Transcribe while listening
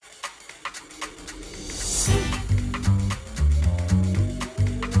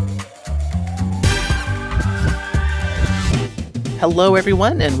Hello,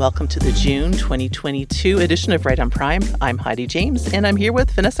 everyone, and welcome to the June 2022 edition of Right on Prime. I'm Heidi James, and I'm here with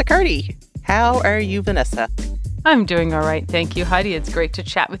Vanessa Carty. How are you, Vanessa? I'm doing all right, thank you, Heidi. It's great to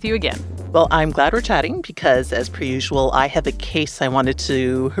chat with you again. Well, I'm glad we're chatting because, as per usual, I have a case I wanted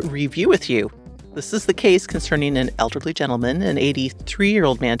to review with you. This is the case concerning an elderly gentleman, an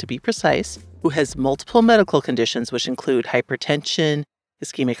 83-year-old man to be precise, who has multiple medical conditions which include hypertension,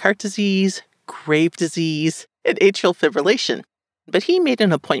 ischemic heart disease, grave disease, and atrial fibrillation. But he made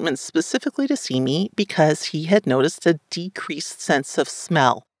an appointment specifically to see me because he had noticed a decreased sense of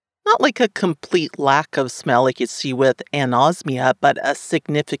smell. Not like a complete lack of smell like you'd see with anosmia, but a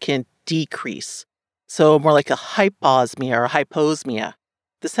significant decrease. So more like a hyposmia or hyposmia.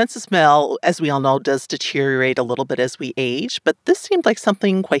 The sense of smell, as we all know, does deteriorate a little bit as we age, but this seemed like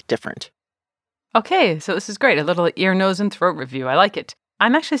something quite different. Okay, so this is great. A little ear, nose, and throat review. I like it.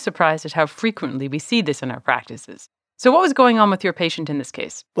 I'm actually surprised at how frequently we see this in our practices. So what was going on with your patient in this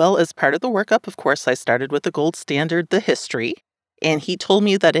case? Well, as part of the workup, of course, I started with the gold standard, the history. And he told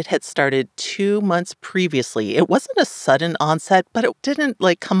me that it had started 2 months previously. It wasn't a sudden onset, but it didn't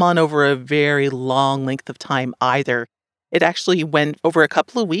come on over a very long length of time either. It actually went over a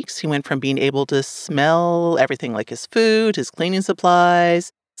couple of weeks. He went from being able to smell everything like his food, his cleaning supplies,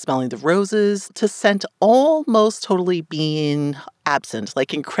 smelling the roses, to scent almost totally being absent,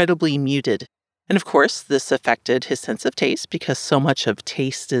 like incredibly muted. And of course, this affected his sense of taste because so much of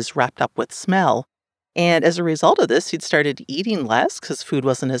taste is wrapped up with smell. And as a result of this, he'd started eating less because food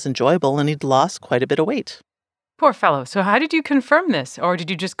wasn't as enjoyable, and he'd lost quite a bit of weight. Poor fellow. So how did you confirm this, or did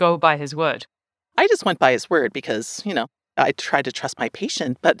you just go by his word? I just went by his word because, I tried to trust my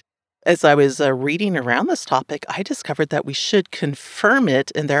patient. But as I was reading around this topic, I discovered that we should confirm it,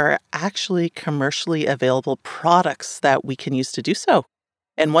 and there are actually commercially available products that we can use to do so.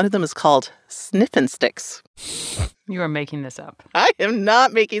 And one of them is called sniffing sticks. You are making this up. I am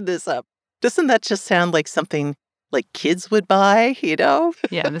not making this up. Doesn't that just sound like something like kids would buy,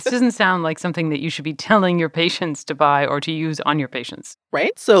 Yeah, this doesn't sound like something that you should be telling your patients to buy or to use on your patients.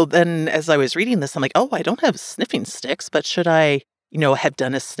 Right? So then as I was reading this, I'm like, I don't have sniffing sticks, but should I, have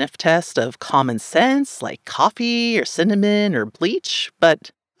done a sniff test of common sense like coffee or cinnamon or bleach? But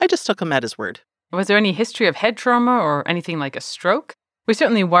I just took him at his word. Was there any history of head trauma or anything like a stroke? We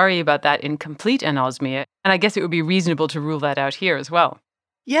certainly worry about that in complete anosmia, and I guess it would be reasonable to rule that out here as well.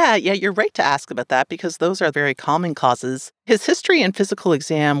 Yeah, you're right to ask about that because those are very common causes. His history and physical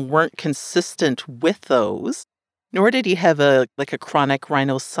exam weren't consistent with those, nor did he have a chronic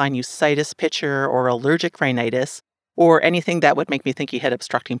rhinosinusitis picture or allergic rhinitis or anything that would make me think he had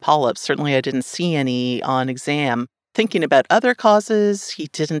obstructing polyps. Certainly I didn't see any on exam. Thinking about other causes, he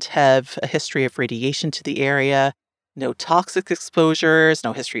didn't have a history of radiation to the area. No toxic exposures,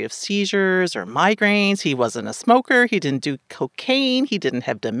 no history of seizures or migraines. He wasn't a smoker. He didn't do cocaine. He didn't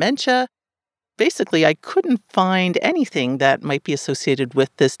have dementia. Basically, I couldn't find anything that might be associated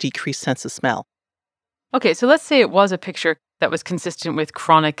with this decreased sense of smell. Okay, so let's say it was a picture that was consistent with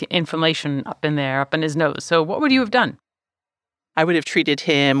chronic inflammation up in his nose. So what would you have done? I would have treated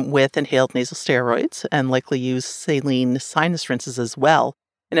him with inhaled nasal steroids and likely used saline sinus rinses as well.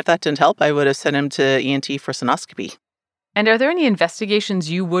 And if that didn't help, I would have sent him to ENT for sinoscopy. And are there any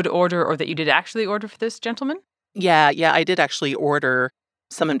investigations you would order or that you did actually order for this gentleman? Yeah, I did actually order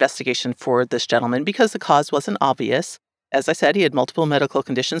some investigation for this gentleman because the cause wasn't obvious. As I said, he had multiple medical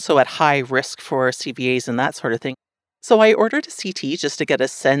conditions, so at high risk for CVAs and that sort of thing. So I ordered a CT just to get a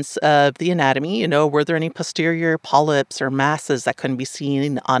sense of the anatomy. Were there any posterior polyps or masses that couldn't be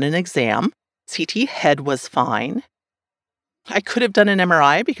seen on an exam? CT head was fine. I could have done an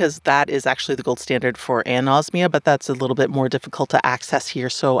MRI because that is actually the gold standard for anosmia, but that's a little bit more difficult to access here,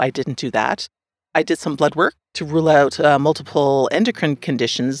 so I didn't do that. I did some blood work to rule out multiple endocrine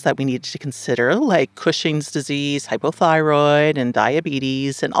conditions that we needed to consider, like Cushing's disease, hypothyroid, and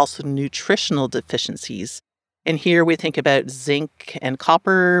diabetes, and also nutritional deficiencies. And here we think about zinc and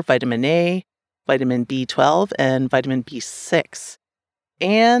copper, vitamin A, vitamin B12, and vitamin B6.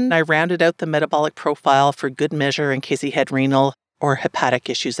 And I rounded out the metabolic profile for good measure in case he had renal or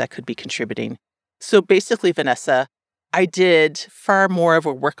hepatic issues that could be contributing. So basically, Vanessa, I did far more of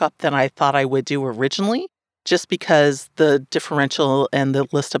a workup than I thought I would do originally, just because the differential and the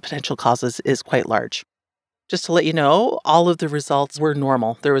list of potential causes is quite large. Just to let you know, all of the results were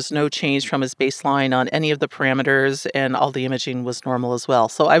normal. There was no change from his baseline on any of the parameters, and all the imaging was normal as well.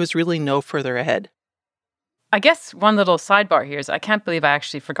 So I was really no further ahead. I guess one little sidebar here is I can't believe I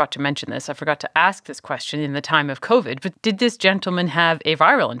actually forgot to mention this. I forgot to ask this question in the time of COVID, but did this gentleman have a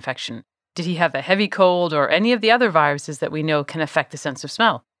viral infection? Did he have a heavy cold or any of the other viruses that we know can affect the sense of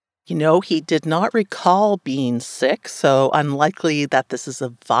smell? He did not recall being sick, so unlikely that this is a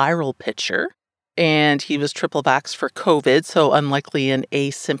viral picture. And he was triple vaxxed for COVID, so unlikely an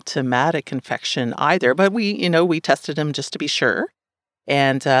asymptomatic infection either. But we tested him just to be sure,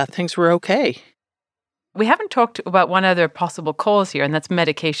 and things were okay. We haven't talked about one other possible cause here, and that's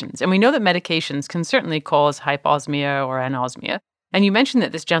medications. And we know that medications can certainly cause hyposmia or anosmia. And you mentioned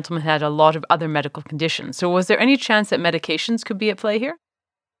that this gentleman had a lot of other medical conditions. So was there any chance that medications could be at play here?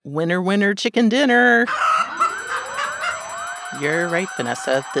 Winner, winner, chicken dinner. You're right,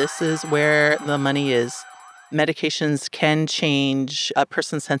 Vanessa. This is where the money is. Medications can change a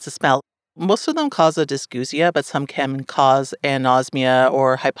person's sense of smell. Most of them cause a dysgeusia, but some can cause anosmia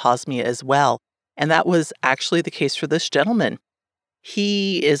or hyposmia as well. And that was actually the case for this gentleman.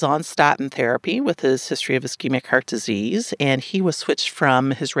 He is on statin therapy with his history of ischemic heart disease, and he was switched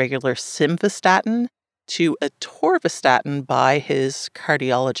from his regular simvastatin to atorvastatin by his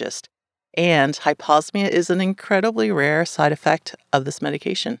cardiologist. And hyposmia is an incredibly rare side effect of this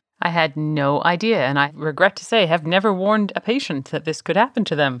medication. I had no idea, and I regret to say have never warned a patient that this could happen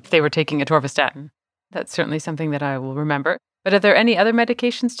to them if they were taking atorvastatin. That's certainly something that I will remember. But are there any other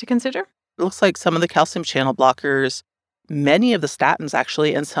medications to consider? It looks like some of the calcium channel blockers, many of the statins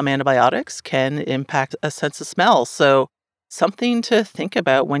actually, and some antibiotics can impact a sense of smell. So something to think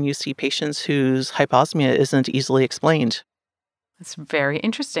about when you see patients whose hyposmia isn't easily explained. That's very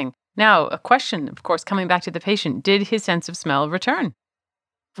interesting. Now, a question, of course, coming back to the patient, did his sense of smell return?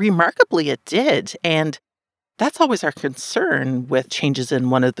 Remarkably, it did. And that's always our concern with changes in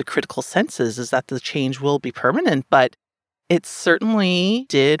one of the critical senses, is that the change will be permanent. But it certainly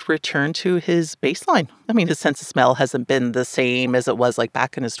did return to his baseline. I mean, his sense of smell hasn't been the same as it was like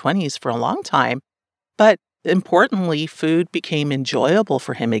back in his 20s for a long time. But importantly, food became enjoyable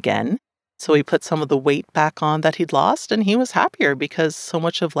for him again. So he put some of the weight back on that he'd lost, and he was happier because so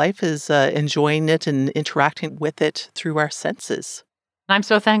much of life is enjoying it and interacting with it through our senses. I'm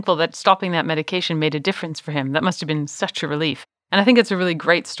so thankful that stopping that medication made a difference for him. That must have been such a relief. And I think it's a really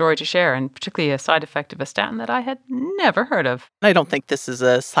great story to share, and particularly a side effect of a statin that I had never heard of. I don't think this is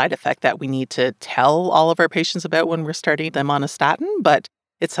a side effect that we need to tell all of our patients about when we're starting them on a statin, but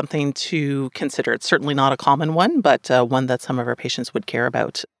it's something to consider. It's certainly not a common one, but one that some of our patients would care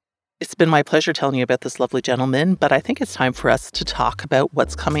about. It's been my pleasure telling you about this lovely gentleman, but I think it's time for us to talk about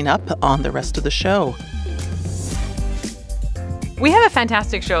what's coming up on the rest of the show. We have a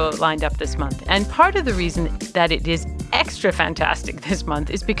fantastic show lined up this month, and part of the reason that it is extra fantastic this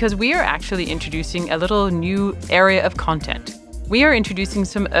month is because we are actually introducing a little new area of content. We are introducing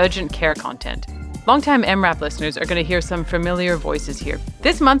some urgent care content. Longtime MRAP listeners are going to hear some familiar voices here.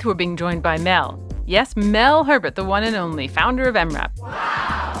 This month we're being joined by Mel. Yes, Mel Herbert, the one and only founder of MRAP.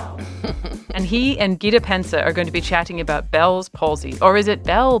 Wow! And he and Gita Pensa are going to be chatting about Bell's palsy, or is it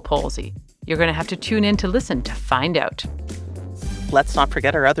Bell palsy? You're going to have to tune in to listen to find out. Let's not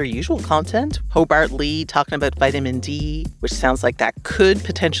forget our other usual content. Hobart Lee talking about vitamin D, which sounds like that could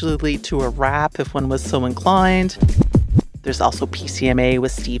potentially lead to a RAP if one was so inclined. There's also PCMA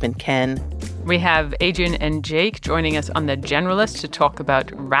with Steve and Ken. We have Adrien and Jake joining us on the Generalist to talk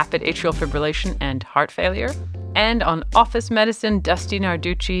about rapid atrial fibrillation and heart failure. And on Office Medicine, Dusty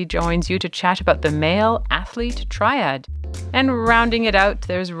Narducci joins you to chat about the male athlete triad. And rounding it out,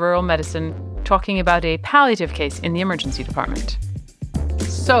 there's Rural Medicine talking about a palliative case in the emergency department.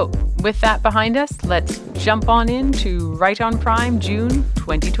 So, with that behind us, let's jump on into Right on Prime, June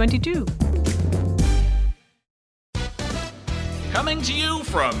 2022. Coming to you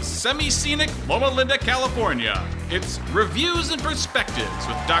from semi-scenic Loma Linda, California, it's Reviews and Perspectives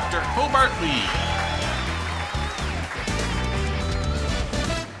with Dr. Hobart Lee.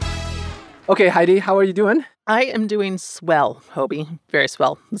 Okay, Heidi, how are you doing? I am doing swell, Hobie. Very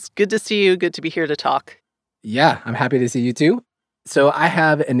swell. It's good to see you. Good to be here to talk. Yeah, I'm happy to see you too. So I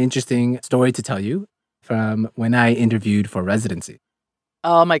have an interesting story to tell you from when I interviewed for residency.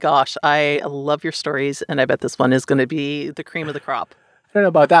 Oh my gosh, I love your stories, and I bet this one is going to be the cream of the crop. I don't know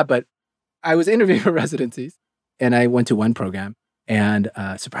about that, but I was interviewing for residencies, and I went to one program, and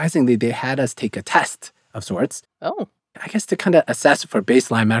surprisingly, they had us take a test of sorts. Oh. I guess to kind of assess for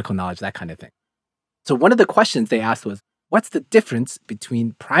baseline medical knowledge, that kind of thing. So one of the questions they asked was, what's the difference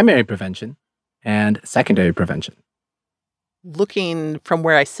between primary prevention and secondary prevention? Looking from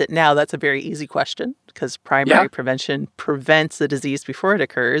where I sit now, that's a very easy question because primary prevention prevents the disease before it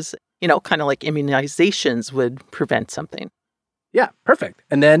occurs, kind of like immunizations would prevent something. Yeah, perfect.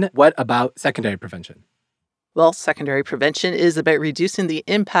 And then what about secondary prevention? Well, secondary prevention is about reducing the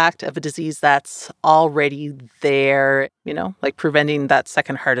impact of a disease that's already there, like preventing that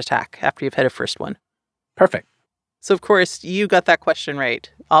second heart attack after you've had a first one. Perfect. So, of course, you got that question right,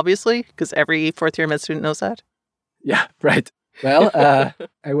 obviously, because every fourth-year med student knows that. Yeah, right. Well,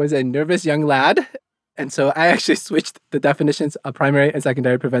 I was a nervous young lad, and so I actually switched the definitions of primary and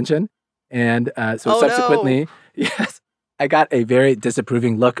secondary prevention. And subsequently, yes, I got a very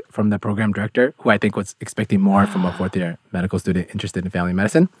disapproving look from the program director, who I think was expecting more from a fourth-year medical student interested in family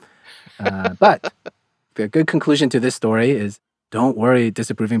medicine. But the good conclusion to this story is, don't worry,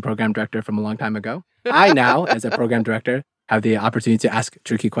 disapproving program director from a long time ago. I now, as a program director, have the opportunity to ask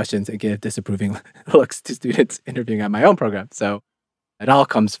tricky questions and give disapproving looks to students interviewing at my own program. So it all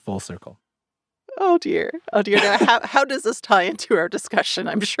comes full circle. Oh, dear. Oh, dear. Now, how does this tie into our discussion?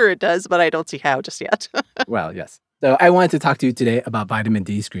 I'm sure it does, but I don't see how just yet. Well, yes. So I wanted to talk to you today about vitamin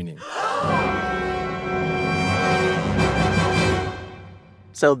D screening.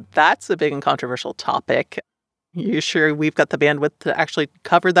 So that's a big and controversial topic. You sure we've got the bandwidth to actually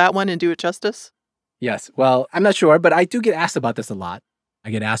cover that one and do it justice? Yes. Well, I'm not sure, but I do get asked about this a lot.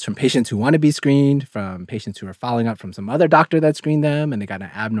 I get asked from patients who want to be screened, from patients who are following up from some other doctor that screened them and they got an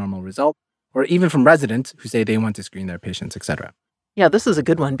abnormal result, or even from residents who say they want to screen their patients, etc. Yeah, this is a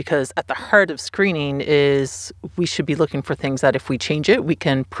good one because at the heart of screening is we should be looking for things that if we change it, we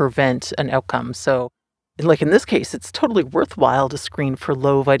can prevent an outcome. So like in this case, it's totally worthwhile to screen for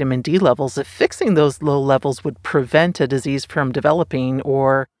low vitamin D levels if fixing those low levels would prevent a disease from developing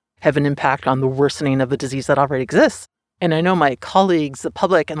or have an impact on the worsening of a disease that already exists. And I know my colleagues, the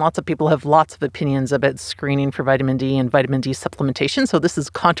public, and lots of people have lots of opinions about screening for vitamin D and vitamin D supplementation. So this is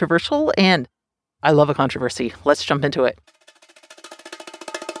controversial, and I love a controversy. Let's jump into it.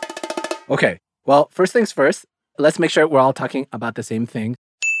 Okay. Well, first things first, let's make sure we're all talking about the same thing.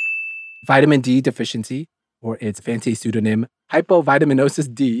 Vitamin D deficiency, or its fancy pseudonym,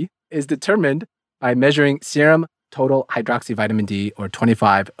 hypovitaminosis D, is determined by measuring serum total hydroxyvitamin D, or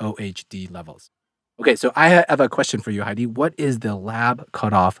 25-OHD levels. Okay, so I have a question for you, Heidi. What is the lab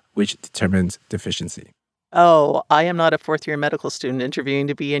cutoff which determines deficiency? Oh, I am not a fourth-year medical student interviewing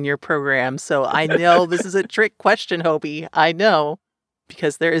to be in your program, so I know this is a trick question, Hobie. I know,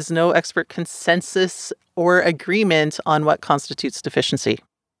 because there is no expert consensus or agreement on what constitutes deficiency.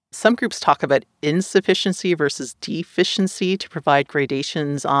 Some groups talk about insufficiency versus deficiency to provide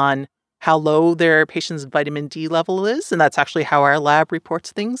gradations on how low their patient's vitamin D level is, and that's actually how our lab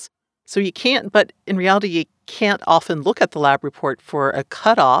reports things. So you can't, but in reality, you can't often look at the lab report for a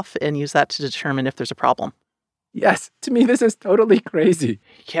cutoff and use that to determine if there's a problem. Yes, to me, this is totally crazy.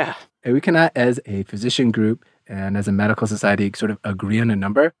 Yeah. And we cannot, as a physician group and as a medical society, sort of agree on a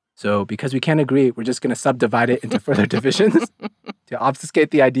number. So because we can't agree, we're just going to subdivide it into further divisions to obfuscate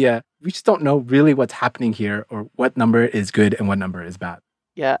the idea. We just don't know really what's happening here or what number is good and what number is bad.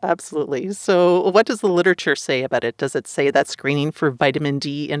 Yeah, absolutely. So what does the literature say about it? Does it say that screening for vitamin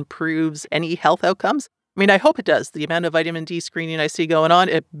D improves any health outcomes? I mean, I hope it does. The amount of vitamin D screening I see going on,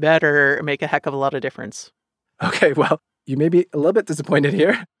 it better make a heck of a lot of difference. Okay, well, you may be a little bit disappointed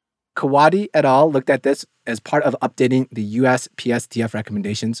here. Kawadi et al. Looked at this as part of updating the US PSTF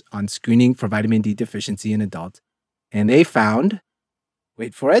recommendations on screening for vitamin D deficiency in adults. And they found,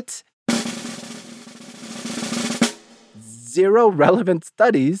 wait for it, 0 relevant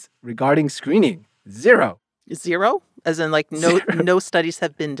studies regarding screening. 0. Zero? As in like no studies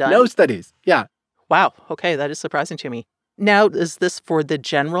have been done? No studies. Yeah. Wow. Okay, that is surprising to me. Now, is this for the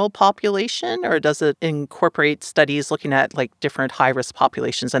general population or does it incorporate studies looking at like different high-risk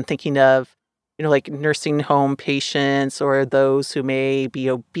populations? I'm thinking of, like nursing home patients or those who may be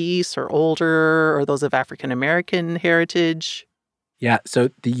obese or older or those of African-American heritage. Yeah, so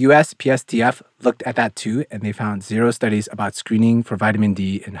the US PSTF looked at that too, and they found 0 studies about screening for vitamin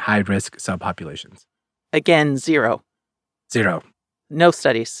D in high-risk subpopulations. Again, 0. 0. No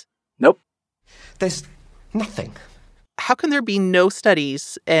studies. Nope. There's nothing. How can there be no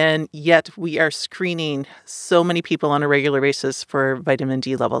studies and yet we are screening so many people on a regular basis for vitamin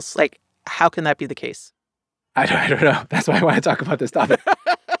D levels? Like, how can that be the case? I don't know. That's why I want to talk about this topic.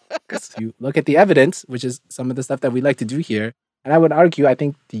 Because you look at the evidence, which is some of the stuff that we like to do here, and I would argue, I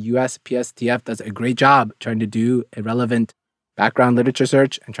think the US PSTF does a great job trying to do a relevant background literature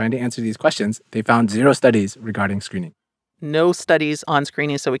search and trying to answer these questions. They found 0 studies regarding screening. No studies on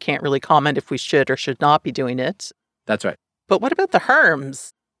screening, so we can't really comment if we should or should not be doing it. That's right. But what about the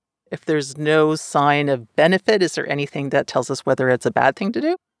harms? If there's no sign of benefit, is there anything that tells us whether it's a bad thing to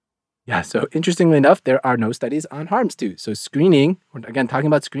do? Yeah, so interestingly enough, there are no studies on harms too. So screening, again, talking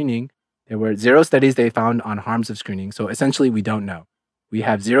about screening, there were 0 studies they found on harms of screening. So essentially, we don't know. We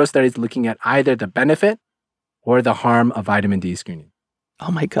have 0 studies looking at either the benefit or the harm of vitamin D screening.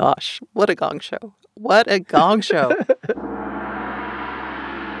 Oh my gosh, what a gong show. What a gong show.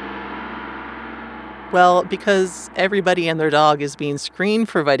 Well, because everybody and their dog is being screened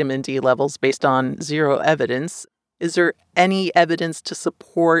for vitamin D levels based on zero evidence, is there any evidence to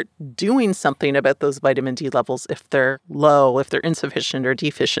support doing something about those vitamin D levels if they're low, if they're insufficient or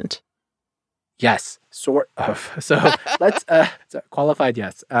deficient? Yes, sort of. So let's, qualified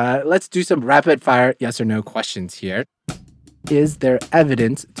yes. Let's do some rapid fire yes or no questions here. Is there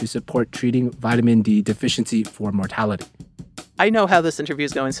evidence to support treating vitamin D deficiency for mortality? I know how this interview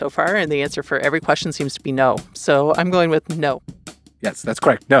is going so far, and the answer for every question seems to be no. So I'm going with no. Yes, that's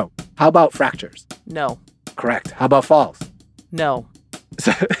correct. No. How about fractures? No. Correct. How about falls? No.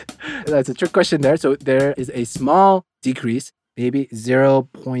 So, that's a trick question there. So there is a small decrease, maybe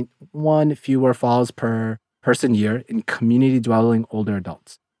 0.1 fewer falls per person year in community-dwelling older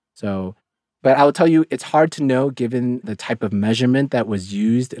adults. But I will tell you, it's hard to know given the type of measurement that was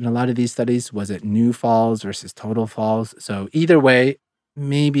used in a lot of these studies. Was it new falls versus total falls? So either way,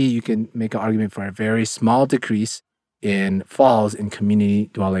 maybe you can make an argument for a very small decrease in falls in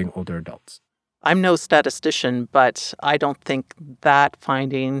community-dwelling older adults. I'm no statistician, but I don't think that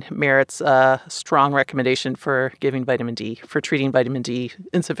finding merits a strong recommendation for giving vitamin D, for treating vitamin D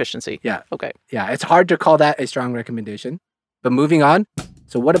insufficiency. Yeah. Okay. Yeah, it's hard to call that a strong recommendation. But moving on,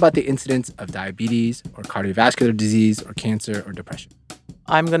 so what about the incidence of diabetes or cardiovascular disease or cancer or depression?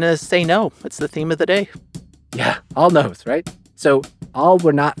 I'm going to say no. It's the theme of the day. Yeah, all no's, right? So all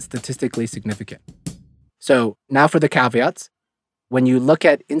were not statistically significant. So now for the caveats. When you look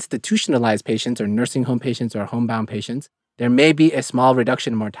at institutionalized patients or nursing home patients or homebound patients, there may be a small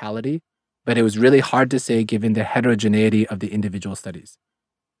reduction in mortality, but it was really hard to say given the heterogeneity of the individual studies.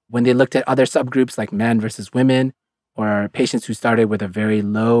 When they looked at other subgroups like men versus women, or patients who started with a very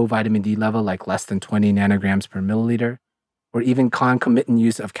low vitamin D level, like less than 20 nanograms per milliliter, or even concomitant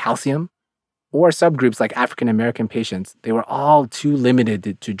use of calcium, or subgroups like African American patients, they were all too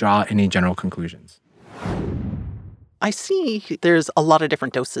limited to draw any general conclusions. I see there's a lot of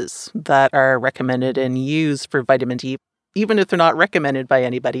different doses that are recommended and used for vitamin D, even if they're not recommended by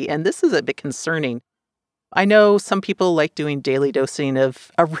anybody. And this is a bit concerning. I know some people like doing daily dosing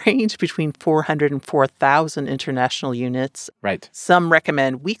of a range between 400 and 4,000 international units. Right. Some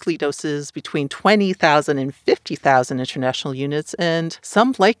recommend weekly doses between 20,000 and 50,000 international units. And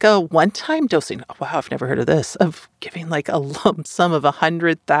some like a one-time dosing. Oh, wow, I've never heard of this, of giving like a lump sum of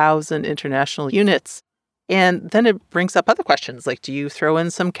 100,000 international units. And then it brings up other questions, like do you throw in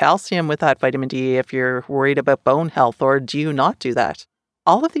some calcium with that vitamin D if you're worried about bone health, or do you not do that?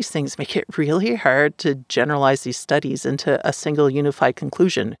 All of these things make it really hard to generalize these studies into a single unified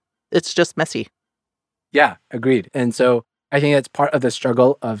conclusion. It's just messy. Yeah, agreed. And so I think that's part of the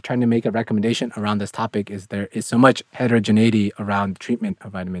struggle of trying to make a recommendation around this topic is there is so much heterogeneity around treatment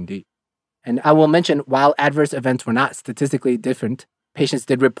of vitamin D. And I will mention, while adverse events were not statistically different, patients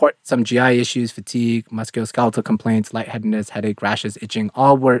did report some GI issues, fatigue, musculoskeletal complaints, lightheadedness, headache, rashes, itching.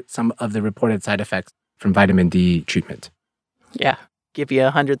 All were some of the reported side effects from vitamin D treatment. Yeah. Give you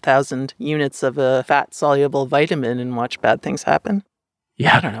 100,000 units of a fat-soluble vitamin and watch bad things happen.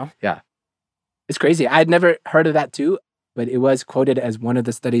 Yeah. I don't know. Yeah. It's crazy. I had never heard of that too, but it was quoted as one of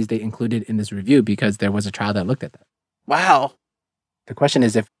the studies they included in this review because there was a trial that looked at that. Wow. The question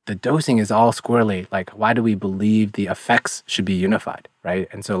is, if the dosing is all squirrely, like why do we believe the effects should be unified, right?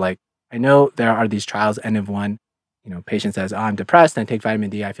 And so like, I know there are these trials, N of 1, patient says, oh, I'm depressed, I take vitamin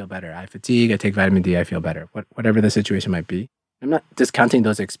D, I feel better. I have fatigue, I take vitamin D, I feel better. Whatever the situation might be. I'm not discounting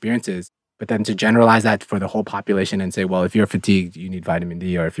those experiences, but then to generalize that for the whole population and say, well, if you're fatigued, you need vitamin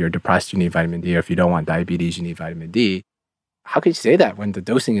D, or if you're depressed, you need vitamin D, or if you don't want diabetes, you need vitamin D. How could you say that when the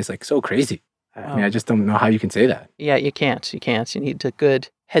dosing is like so crazy? I mean, I just don't know how you can say that. Yeah, you can't. You need good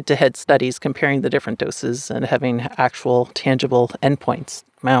head-to-head studies comparing the different doses and having actual tangible endpoints.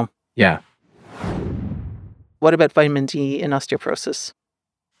 Wow. Yeah. What about vitamin D in osteoporosis?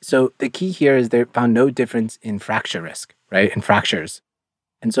 So the key here is they found no difference in fracture risk, right? In fractures.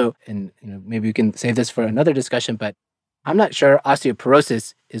 And so, maybe we can save this for another discussion, but I'm not sure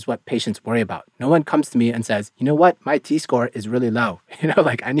osteoporosis is what patients worry about. No one comes to me and says, you know what, my T-score is really low.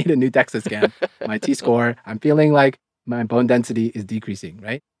 Like I need a new DEXA scan. My T-score, I'm feeling like my bone density is decreasing,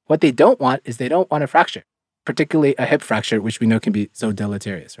 right? What they don't want is they don't want a fracture, particularly a hip fracture, which we know can be so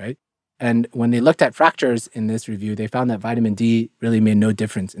deleterious, right? And when they looked at fractures in this review, they found that vitamin D really made no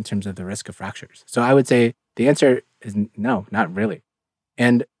difference in terms of the risk of fractures. So I would say the answer is no, not really.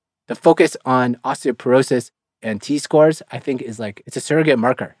 And the focus on osteoporosis and T-scores, I think, is like, it's a surrogate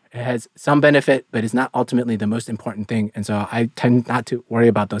marker. It has some benefit, but it's not ultimately the most important thing. And so I tend not to worry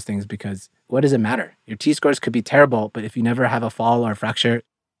about those things because what does it matter? Your T-scores could be terrible, but if you never have a fall or a fracture,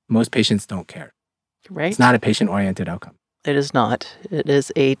 most patients don't care. Right. It's not a patient-oriented outcome. It is not. It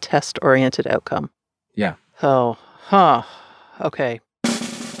is a test-oriented outcome. Yeah. Oh, huh. Okay.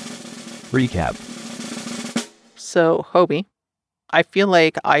 Recap. So, Hobie, I feel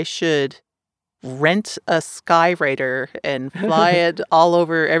like I should rent a Skywriter and fly it all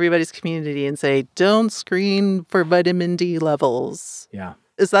over everybody's community and say, don't screen for vitamin D levels. Yeah.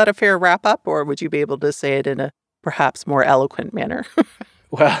 Is that a fair wrap up, or would you be able to say it in a perhaps more eloquent manner?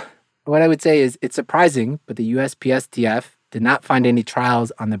 Well, what I would say is it's surprising, but the USPSTF did not find any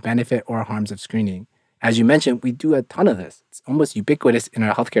trials on the benefit or harms of screening. As you mentioned, we do a ton of this. It's almost ubiquitous in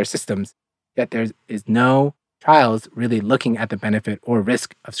our healthcare systems, yet there is no trials really looking at the benefit or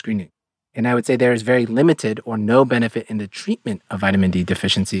risk of screening. And I would say there is very limited or no benefit in the treatment of vitamin D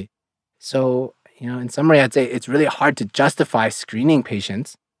deficiency. So, in summary, I'd say it's really hard to justify screening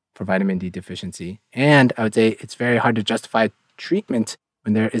patients for vitamin D deficiency. And I would say it's very hard to justify treatment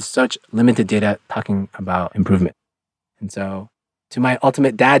when there is such limited data talking about improvement. And so, to my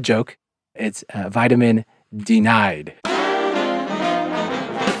ultimate dad joke, it's vitamin denied.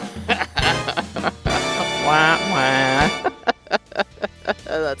 Wah, wah.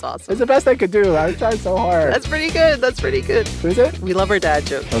 That's awesome. It's the best I could do. I tried so hard. That's pretty good. That's pretty good. Is it? We love our dad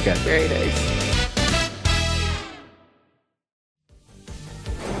jokes. Okay. Very nice.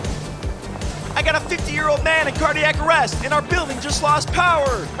 I got a 50-year-old man in cardiac arrest, and our building just lost power.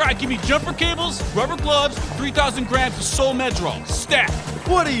 All right, give me jumper cables, rubber gloves, 3,000 grams of Solmedrol. Stat.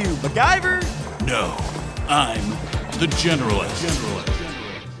 What are you, MacGyver? No, I'm the Generalist.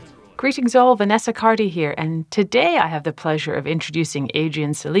 Greetings all, Vanessa Carty here, and today I have the pleasure of introducing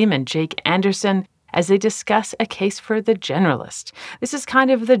Adrien, Selim, and Jake Anderson as they discuss a case for the Generalist. This is kind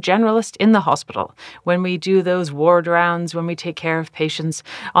of the Generalist in the hospital, when we do those ward rounds, when we take care of patients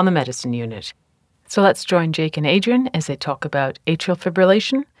on the medicine unit. So let's join Jake and Adrien as they talk about atrial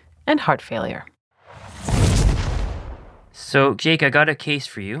fibrillation and heart failure. So, Jake, I got a case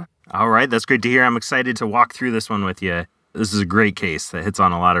for you. All right, that's great to hear. I'm excited to walk through this one with you. This is a great case that hits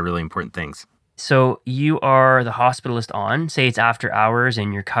on a lot of really important things. So you are the hospitalist on, say it's after hours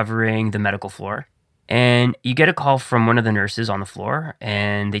and you're covering the medical floor, and you get a call from one of the nurses on the floor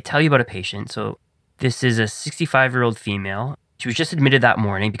and they tell you about a patient. So this is a 65-year-old female. She was just admitted that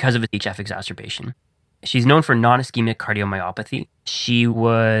morning because of an HF exacerbation. She's known for non-ischemic cardiomyopathy. She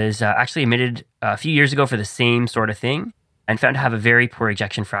was actually admitted a few years ago for the same sort of thing and found to have a very poor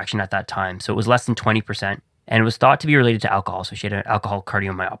ejection fraction at that time. So it was less than 20%. And it was thought to be related to alcohol, so she had an alcohol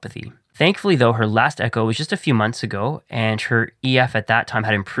cardiomyopathy. Thankfully, though, her last echo was just a few months ago, and her EF at that time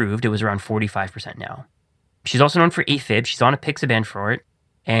had improved. It was around 45% now. She's also known for AFib. She's on a Pixaban for it,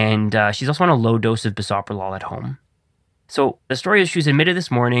 and she's also on a low dose of bisoprolol at home. So the story is she was admitted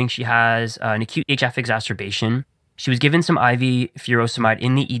this morning. She has an acute HF exacerbation. She was given some IV furosemide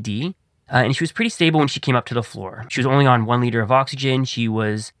in the ED, and she was pretty stable when she came up to the floor. She was only on 1 liter of oxygen. She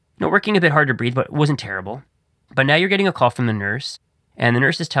was working a bit hard to breathe, but it wasn't terrible. But now you're getting a call from the nurse, and the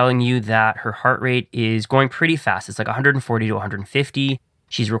nurse is telling you that her heart rate is going pretty fast. It's like 140 to 150.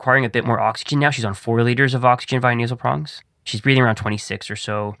 She's requiring a bit more oxygen now. She's on 4 liters of oxygen via nasal prongs. She's breathing around 26 or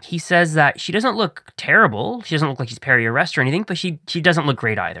so. He says that she doesn't look terrible. She doesn't look like she's peri-arrest or anything, but she doesn't look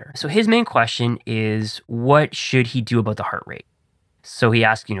great either. So his main question is, what should he do about the heart rate? So he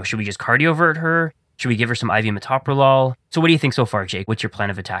asks, should we just cardiovert her? Should we give her some IV metoprolol? So what do you think so far, Jake? What's your plan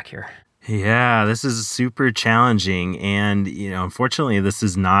of attack here? Yeah, this is super challenging. And, unfortunately, this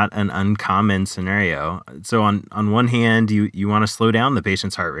is not an uncommon scenario. So on one hand, you want to slow down the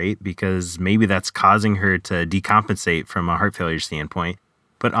patient's heart rate because maybe that's causing her to decompensate from a heart failure standpoint.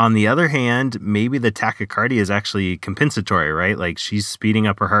 But on the other hand, maybe the tachycardia is actually compensatory, right? Like she's speeding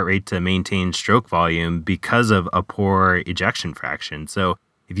up her heart rate to maintain stroke volume because of a poor ejection fraction. So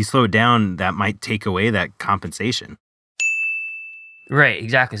if you slow it down, that might take away that compensation. Right,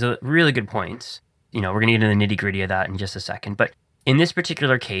 exactly. So really good points. We're going to get into the nitty-gritty of that in just a second. But in this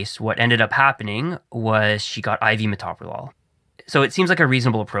particular case, what ended up happening was she got IV metoprolol. So it seems like a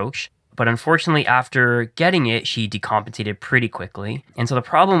reasonable approach. But unfortunately, after getting it, she decompensated pretty quickly. And so the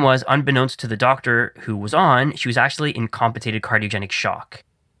problem was, unbeknownst to the doctor who was on, she was actually in compensated cardiogenic shock.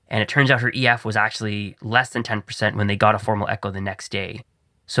 And it turns out her EF was actually less than 10% when they got a formal echo the next day.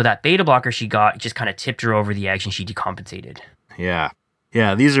 So that beta blocker she got just kind of tipped her over the edge and she decompensated. Yeah,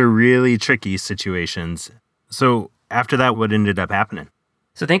 these are really tricky situations. So after that, what ended up happening?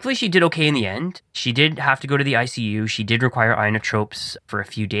 So thankfully, she did okay in the end. She did have to go to the ICU. She did require inotropes for a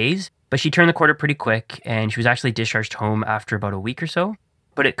few days, but she turned the corner pretty quick, and she was actually discharged home after about a week or so.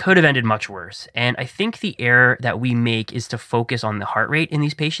 But it could have ended much worse. And I think the error that we make is to focus on the heart rate in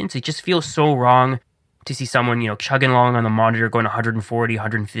these patients. It just feels so wrong to see someone, chugging along on the monitor going 140,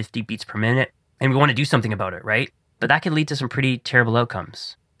 150 beats per minute, and we want to do something about it, right? But that could lead to some pretty terrible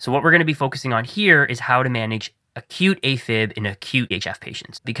outcomes. So what we're going to be focusing on here is how to manage acute AFib in acute HF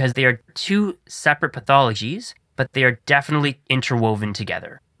patients, because they are two separate pathologies, but they are definitely interwoven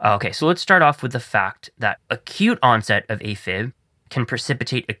together. Okay, so let's start off with the fact that acute onset of AFib can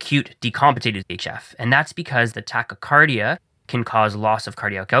precipitate acute decompensated HF, and that's because the tachycardia can cause loss of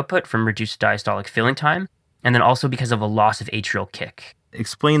cardiac output from reduced diastolic filling time, and then also because of a loss of atrial kick.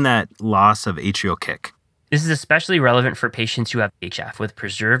 Explain that loss of atrial kick. This is especially relevant for patients who have HF with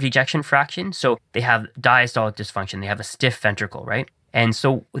preserved ejection fraction. So they have diastolic dysfunction. They have a stiff ventricle, right? And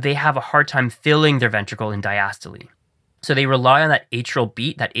so they have a hard time filling their ventricle in diastole. So they rely on that atrial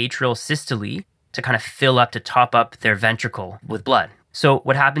beat, that atrial systole, to kind of fill up, to top up their ventricle with blood. So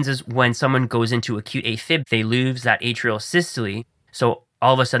what happens is when someone goes into acute AFib, they lose that atrial systole. So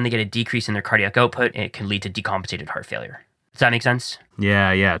all of a sudden they get a decrease in their cardiac output, and it can lead to decompensated heart failure. Does that make sense?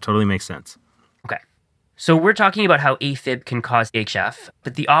 Yeah, totally makes sense. Okay. So we're talking about how AFib can cause HF,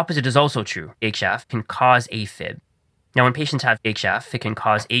 but the opposite is also true. HF can cause AFib. Now, when patients have HF, it can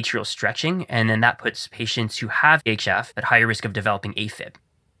cause atrial stretching, and then that puts patients who have HF at higher risk of developing AFib.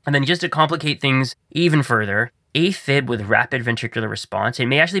 And then just to complicate things even further, AFib with rapid ventricular response, it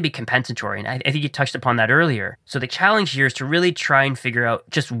may actually be compensatory, and I think you touched upon that earlier. So the challenge here is to really try and figure out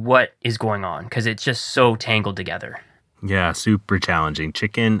just what is going on, because it's just so tangled together. Yeah, super challenging.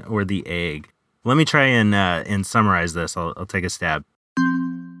 Chicken or the egg? Let me try and summarize this. I'll take a stab.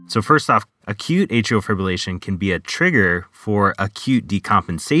 So first off, acute atrial fibrillation can be a trigger for acute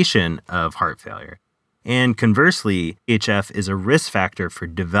decompensation of heart failure. And conversely, HF is a risk factor for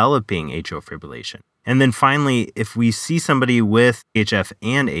developing atrial fibrillation. And then finally, if we see somebody with HF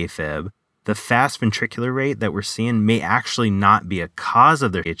and AFib, the fast ventricular rate that we're seeing may actually not be a cause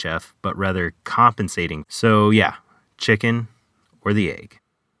of their HF, but rather compensating. So yeah, chicken or the egg.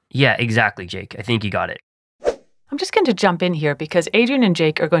 Yeah, exactly, Jake. I think you got it. I'm just going to jump in here because Adrien and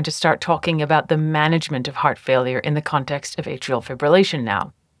Jake are going to start talking about the management of heart failure in the context of atrial fibrillation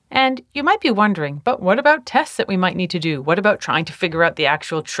now. And you might be wondering, but what about tests that we might need to do? What about trying to figure out the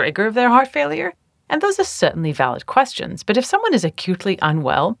actual trigger of their heart failure? And those are certainly valid questions, but if someone is acutely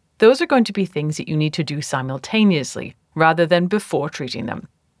unwell, those are going to be things that you need to do simultaneously, rather than before treating them.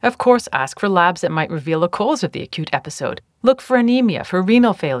 Of course, ask for labs that might reveal a cause of the acute episode. Look for anemia, for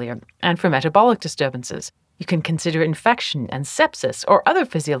renal failure, and for metabolic disturbances. You can consider infection and sepsis or other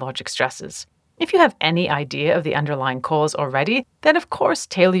physiologic stresses. If you have any idea of the underlying cause already, then of course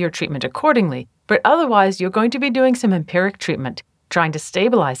tailor your treatment accordingly, but otherwise you're going to be doing some empiric treatment, trying to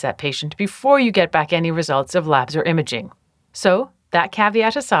stabilize that patient before you get back any results of labs or imaging. So, that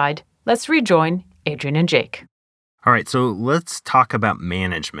caveat aside, let's rejoin Adrien and Jake. All right, so let's talk about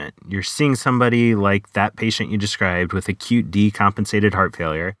management. You're seeing somebody like that patient you described with acute decompensated heart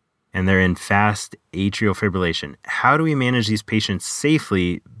failure, and they're in fast atrial fibrillation. How do we manage these patients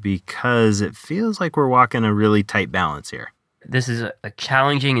safely? Because it feels like we're walking a really tight balance here. This is a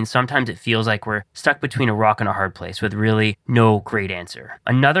challenging, and sometimes it feels like we're stuck between a rock and a hard place with really no great answer.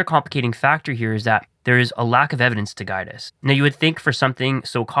 Another complicating factor here is that there is a lack of evidence to guide us. Now, you would think for something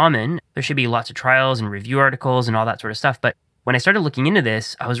so common, there should be lots of trials and review articles and all that sort of stuff. But when I started looking into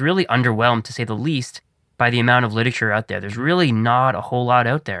this, I was really underwhelmed, to say the least, by the amount of literature out there. There's really not a whole lot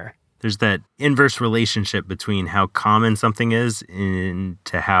out there. There's that inverse relationship between how common something is and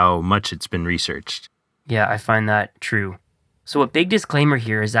to how much it's been researched. Yeah, I find that true. So a big disclaimer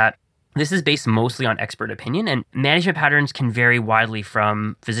here is that this is based mostly on expert opinion, and management patterns can vary widely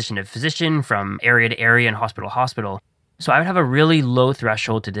from physician to physician, from area to area, and hospital to hospital. So I would have a really low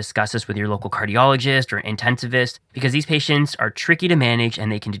threshold to discuss this with your local cardiologist or an intensivist, because these patients are tricky to manage and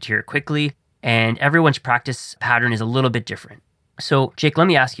they can deteriorate quickly, and everyone's practice pattern is a little bit different. So Jake, let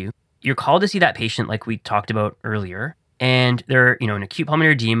me ask you, you're called to see that patient like we talked about earlier, and they're, in acute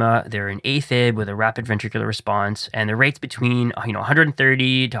pulmonary edema, they're in AFib with a rapid ventricular response, and the rate's between,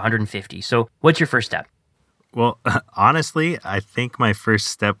 130 to 150. So what's your first step? Well, honestly, I think my first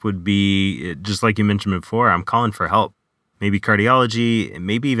step would be, just like you mentioned before, I'm calling for help. Maybe cardiology,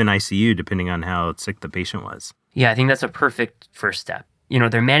 maybe even ICU, depending on how sick the patient was. Yeah, I think that's a perfect first step.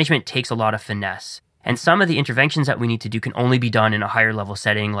 Their management takes a lot of finesse. And some of the interventions that we need to do can only be done in a higher level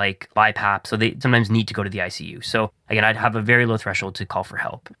setting like BiPAP, so they sometimes need to go to the ICU. So again, I'd have a very low threshold to call for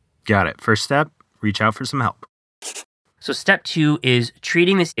help. Got it. First step, reach out for some help. So step 2 is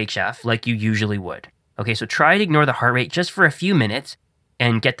treating this HF like you usually would. Okay, so try to ignore the heart rate just for a few minutes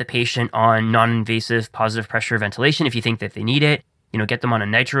and get the patient on non-invasive positive pressure ventilation if you think that they need it. Get them on a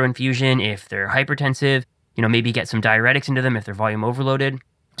nitro infusion if they're hypertensive. Maybe get some diuretics into them if they're volume overloaded.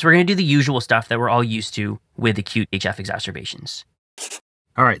 So we're going to do the usual stuff that we're all used to with acute HF exacerbations.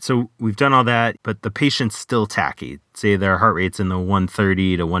 All right, so we've done all that, but the patient's still tachy. Say their heart rate's in the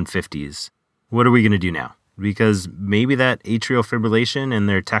 130 to 150s. What are we going to do now? Because maybe that atrial fibrillation and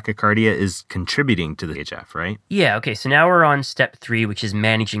their tachycardia is contributing to the HF, right? Yeah, okay, so now we're on step 3, which is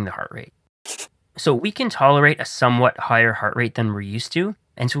managing the heart rate. So we can tolerate a somewhat higher heart rate than we're used to,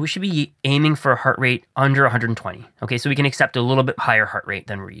 and so we should be aiming for a heart rate under 120. Okay, so we can accept a little bit higher heart rate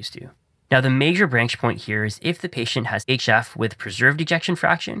than we're used to. Now, the major branch point here is if the patient has HF with preserved ejection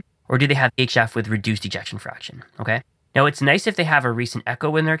fraction, or do they have HF with reduced ejection fraction, okay? Now, it's nice if they have a recent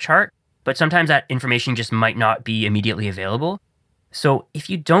echo in their chart, but sometimes that information just might not be immediately available. So if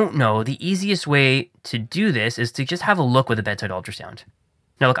you don't know, the easiest way to do this is to just have a look with a bedside ultrasound.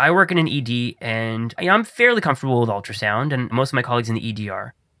 Now, look, I work in an ED, and I'm fairly comfortable with ultrasound, and most of my colleagues in the ED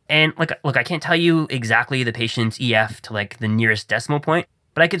are. And look, I can't tell you exactly the patient's EF to the nearest decimal point,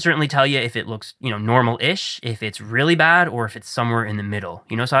 but I could certainly tell you if it looks, normal-ish, if it's really bad, or if it's somewhere in the middle.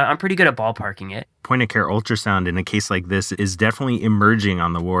 So I'm pretty good at ballparking it. Point-of-care ultrasound in a case like this is definitely emerging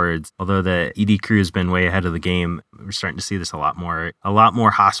on the wards. Although the ED crew has been way ahead of the game, we're starting to see this a lot more. A lot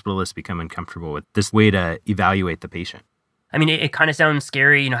more hospitalists becoming comfortable with this way to evaluate the patient. I mean, it kind of sounds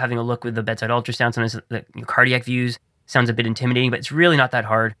scary, having a look with the bedside ultrasound. Sometimes the cardiac views sounds a bit intimidating, but it's really not that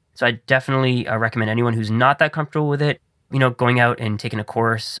hard. So I definitely recommend anyone who's not that comfortable with it, going out and taking a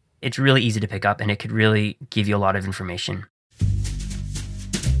course. It's really easy to pick up, and it could really give you a lot of information.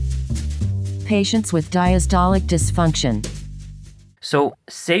 Patients with diastolic dysfunction. So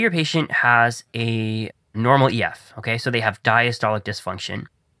say your patient has a normal EF, okay? So they have diastolic dysfunction.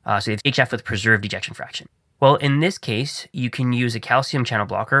 So they have HF with preserved ejection fraction. Well, in this case, you can use a calcium channel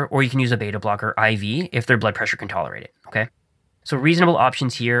blocker, or you can use a beta blocker IV if their blood pressure can tolerate it, okay? So reasonable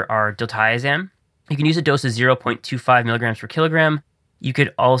options here are diltiazem. You can use a dose of 0.25 milligrams per kilogram. You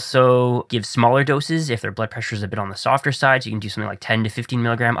could also give smaller doses if their blood pressure is a bit on the softer side. So you can do something like 10 to 15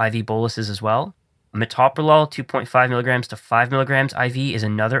 milligram IV boluses as well. Metoprolol, 2.5 milligrams to 5 milligrams IV is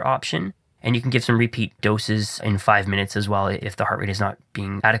another option. And you can give some repeat doses in 5 minutes as well if the heart rate is not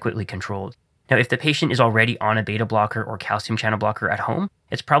being adequately controlled. Now, if the patient is already on a beta blocker or calcium channel blocker at home,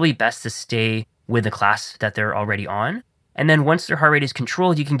 it's probably best to stay with the class that they're already on. And then once their heart rate is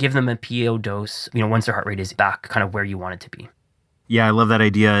controlled, you can give them a PO dose, once their heart rate is back kind of where you want it to be. Yeah, I love that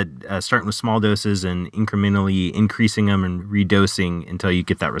idea, starting with small doses and incrementally increasing them and redosing until you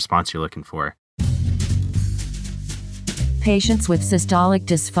get that response you're looking for. Patients with systolic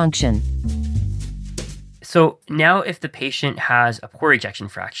dysfunction. So now if the patient has a poor ejection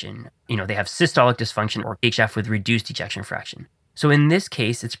fraction, they have systolic dysfunction or HF with reduced ejection fraction. So in this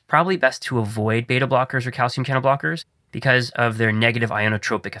case, it's probably best to avoid beta blockers or calcium channel blockers because of their negative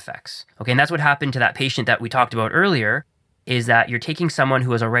ionotropic effects. Okay, and that's what happened to that patient that we talked about earlier, is that you're taking someone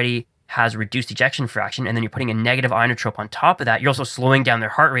who has reduced ejection fraction, and then you're putting a negative ionotrope on top of that. You're also slowing down their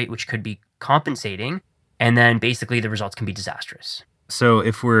heart rate, which could be compensating, and then basically the results can be disastrous. So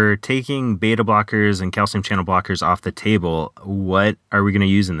if we're taking beta blockers and calcium channel blockers off the table, what are we going to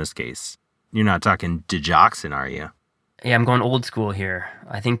use in this case? You're not talking digoxin, are you? Yeah, I'm going old school here.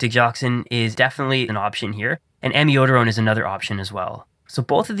 I think digoxin is definitely an option here, and amiodarone is another option as well. So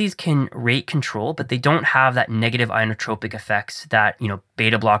both of these can rate control, but they don't have that negative ionotropic effects that,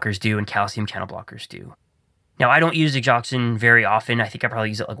 beta blockers do and calcium channel blockers do. Now, I don't use digoxin very often. I think I probably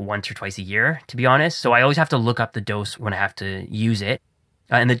use it once or twice a year, to be honest. So I always have to look up the dose when I have to use it.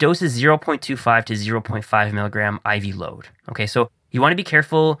 And the dose is 0.25 to 0.5 milligram IV load. Okay, so you want to be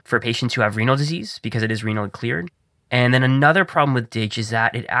careful for patients who have renal disease because it is renally cleared. And then another problem with DIG is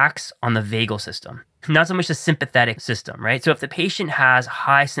that it acts on the vagal system, not so much the sympathetic system, right? So if the patient has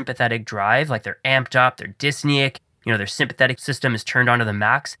high sympathetic drive, like they're amped up, they're dyspneic, their sympathetic system is turned on to the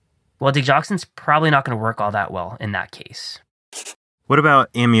max, well, digoxin's probably not going to work all that well in that case. What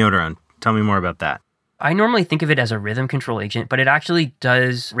about amiodarone? Tell me more about that. I normally think of it as a rhythm control agent, but it actually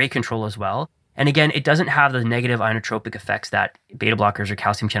does rate control as well. And again, it doesn't have the negative ionotropic effects that beta blockers or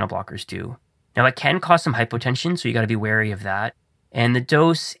calcium channel blockers do. Now, it can cause some hypotension, so you got to be wary of that. And the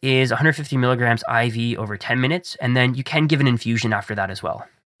dose is 150 milligrams IV over 10 minutes, and then you can give an infusion after that as well.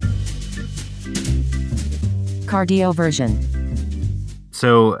 Cardioversion.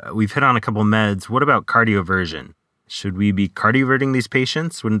 So we've hit on a couple meds. What about cardioversion? Should we be cardioverting these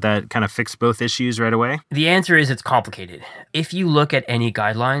patients? Wouldn't that kind of fix both issues right away? The answer is it's complicated. If you look at any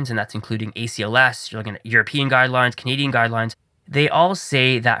guidelines, and that's including ACLS, you're looking at European guidelines, Canadian guidelines, they all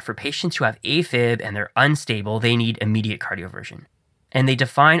say that for patients who have AFib and they're unstable, they need immediate cardioversion. And they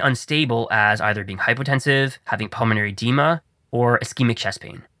define unstable as either being hypotensive, having pulmonary edema, or ischemic chest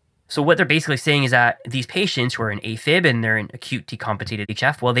pain. So what they're basically saying is that these patients who are in AFib and they're in acute decompensated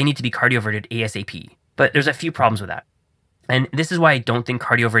HF, well, they need to be cardioverted ASAP. But there's a few problems with that. And this is why I don't think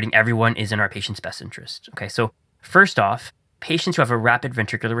cardioverting everyone is in our patient's best interest. Okay, so first off, patients who have a rapid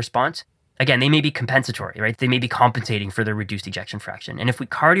ventricular response, again, they may be compensatory, right? They may be compensating for their reduced ejection fraction. And if we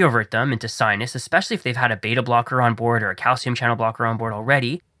cardiovert them into sinus, especially if they've had a beta blocker on board or a calcium channel blocker on board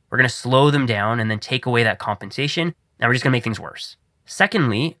already, we're going to slow them down and then take away that compensation. Now we're just going to make things worse.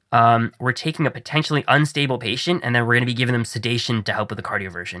 Secondly, we're taking a potentially unstable patient and then we're going to be giving them sedation to help with the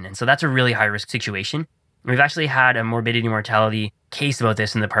cardioversion. And so that's a really high-risk situation. We've actually had a morbidity mortality case about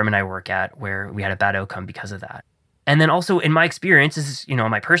this in the department I work at where we had a bad outcome because of that. And then also in my experience, this is,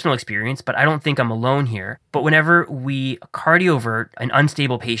 my personal experience, but I don't think I'm alone here. But whenever we cardiovert an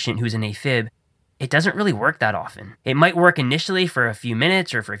unstable patient who's in AFib, it doesn't really work that often. It might work initially for a few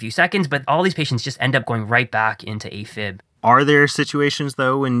minutes or for a few seconds, but all these patients just end up going right back into AFib. Are there situations,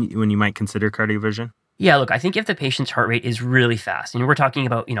 though, when you might consider cardioversion? Yeah, look, I think if the patient's heart rate is really fast, and we're talking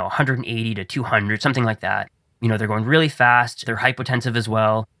about, 180 to 200, something like that, they're going really fast, they're hypotensive as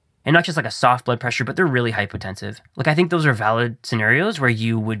well, and not just like a soft blood pressure, but they're really hypotensive. Look, I think those are valid scenarios where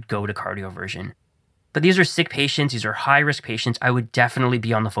you would go to cardioversion. But these are sick patients, these are high-risk patients. I would definitely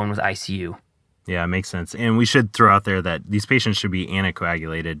be on the phone with ICU. Yeah, makes sense. And we should throw out there that these patients should be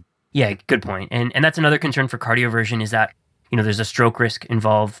anticoagulated. Yeah, good point. And that's another concern for cardioversion is that, there's a stroke risk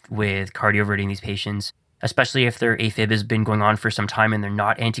involved with cardioverting these patients, especially if their AFib has been going on for some time and they're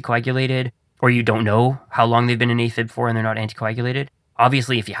not anticoagulated, or you don't know how long they've been in AFib for and they're not anticoagulated.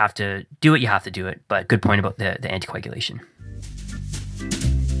 Obviously, if you have to do it, you have to do it. But good point about the anticoagulation.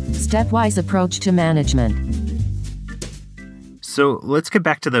 Stepwise approach to management. So let's get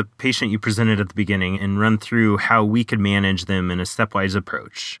back to the patient you presented at the beginning and run through how we could manage them in a stepwise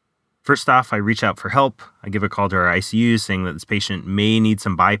approach. First off, I reach out for help. I give a call to our ICU saying that this patient may need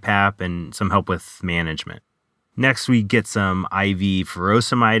some BiPAP and some help with management. Next, we get some IV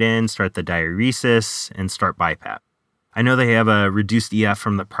furosemide in, start the diuresis, and start BiPAP. I know they have a reduced EF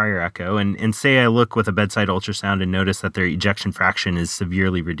from the prior echo, and say I look with a bedside ultrasound and notice that their ejection fraction is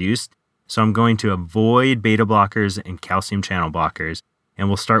severely reduced. So I'm going to avoid beta blockers and calcium channel blockers, and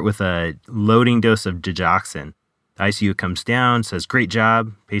we'll start with a loading dose of digoxin. The ICU comes down, says, great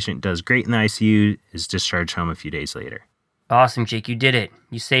job. Patient does great in the ICU, is discharged home a few days later. Awesome, Jake. You did it.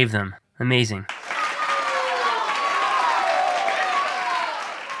 You saved them. Amazing.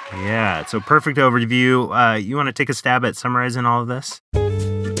 Yeah, so perfect overview. You want to take a stab at summarizing all of this?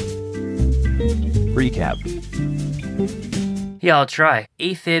 Recap. Yeah, I'll try.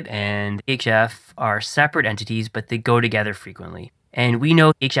 AFib and HF are separate entities, but they go together frequently. And we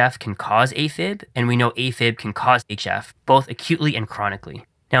know HF can cause AFib, and we know AFib can cause HF, both acutely and chronically.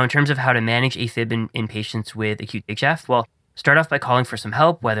 Now, in terms of how to manage AFib in patients with acute HF, well, start off by calling for some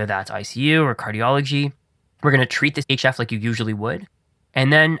help, whether that's ICU or cardiology. We're going to treat this HF like you usually would.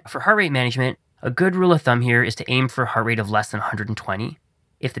 And then for heart rate management, a good rule of thumb here is to aim for a heart rate of less than 120.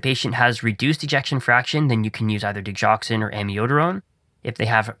 If the patient has reduced ejection fraction, then you can use either digoxin or amiodarone. If they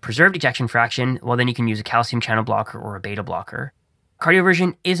have preserved ejection fraction, well, then you can use a calcium channel blocker or a beta blocker.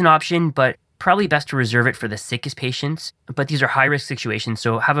 Cardioversion is an option, but probably best to reserve it for the sickest patients. But these are high-risk situations,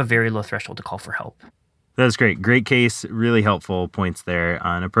 so have a very low threshold to call for help. That's great. Great case. Really helpful points there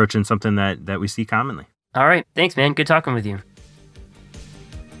on approaching something that we see commonly. All right. Thanks, man. Good talking with you.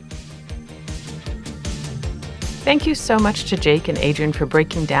 Thank you so much to Jake and Adrien for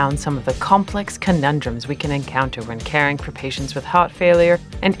breaking down some of the complex conundrums we can encounter when caring for patients with heart failure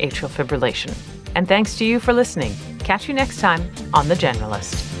and atrial fibrillation. And thanks to you for listening. Catch you next time on The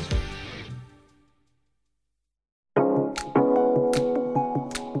Generalist.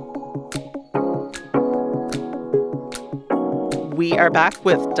 We are back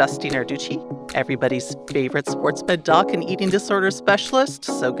with Dusty Narducci, everybody's favorite sports med doc and eating disorder specialist.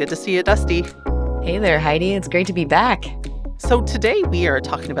 So good to see you, Dusty. Hey there, Heidi. It's great to be back. So today we are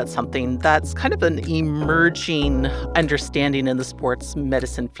talking about something that's kind of an emerging understanding in the sports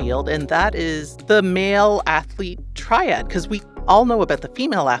medicine field, and that is the male athlete triad, because we all know about the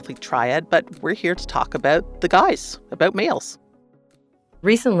female athlete triad, but we're here to talk about the guys, about males.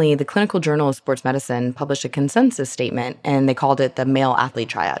 Recently, the Clinical Journal of Sports Medicine published a consensus statement, and they called it the male athlete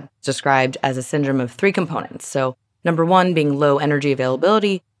triad. It's described as a syndrome of 3 components. So, number 1 being low energy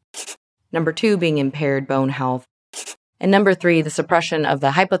availability, number 2 being impaired bone health, and number 3, the suppression of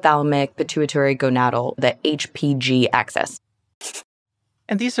the hypothalamic pituitary gonadal, the HPG axis.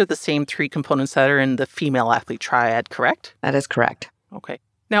 And these are the same 3 components that are in the female athlete triad, correct? That is correct. Okay.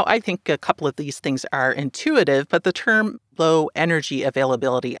 Now, I think a couple of these things are intuitive, but the term low energy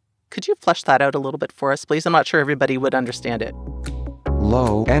availability, could you flesh that out a little bit for us, please? I'm not sure everybody would understand it.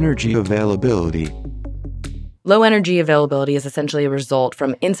 Low energy availability. Low energy availability is essentially a result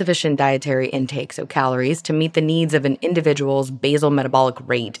from insufficient dietary intake, so calories, to meet the needs of an individual's basal metabolic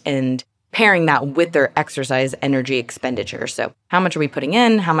rate and pairing that with their exercise energy expenditure. So how much are we putting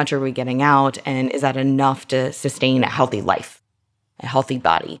in? How much are we getting out? And is that enough to sustain a healthy life, a healthy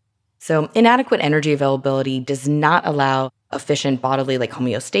body? So inadequate energy availability does not allow efficient bodily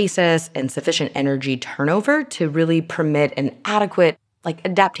homeostasis and sufficient energy turnover to really permit an adequate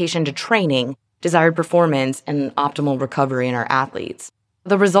adaptation to training, desired performance, and optimal recovery in our athletes.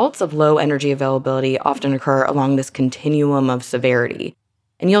 The results of low energy availability often occur along this continuum of severity.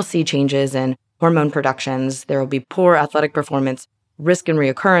 And you'll see changes in hormone productions. There will be poor athletic performance, risk and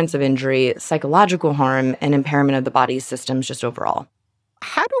reoccurrence of injury, psychological harm, and impairment of the body's systems just overall.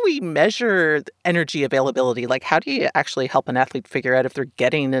 How do we measure energy availability? How do you actually help an athlete figure out if they're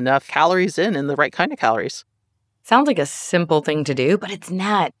getting enough calories in and the right kind of calories? Sounds like a simple thing to do, but it's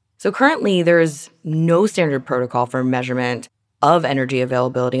not. So currently, there's no standard protocol for measurement of energy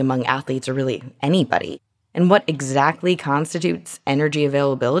availability among athletes or really anybody. And what exactly constitutes energy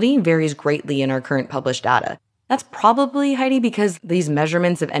availability varies greatly in our current published data. That's probably, Heidi, because these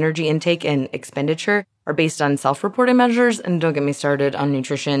measurements of energy intake and expenditure are based on self-reported measures. And don't get me started on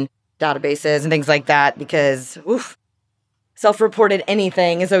nutrition databases and things like that, because self-reported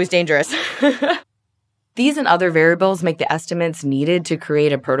anything is always dangerous. These and other variables make the estimates needed to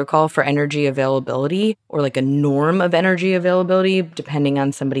create a protocol for energy availability or a norm of energy availability, depending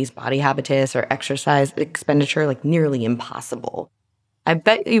on somebody's body habitus or exercise expenditure, nearly impossible. I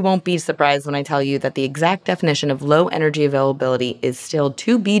bet you won't be surprised when I tell you that the exact definition of low energy availability is still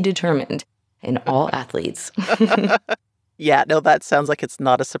to be determined in all athletes. Yeah, no, that sounds like it's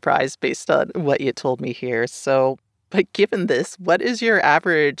not a surprise based on what you told me here. So, but given this, what is your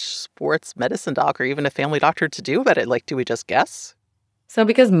average sports medicine doc or even a family doctor to do about it? Do we just guess? So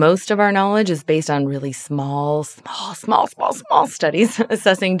because most of our knowledge is based on really small studies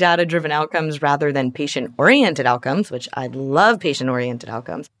assessing data-driven outcomes rather than patient-oriented outcomes, which I love patient-oriented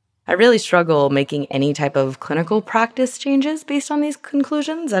outcomes, I really struggle making any type of clinical practice changes based on these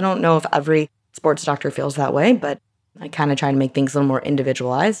conclusions. I don't know if every sports doctor feels that way, but I kind of try to make things a little more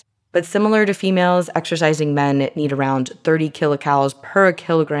individualized. But similar to females, exercising men need around 30 kilocalories per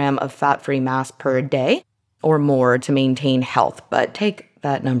kilogram of fat-free mass per day or more to maintain health, but take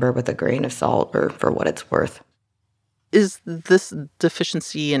that number with a grain of salt or for what it's worth. Is this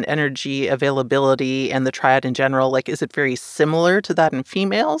deficiency in energy availability and the triad in general, is it very similar to that in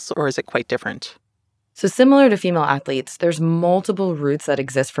females, or is it quite different? So similar to female athletes, there's multiple routes that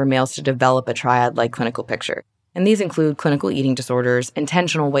exist for males to develop a triad-like clinical picture. And these include clinical eating disorders,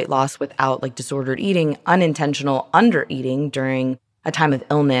 intentional weight loss without disordered eating, unintentional undereating during a time of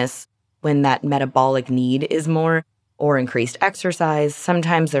illness when that metabolic need is more, or increased exercise.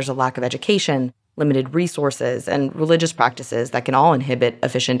 Sometimes there's a lack of education, limited resources, and religious practices that can all inhibit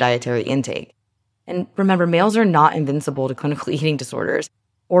efficient dietary intake. And remember, males are not invincible to clinical eating disorders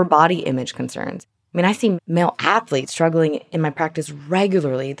or body image concerns. I see male athletes struggling in my practice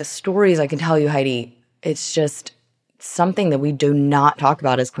regularly. The stories I can tell you, Heidi, it's just something that we do not talk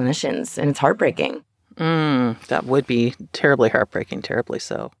about as clinicians, and it's heartbreaking. That would be terribly heartbreaking, terribly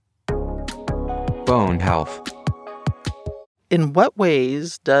so. Bone health. In what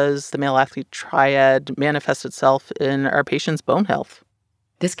ways does the male athlete triad manifest itself in our patients' bone health?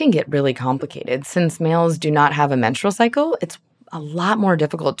 This can get really complicated. Since males do not have a menstrual cycle, it's a lot more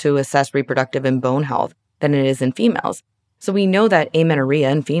difficult to assess reproductive and bone health than it is in females. So we know that amenorrhea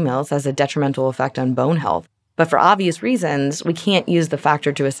in females has a detrimental effect on bone health. But for obvious reasons, we can't use the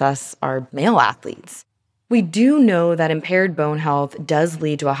factor to assess our male athletes. We do know that impaired bone health does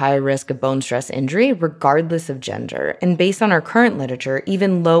lead to a higher risk of bone stress injury, regardless of gender. And based on our current literature,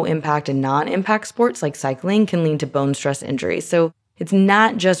 even low-impact and non-impact sports like cycling can lead to bone stress injury. So it's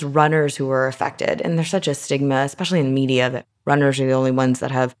not just runners who are affected. And there's such a stigma, especially in media, that runners are the only ones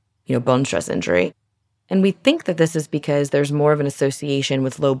that have, bone stress injury. And we think that this is because there's more of an association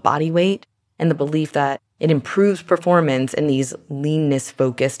with low body weight and the belief that it improves performance in these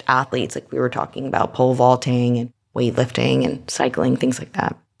leanness-focused athletes, like we were talking about pole vaulting and weightlifting and cycling, things like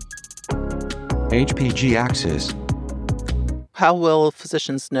that. HPG axis. How will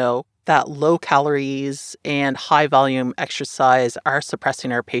physicians know that low calories and high volume exercise are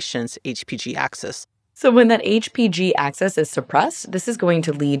suppressing our patient's HPG axis? So when that HPG axis is suppressed, this is going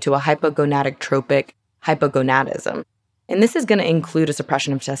to lead to a hypogonadic tropic hypogonadism. And this is going to include a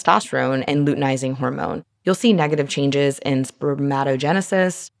suppression of testosterone and luteinizing hormone. You'll see negative changes in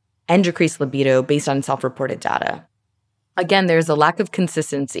spermatogenesis and decreased libido based on self-reported data. Again, there's a lack of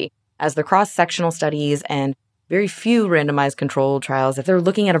consistency as the cross-sectional studies and very few randomized controlled trials if they're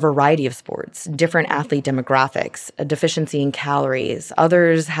looking at a variety of sports, different athlete demographics, a deficiency in calories.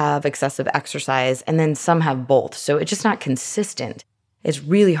 Others have excessive exercise, and then some have both. So it's just not consistent. It's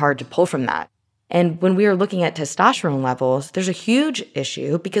really hard to pull from that. And when we are looking at testosterone levels, there's a huge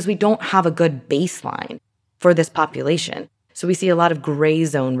issue because we don't have a good baseline for this population. So we see a lot of gray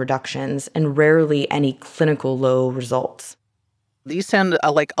zone reductions and rarely any clinical low results. These sound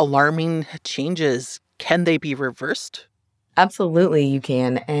like alarming changes. Can they be reversed? Absolutely, you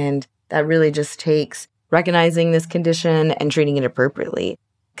can. And that really just takes recognizing this condition and treating it appropriately.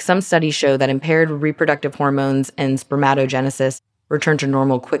 Some studies show that impaired reproductive hormones and spermatogenesis return to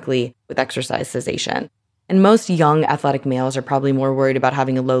normal quickly with exercise cessation. And most young athletic males are probably more worried about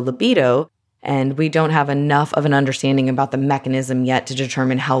having a low libido, and we don't have enough of an understanding about the mechanism yet to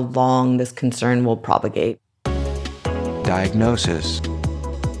determine how long this concern will propagate. Diagnosis.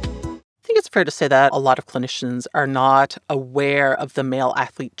 I think it's fair to say that a lot of clinicians are not aware of the male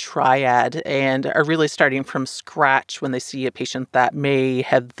athlete triad and are really starting from scratch when they see a patient that may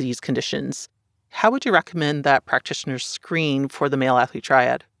have these conditions. How would you recommend that practitioners screen for the male athlete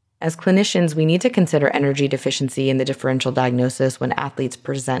triad? As clinicians, we need to consider energy deficiency in the differential diagnosis when athletes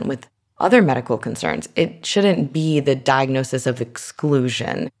present with other medical concerns. It shouldn't be the diagnosis of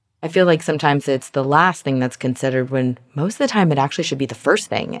exclusion. I feel like sometimes it's the last thing that's considered when most of the time it actually should be the first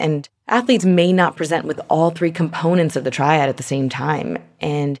thing. And athletes may not present with all three components of the triad at the same time.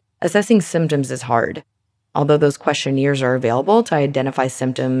 And assessing symptoms is hard. Although those questionnaires are available to identify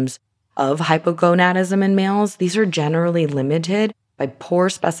symptoms of hypogonadism in males, these are generally limited by poor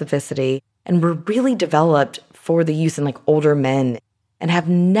specificity and were really developed for the use in older men and have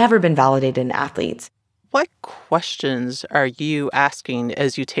never been validated in athletes. What questions are you asking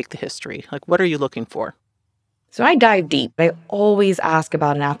as you take the history? What are you looking for? So I dive deep. I always ask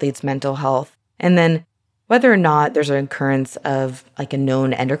about an athlete's mental health, and then whether or not there's an occurrence of a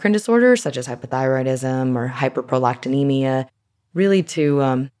known endocrine disorder, such as hypothyroidism or hyperprolactinemia, really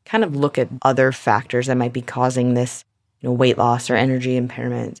to kind of look at other factors that might be causing this weight loss or energy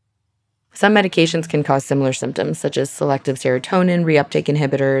impairment. Some medications can cause similar symptoms, such as selective serotonin reuptake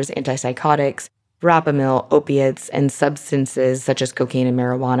inhibitors, antipsychotics, verapamil, opiates, and substances such as cocaine and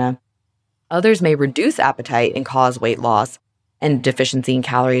marijuana. Others may reduce appetite and cause weight loss and deficiency in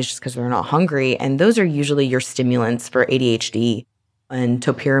calories just because they're not hungry, and those are usually your stimulants for ADHD. And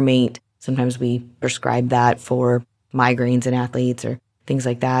topiramate, sometimes we prescribe that for migraines in athletes or things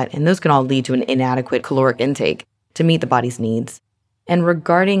like that, and those can all lead to an inadequate caloric intake to meet the body's needs. And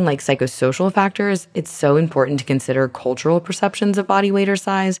regarding psychosocial factors, it's so important to consider cultural perceptions of body weight or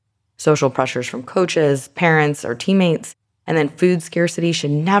size, social pressures from coaches, parents, or teammates, and then food scarcity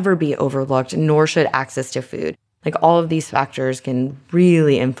should never be overlooked, nor should access to food. All of these factors can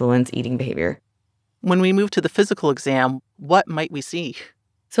really influence eating behavior. When we move to the physical exam, what might we see?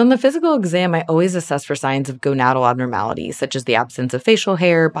 So in the physical exam, I always assess for signs of gonadal abnormalities, such as the absence of facial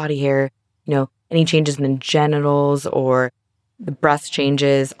hair, body hair, any changes in the genitals or the breast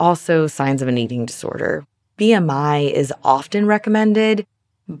changes, also signs of an eating disorder. BMI is often recommended,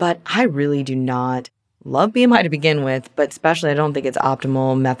 but I really do not love BMI to begin with, but especially I don't think it's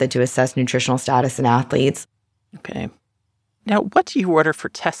optimal method to assess nutritional status in athletes. Okay. Now, what do you order for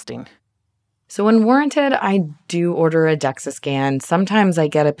testing? So when warranted, I do order a DEXA scan. Sometimes I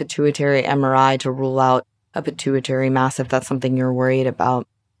get a pituitary MRI to rule out a pituitary mass if that's something you're worried about.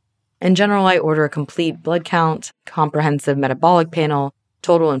 In general, I order a complete blood count, comprehensive metabolic panel,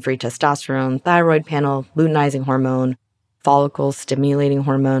 total and free testosterone, thyroid panel, luteinizing hormone, follicle stimulating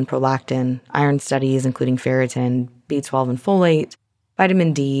hormone, prolactin, iron studies including ferritin, B12 and folate,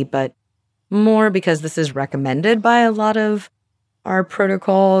 vitamin D, but more because this is recommended by a lot of our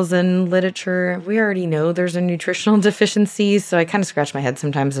protocols and literature. We already know there's a nutritional deficiency, so I kind of scratch my head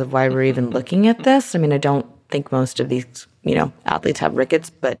sometimes of why we're even looking at this. I mean, I don't think most of these, athletes have rickets,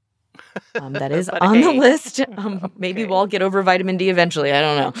 but that is on the list. Maybe we'll all get over vitamin D eventually. I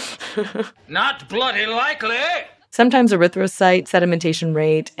don't know. Not bloody likely. Sometimes erythrocyte sedimentation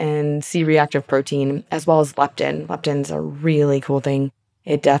rate and C-reactive protein, as well as leptin. Leptin's a really cool thing.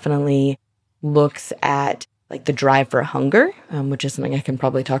 It definitely looks at the drive for hunger, which is something I can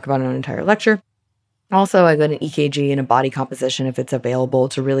probably talk about in an entire lecture. Also, I got an EKG and a body composition if it's available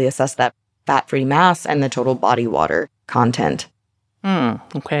to really assess that fat-free mass and the total body water content.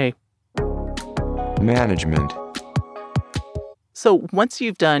 Okay. Management. So once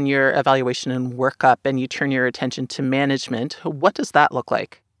you've done your evaluation and workup and you turn your attention to management, what does that look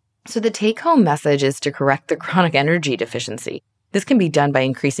like? So the take-home message is to correct the chronic energy deficiency. This can be done by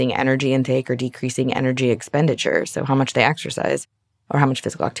increasing energy intake or decreasing energy expenditure, so how much they exercise or how much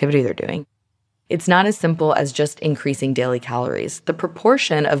physical activity they're doing. it's not as simple as just increasing daily calories. The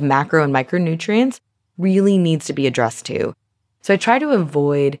proportion of macro and micronutrients really needs to be addressed too. So I try to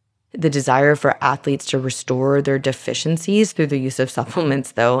avoid the desire for athletes to restore their deficiencies through the use of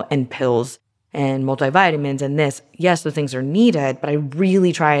supplements, though, and pills and multivitamins and this. Yes, those things are needed, but I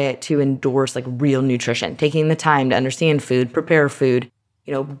really try to endorse like real nutrition, taking the time to understand food, prepare food,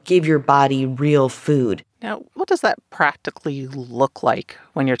 give your body real food. Now, what does that practically look like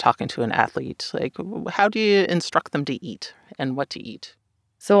when you're talking to an athlete? Like, how do you instruct them to eat and what to eat?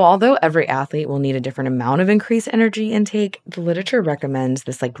 So although every athlete will need a different amount of increased energy intake, the literature recommends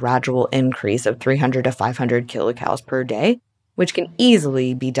this like gradual increase of 300 to 500 kilocalories per day, which can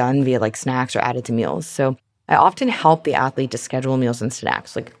easily be done via like snacks or added to meals. So I often help the athlete to schedule meals and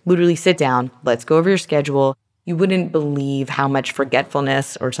snacks, like literally sit down, let's go over your schedule. You wouldn't believe how much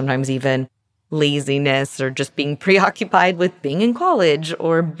forgetfulness or sometimes even laziness or just being preoccupied with being in college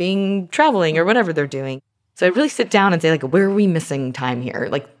or being traveling or whatever they're doing. So I really sit down and say, like, where are we missing time here?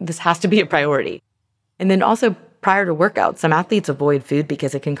 Like, this has to be a priority. And then also prior to workouts, some athletes avoid food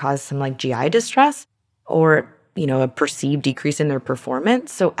because it can cause some like GI distress or, a perceived decrease in their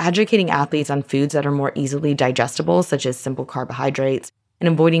performance. So educating athletes on foods that are more easily digestible, such as simple carbohydrates, and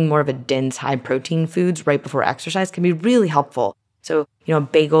avoiding more of a dense, high protein foods right before exercise can be really helpful. So, a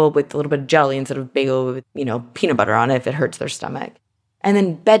bagel with a little bit of jelly instead of bagel with, peanut butter on it if it hurts their stomach. And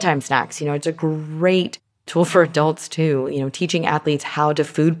then bedtime snacks, it's a great tool for adults too, teaching athletes how to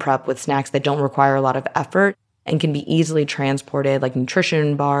food prep with snacks that don't require a lot of effort and can be easily transported, like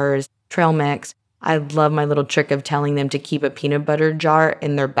nutrition bars, trail mix. I love my little trick of telling them to keep a peanut butter jar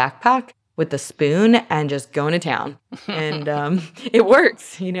in their backpack with a spoon and just go into town. And it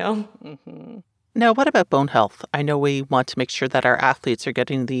works, Mm-hmm. Now, what about bone health? I know we want to make sure that our athletes are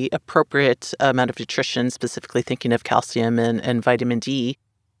getting the appropriate amount of nutrition, specifically thinking of calcium and vitamin D.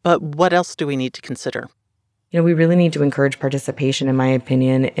 But what else do we need to consider? We really need to encourage participation, in my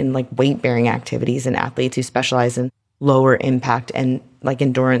opinion, in like weight-bearing activities in athletes who specialize in lower impact and like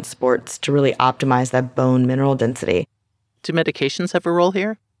endurance sports to really optimize that bone mineral density. Do medications have a role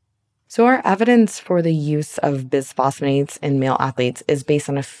here? So our evidence for the use of bisphosphonates in male athletes is based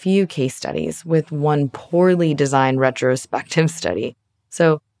on a few case studies, with one poorly designed retrospective study.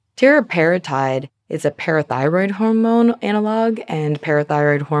 So teriparatide is a parathyroid hormone analog, and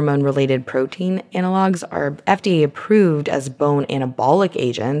parathyroid hormone-related protein analogs are FDA approved as bone anabolic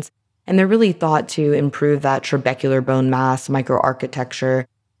agents, and they're really thought to improve that trabecular bone mass, microarchitecture,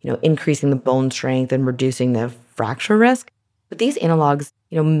 increasing the bone strength and reducing the fracture risk. But these analogs,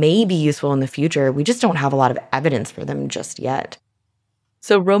 may be useful in the future. We just don't have a lot of evidence for them just yet.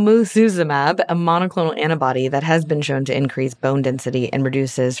 So romosozumab, a monoclonal antibody that has been shown to increase bone density and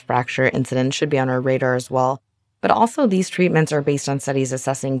reduces fracture incidence, should be on our radar as well. But also these treatments are based on studies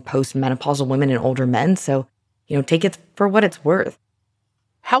assessing postmenopausal women and older men. So, take it for what it's worth.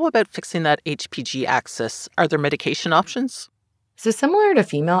 How about fixing that HPG axis? Are there medication options? So similar to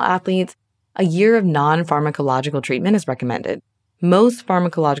female athletes, a year of non-pharmacological treatment is recommended. Most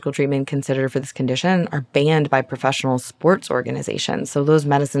pharmacological treatment considered for this condition are banned by professional sports organizations. So those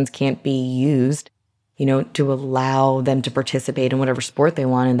medicines can't be used, to allow them to participate in whatever sport they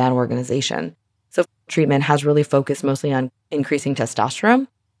want in that organization. So treatment has really focused mostly on increasing testosterone.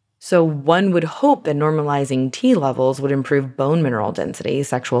 So one would hope that normalizing T levels would improve bone mineral density,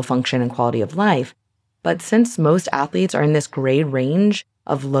 sexual function, and quality of life. But since most athletes are in this gray range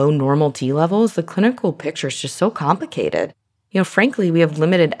of low normal T levels, the clinical picture is just so complicated. Frankly, we have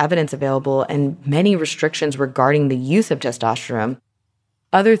limited evidence available and many restrictions regarding the use of testosterone.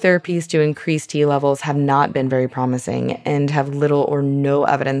 Other therapies to increase T levels have not been very promising and have little or no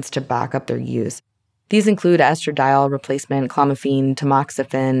evidence to back up their use. These include estradiol replacement, clomiphene,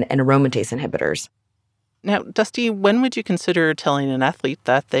 tamoxifen, and aromatase inhibitors. Now, Dusty, when would you consider telling an athlete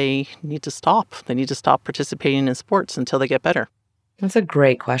that they need to stop? They need to stop participating in sports until they get better? That's a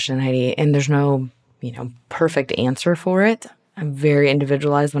great question, Heidi. And there's no, perfect answer for it. I'm very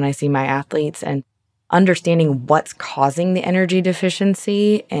individualized when I see my athletes, and understanding what's causing the energy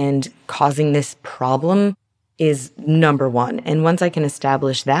deficiency and causing this problem is number one. And once I can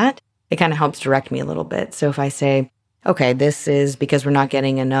establish that, it kind of helps direct me a little bit. So if I say, okay, this is because we're not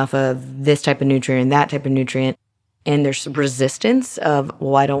getting enough of this type of nutrient, that type of nutrient, and there's resistance of,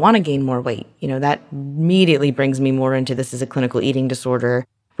 well, I don't want to gain more weight. That immediately brings me more into this is a clinical eating disorder.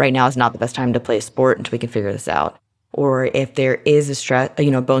 Right now is not the best time to play a sport until we can figure this out. Or if there is a stress,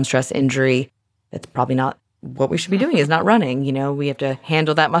 bone stress injury, that's probably not what we should be doing is not running. We have to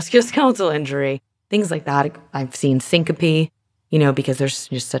handle that musculoskeletal injury, things like that. I've seen syncope, because there's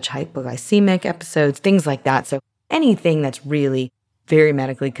just such hypoglycemic episodes, things like that. So anything that's really very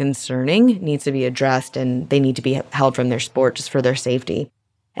medically concerning, needs to be addressed, and they need to be held from their sport just for their safety.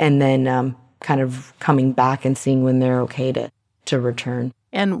 And then kind of coming back and seeing when they're okay to return.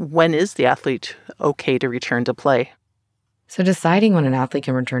 And when is the athlete okay to return to play? So deciding when an athlete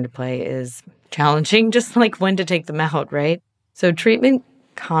can return to play is challenging, just like when to take them out, right? So treatment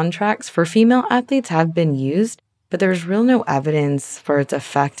contracts for female athletes have been used, but there's real no evidence for its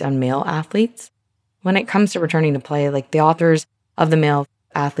effect on male athletes. When it comes to returning to play, like the authors of the Male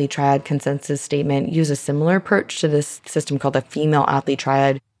Athlete Triad Consensus Statement use a similar approach to this system called the Female Athlete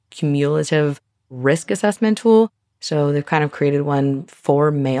Triad Cumulative Risk Assessment Tool. So they've kind of created one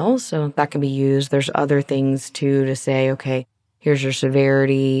for males, so that can be used. There's other things too to say, okay, here's your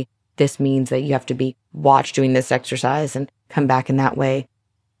severity. This means that you have to be watched doing this exercise and come back in that way.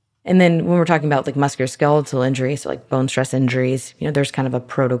 And then when we're talking about like musculoskeletal injuries, so like bone stress injuries, there's kind of a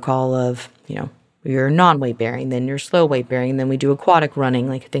protocol of, you're non-weight bearing, then you're slow weight bearing, then we do aquatic running,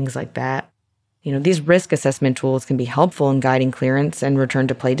 like things like that. These risk assessment tools can be helpful in guiding clearance and return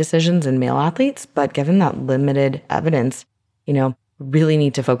to play decisions in male athletes, but given that limited evidence, really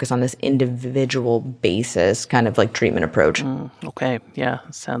need to focus on this individual basis kind of like treatment approach. Okay, yeah,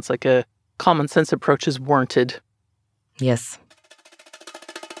 sounds like a common sense approach is warranted. Yes.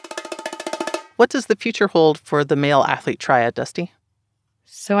 What does the future hold for the male athlete triad, Dusty?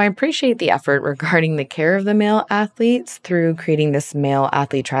 So I appreciate the effort regarding the care of the male athletes through creating this Male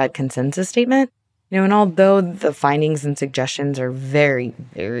Athlete Triad Consensus Statement. And although the findings and suggestions are very,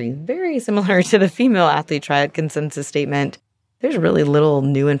 very, very similar to the Female Athlete Triad Consensus Statement, there's really little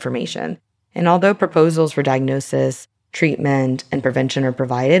new information. And although proposals for diagnosis, treatment, and prevention are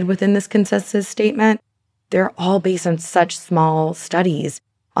provided within this consensus statement, they're all based on such small studies,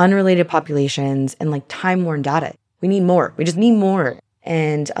 unrelated populations, and like time-worn data. We need more. We just need more.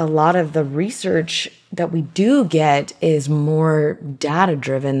 And a lot of the research that we do get is more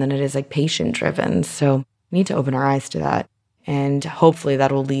data-driven than it is like patient-driven. So we need to open our eyes to that. And hopefully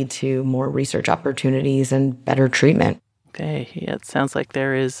that will lead to more research opportunities and better treatment. Okay, yeah, it sounds like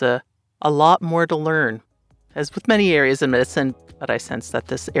there is a lot more to learn, as with many areas in medicine, but I sense that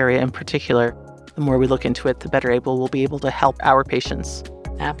this area in particular, the more we look into it, the better we'll be able to help our patients.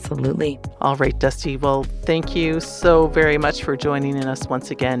 Absolutely. All right, Dusty. Well, thank you so very much for joining us once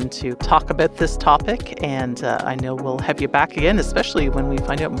again to talk about this topic. And I know we'll have you back again, especially when we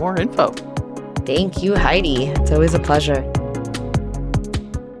find out more info. Thank you, Heidi. It's always a pleasure.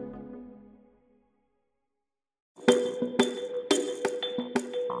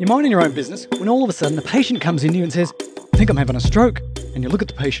 You're minding your own business when all of a sudden a patient comes in to you and says, I think I'm having a stroke. And you look at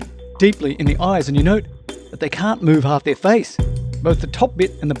the patient deeply in the eyes and you note that they can't move half their face. Both the top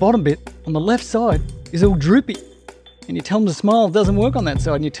bit and the bottom bit on the left side is all droopy. And you tell them to smile, it doesn't work on that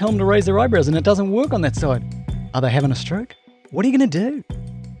side. And you tell them to raise their eyebrows and it doesn't work on that side. Are they having a stroke? What are you going to do?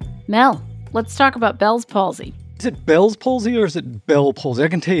 Mel, let's talk about Bell's palsy. Is it Bell's palsy or is it Bell palsy? I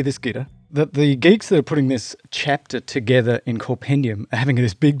can tell you this, Gita, that the geeks that are putting this chapter together in Compendium are having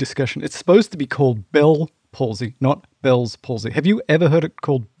this big discussion. It's supposed to be called Bell palsy, not Bell's palsy. Have you ever heard it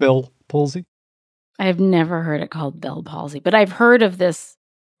called Bell palsy? I have never heard it called Bell palsy, but I've heard of this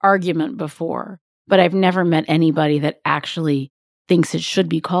argument before, but I've never met anybody that actually thinks it should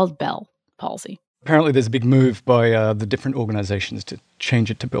be called Bell palsy. Apparently there's a big move by the different organizations to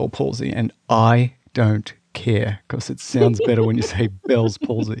change it to Bell palsy, and I don't care because it sounds better when you say Bell's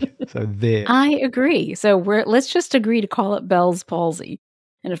palsy. So there. I agree. So let's just agree to call it Bell's palsy.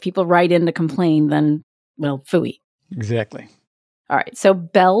 And if people write in to complain, then, well, phooey. Exactly. All right. So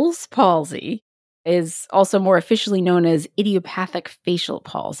Bell's palsy is also more officially known as idiopathic facial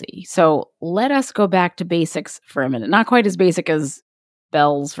palsy. So let us go back to basics for a minute. Not quite as basic as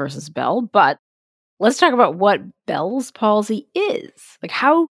Bell's versus Bell, but let's talk about what Bell's palsy is. Like,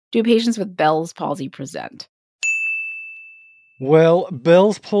 how do patients with Bell's palsy present? Well,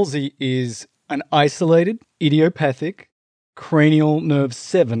 Bell's palsy is an isolated idiopathic cranial nerve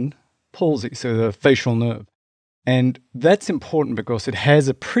 7 palsy, so the facial nerve. And that's important because it has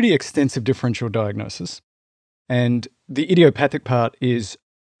a pretty extensive differential diagnosis. And the idiopathic part is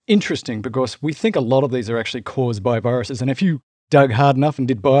interesting because we think a lot of these are actually caused by viruses. And if you dug hard enough and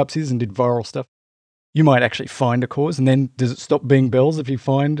did biopsies and did viral stuff, you might actually find a cause. And then does it stop being Bell's if you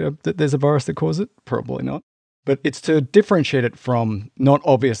find that there's a virus that causes it? Probably not. But it's to differentiate it from not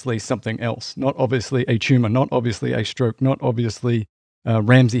obviously something else, not obviously a tumor, not obviously a stroke, not obviously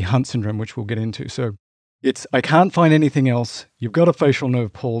Ramsay-Hunt syndrome, which we'll get into. So I can't find anything else. You've got a facial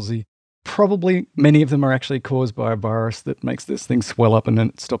nerve palsy. Probably many of them are actually caused by a virus that makes this thing swell up and then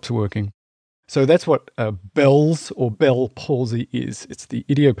it stops working. So that's what Bell's or Bell palsy is. It's the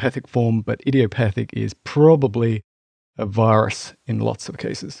idiopathic form, but idiopathic is probably a virus in lots of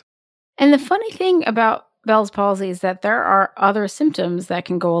cases. And the funny thing about Bell's palsy is that there are other symptoms that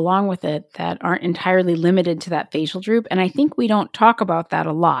can go along with it that aren't entirely limited to that facial droop. And I think we don't talk about that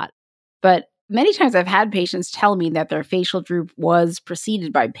a lot. But many times I've had patients tell me that their facial droop was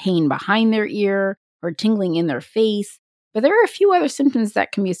preceded by pain behind their ear or tingling in their face. But there are a few other symptoms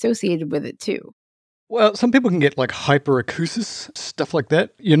that can be associated with it too. Well, some people can get like hyperacusis, stuff like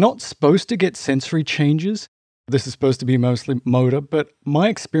that. You're not supposed to get sensory changes. This is supposed to be mostly motor, but my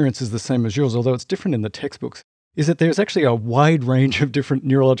experience is the same as yours, although it's different in the textbooks, is that there's actually a wide range of different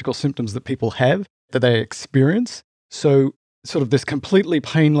neurological symptoms that people have, that they experience. So sort of this completely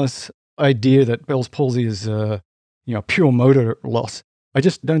painless idea that Bell's palsy is pure motor loss, I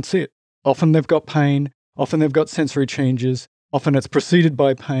just don't see it. Often they've got pain, often they've got sensory changes, often it's preceded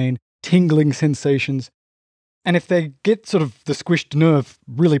by pain, tingling sensations. And if they get sort of the squished nerve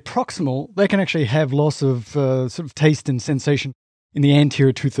really proximal, they can actually have loss of sort of taste and sensation in the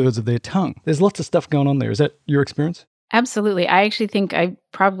anterior 2/3 of their tongue. There's lots of stuff going on there. Is that your experience? Absolutely. I actually think I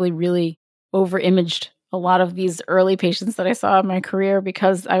probably really over-imaged a lot of these early patients that I saw in my career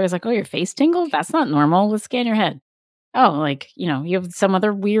because I was like, oh, your face tingled? That's not normal. Let's scan your head. Oh, like, you have some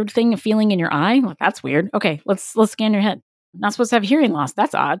other weird thing, a feeling in your eye? Like, that's weird. Okay, let's scan your head. Not supposed to have hearing loss.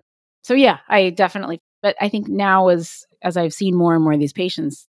 That's odd. So yeah, but I think now as I've seen more and more of these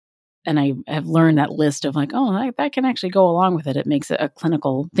patients and I have learned that list of like, oh, that can actually go along with it. It makes it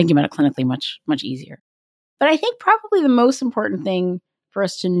thinking about it clinically much, much easier. But I think probably the most important thing for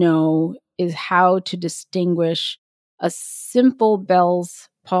us to know is how to distinguish a simple Bell's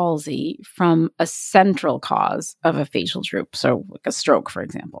palsy from a central cause of a facial droop. So like a stroke, for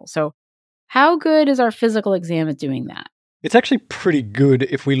example. So how good is our physical exam at doing that? It's actually pretty good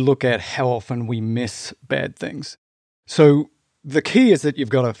if we look at how often we miss bad things. So the key is that you've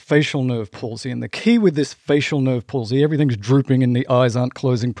got a facial nerve palsy, and the key with this facial nerve palsy, everything's drooping and the eyes aren't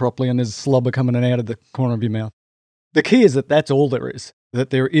closing properly and there's slobber coming in and out of the corner of your mouth. The key is that that's all there is,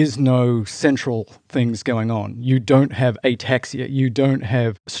 that there is no central things going on. You don't have ataxia, you don't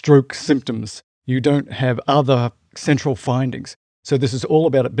have stroke symptoms, you don't have other central findings. So this is all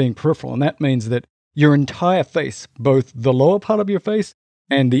about it being peripheral, and that means that your entire face, both the lower part of your face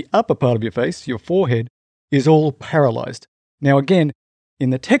and the upper part of your face, your forehead, is all paralyzed. Now again, in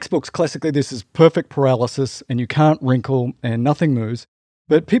the textbooks, classically, this is perfect paralysis and you can't wrinkle and nothing moves.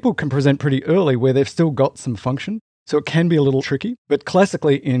 But people can present pretty early where they've still got some function, so it can be a little tricky. But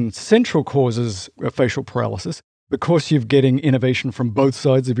classically, in central causes of facial paralysis, because you're getting innervation from both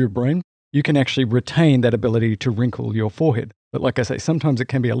sides of your brain, you can actually retain that ability to wrinkle your forehead. But like I say, sometimes it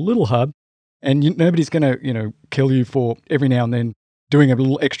can be a little hard. And nobody's going to, kill you for every now and then doing a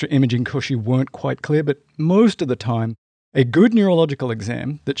little extra imaging because you weren't quite clear. But most of the time, a good neurological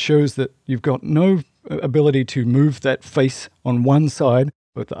exam that shows that you've got no ability to move that face on one side,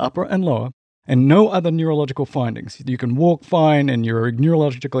 both the upper and lower, and no other neurological findings. You can walk fine and your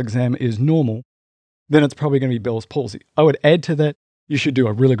neurological exam is normal, then it's probably going to be Bell's palsy. I would add to that, you should do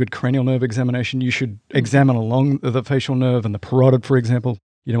a really good cranial nerve examination. You should examine along the facial nerve and the parotid, for example.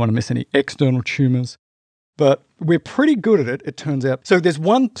 You don't want to miss any external tumors. But we're pretty good at it, it turns out. So there's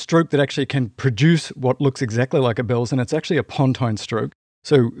one stroke that actually can produce what looks exactly like a Bell's, and it's actually a pontine stroke.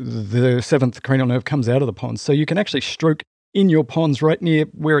 So the seventh cranial nerve comes out of the pons. So you can actually stroke in your pons right near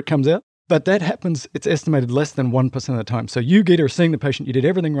where it comes out. But that happens, it's estimated less than 1% of the time. So you are seeing the patient, you did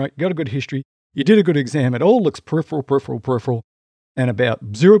everything right, got a good history, you did a good exam, it all looks peripheral. And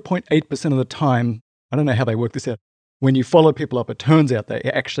about 0.8% of the time, I don't know how they work this out, when you follow people up, it turns out they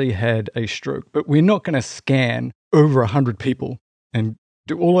actually had a stroke. But we're not going to scan over 100 people and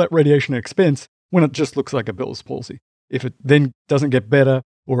do all that radiation expense when it just looks like a Bell's palsy. If it then doesn't get better,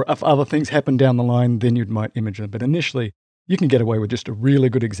 or if other things happen down the line, then you might image them. But initially, you can get away with just a really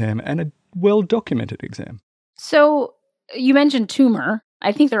good exam and a well-documented exam. So you mentioned tumor.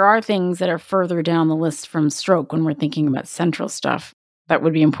 I think there are things that are further down the list from stroke when we're thinking about central stuff that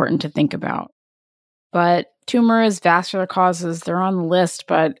would be important to think about. But tumor is vascular causes. They're on the list,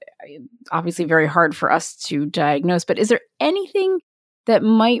 but obviously very hard for us to diagnose. But is there anything that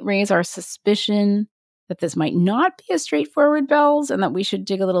might raise our suspicion that this might not be a straightforward Bell's and that we should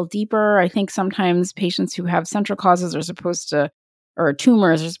dig a little deeper? I think sometimes patients who have central causes or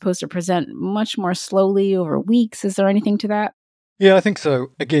tumors are supposed to present much more slowly over weeks. Is there anything to that? Yeah, I think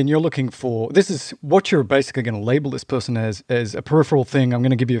so. Again, you're looking for, this is what you're basically going to label this person as a peripheral thing. I'm going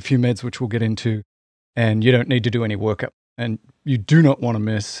to give you a few meds, which we'll get into, and you don't need to do any workup. And you do not want to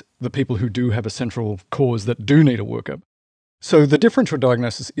miss the people who do have a central cause that do need a workup. So the differential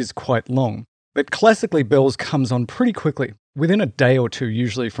diagnosis is quite long, but classically Bell's comes on pretty quickly, within a day or two,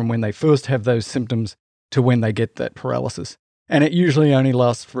 usually from when they first have those symptoms to when they get that paralysis. And it usually only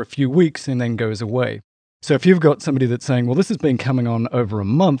lasts for a few weeks and then goes away. So if you've got somebody that's saying, well, this has been coming on over a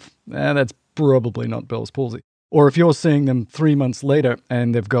month, that's probably not Bell's palsy. Or if you're seeing them 3 months later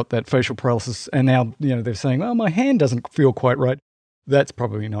and they've got that facial paralysis and now, they're saying, oh, my hand doesn't feel quite right, that's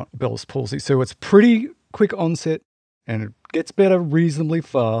probably not Bell's palsy. So it's pretty quick onset and it gets better reasonably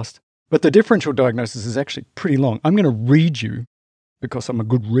fast. But the differential diagnosis is actually pretty long. I'm going to read you, because I'm a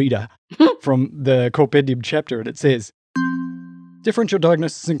good reader, from the Compendium chapter, and it says, differential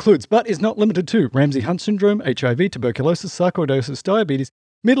diagnosis includes, but is not limited to, Ramsay-Hunt syndrome, HIV, tuberculosis, sarcoidosis, diabetes,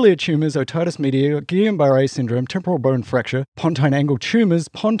 middle ear tumors, otitis media, Guillain-Barré syndrome, temporal bone fracture, pontine angle tumors,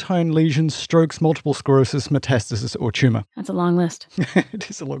 pontine lesions, strokes, multiple sclerosis, metastasis, or tumor. That's a long list. It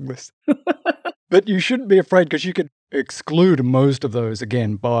is a long list. But you shouldn't be afraid, because you could exclude most of those,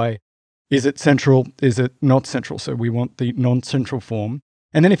 again, by is it central, is it not central? So we want the non-central form.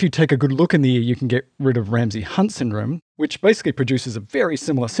 And then if you take a good look in the ear, you can get rid of Ramsay-Hunt syndrome, which basically produces a very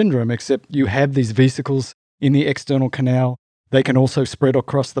similar syndrome, except you have these vesicles in the external canal. They can also spread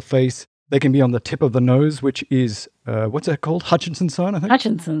across the face. They can be on the tip of the nose, which is, what's that called? Hutchinson's sign, I think?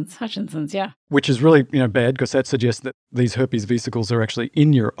 Hutchinson's, yeah. Which is really, bad, because that suggests that these herpes vesicles are actually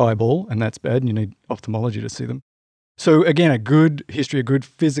in your eyeball, and that's bad, and you need ophthalmology to see them. So again, a good history, a good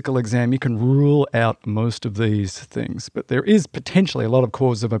physical exam, you can rule out most of these things. But there is potentially a lot of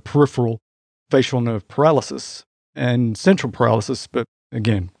cause of a peripheral facial nerve paralysis and central paralysis. But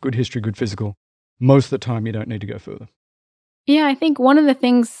again, good history, good physical. Most of the time, you don't need to go further. Yeah, I think one of the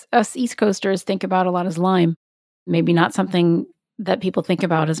things us East Coasters think about a lot is Lyme. Maybe not something that people think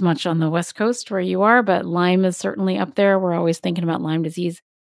about as much on the West Coast where you are, but Lyme is certainly up there. We're always thinking about Lyme disease.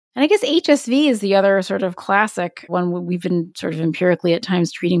 And I guess HSV is the other sort of classic one. We've been sort of empirically at times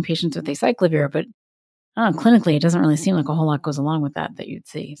treating patients with acyclovir, but clinically, it doesn't really seem like a whole lot goes along with that you'd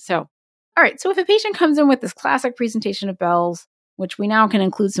see. So, all right. So if a patient comes in with this classic presentation of Bell's, which we now can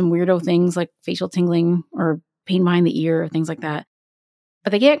include some weirdo things like facial tingling or pain behind the ear, things like that,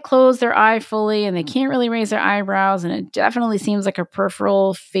 but they can't close their eye fully and they can't really raise their eyebrows, and it definitely seems like a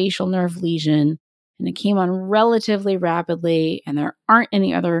peripheral facial nerve lesion, and it came on relatively rapidly, and there aren't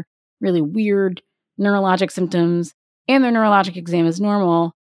any other really weird neurologic symptoms, and their neurologic exam is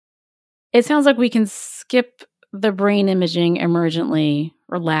normal, it sounds like we can skip the brain imaging emergently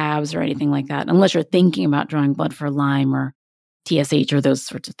or labs or anything like that, unless you're thinking about drawing blood for Lyme or TSH or those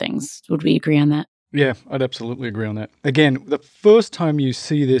sorts of things. Would we agree on that? Yeah, I'd absolutely agree on that. Again, the first time you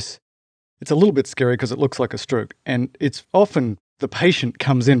see this, it's a little bit scary because it looks like a stroke. And it's often the patient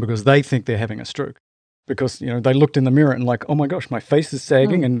comes in because they think they're having a stroke. Because, they looked in the mirror and like, oh my gosh, my face is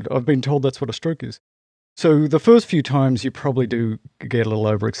sagging and I've been told that's what a stroke is. So the first few times you probably do get a little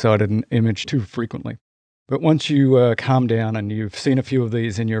overexcited and image too frequently. But once you calm down and you've seen a few of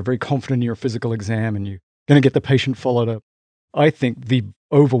these and you're very confident in your physical exam and you're going to get the patient followed up, I think the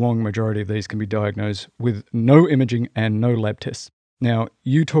overwhelming majority of these can be diagnosed with no imaging and no lab tests. Now,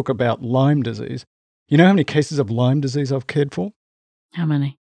 you talk about Lyme disease. You know how many cases of Lyme disease I've cared for? How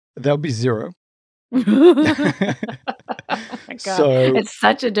many? That would be 0. Oh my God. So, it's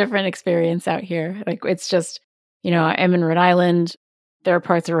such a different experience out here. Like, it's just, I'm in Rhode Island. There are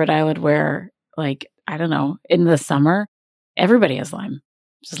parts of Rhode Island where, like, I don't know, in the summer, everybody has Lyme.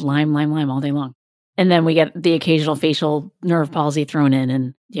 Just Lyme all day long. And then we get the occasional facial nerve palsy thrown in,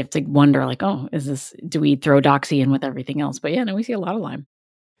 and you have to wonder, like, oh, do we throw doxy in with everything else? But yeah, no, we see a lot of Lyme.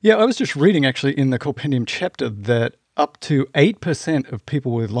 Yeah, I was just reading actually in the Compendium chapter that up to 8% of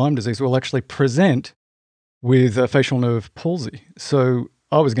people with Lyme disease will actually present with a facial nerve palsy. So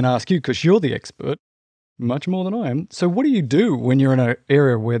I was going to ask you, because you're the expert, much more than I am. So what do you do when you're in an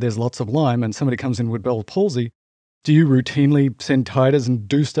area where there's lots of Lyme and somebody comes in with Bell's palsy? Do you routinely send titers and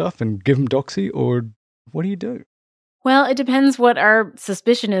do stuff and give them doxy, or what do you do? Well, it depends what our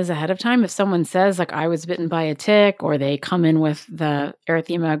suspicion is ahead of time. If someone says, like, I was bitten by a tick, or they come in with the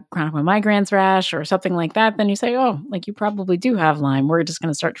erythema chronica migrans rash or something like that, then you say, oh, like, you probably do have Lyme. We're just going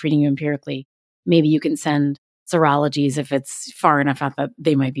to start treating you empirically. Maybe you can send serologies if it's far enough out that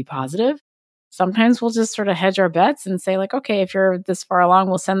they might be positive. Sometimes we'll just sort of hedge our bets and say, like, okay, if you're this far along,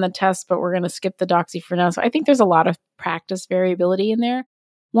 we'll send the test, but we're going to skip the doxy for now. So I think there's a lot of practice variability in there.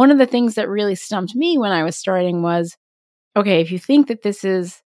 One of the things that really stumped me when I was starting was, okay, if you think that this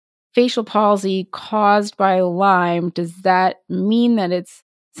is facial palsy caused by Lyme, does that mean that it's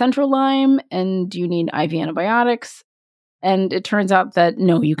central Lyme? And do you need IV antibiotics? And it turns out that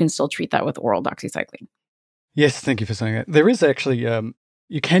no, you can still treat that with oral doxycycline. Yes, thank you for saying that. There is actually,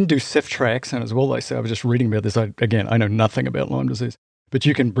 you can do ceftriaxone as well, they say. I was just reading about this. I know nothing about Lyme disease, but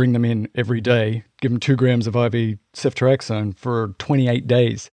you can bring them in every day, give them 2 grams of IV ceftriaxone for 28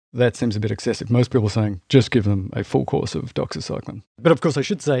 days. that seems a bit excessive. Most people are saying just give them a full course of doxycycline. But of course, I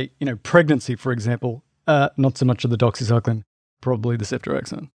should say, pregnancy, for example, not so much of the doxycycline, probably the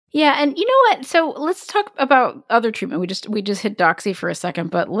ceftriaxone. Yeah, and you know what? So let's talk about other treatment. We just hit doxy for a second,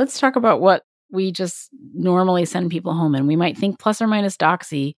 but let's talk about what we just normally send people home in. We might think plus or minus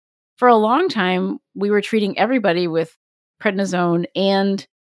doxy. For a long time, we were treating everybody with prednisone and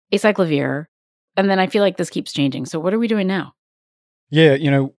acyclovir, and then I feel like this keeps changing. So what are we doing now? Yeah,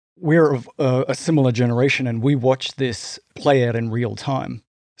 we're of a similar generation, and we watched this play out in real time.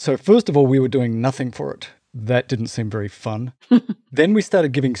 So first of all, we were doing nothing for it. That didn't seem very fun. Then we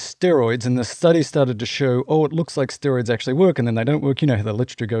started giving steroids, and the studies started to show, it looks like steroids actually work, and then they don't work. You know how the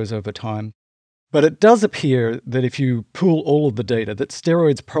literature goes over time. But it does appear that if you pool all of the data, that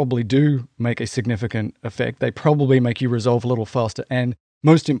steroids probably do make a significant effect. They probably make you resolve a little faster, and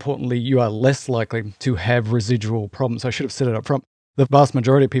most importantly, you are less likely to have residual problems. I should have said it up front. The vast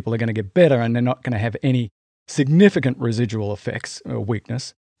majority of people are going to get better, and they're not going to have any significant residual effects or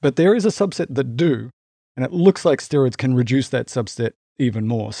weakness. But there is a subset that do, and it looks like steroids can reduce that subset even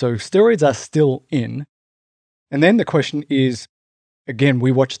more. So steroids are still in. And then the question is, again,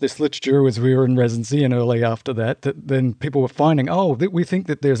 we watched this literature as we were in residency and early after that then people were finding, we think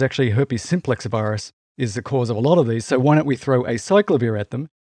that there's actually herpes simplex virus is the cause of a lot of these, so why don't we throw acyclovir at them?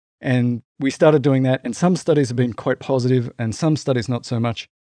 And we started doing that, and some studies have been quite positive and some studies not so much.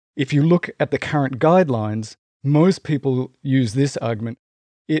 If you look at the current guidelines, most people use this argument.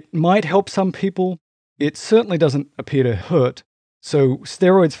 It might help some people. It certainly doesn't appear to hurt. So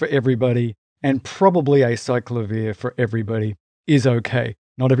steroids for everybody and probably acyclovir for everybody is okay.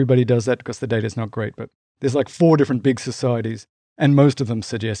 Not everybody does that because the data is not great, but there's like 4 different big societies, and most of them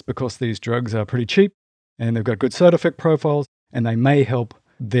suggest because these drugs are pretty cheap and they've got good side effect profiles and they may help,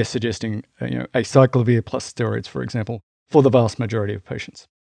 they're suggesting acyclovir plus steroids, for example, for the vast majority of patients.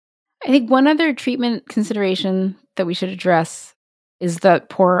 I think one other treatment consideration that we should address is that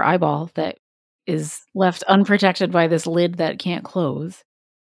poor eyeball that is left unprotected by this lid that can't close.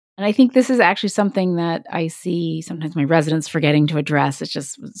 And I think this is actually something that I see sometimes my residents forgetting to address. It's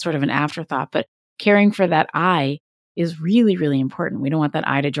just sort of an afterthought, but caring for that eye is really, really important. We don't want that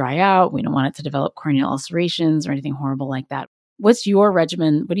eye to dry out. We don't want it to develop corneal ulcerations or anything horrible like that. What's your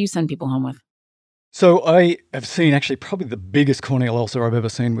regimen? What do you send people home with? So I have seen actually probably the biggest corneal ulcer I've ever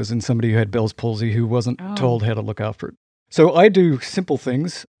seen was in somebody who had Bell's palsy who wasn't told how to look after it. So I do simple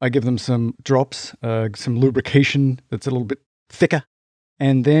things. I give them some drops, some lubrication that's a little bit thicker,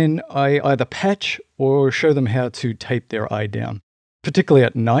 and then I either patch or show them how to tape their eye down, particularly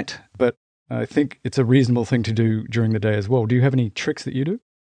at night, but I think it's a reasonable thing to do during the day as well. Do you have any tricks that you do?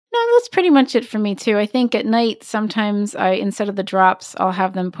 No, that's pretty much it for me too. I think at night, sometimes instead of the drops, I'll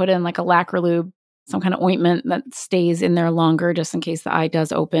have them put in like a lacquer lube, some kind of ointment that stays in there longer just in case the eye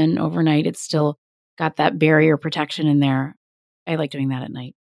does open overnight. It's still got that barrier protection in there. I like doing that at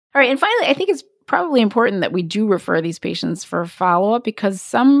night. All right. And finally, I think it's probably important that we do refer these patients for follow-up because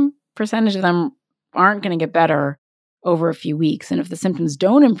some percentage of them aren't going to get better over a few weeks. And if the symptoms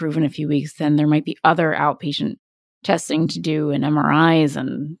don't improve in a few weeks, then there might be other outpatient testing to do and MRIs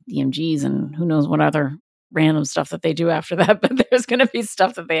and EMGs and who knows what other random stuff that they do after that. But there's going to be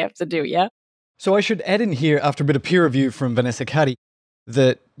stuff that they have to do. Yeah. So I should add in here, after a bit of peer review from Vanessa Cuddy,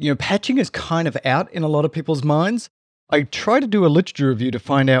 that patching is kind of out in a lot of people's minds. I try to do a literature review to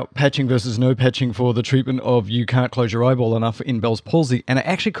find out patching versus no patching for the treatment of you can't close your eyeball enough in Bell's palsy, and I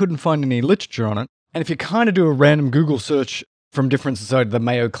actually couldn't find any literature on it. And if you kind of do a random Google search from different societies, the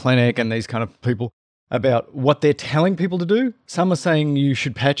Mayo Clinic and these kind of people, about what they're telling people to do, some are saying you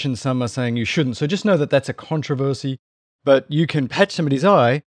should patch and some are saying you shouldn't. So just know that that's a controversy, but you can patch somebody's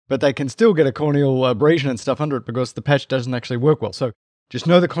eye, but they can still get a corneal abrasion and stuff under it because the patch doesn't actually work well. So just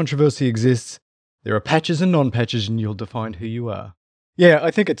know the controversy exists. There are patches and non-patches, and you'll define who you are. Yeah,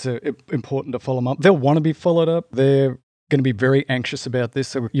 I think it's important to follow them up. They'll want to be followed up. They're going to be very anxious about this.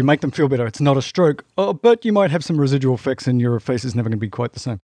 So you make them feel better. It's not a stroke, but you might have some residual effects and your face is never going to be quite the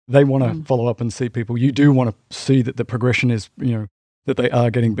same. They want to follow up and see people. You do want to see that the progression is, that they are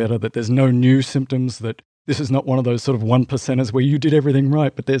getting better, that there's no new symptoms, that this is not one of those sort of 1%ers where you did everything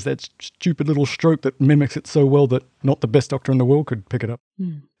right, but there's that stupid little stroke that mimics it so well that not the best doctor in the world could pick it up.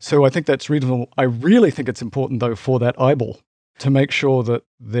 So I think that's reasonable. I really think it's important, though, for that eyeball to make sure that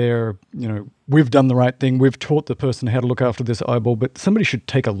they're, we've done the right thing. We've taught the person how to look after this eyeball, but somebody should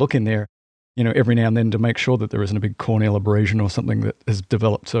take a look in there, every now and then to make sure that there isn't a big corneal abrasion or something that has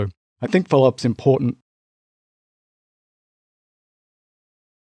developed. So I think follow-up's important.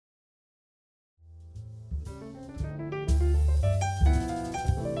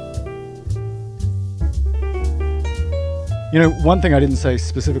 You know, one thing I didn't say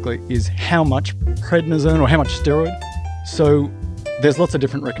specifically is how much prednisone or how much steroid. So there's lots of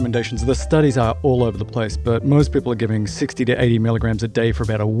different recommendations. The studies are all over the place, but most people are giving 60 to 80 milligrams a day for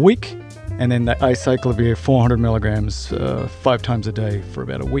about a week, and then the acyclovir 400 milligrams 5 times a day for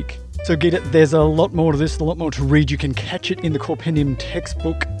about a week. So Gita, there's a lot more to this, a lot more to read. You can catch it in the Compendium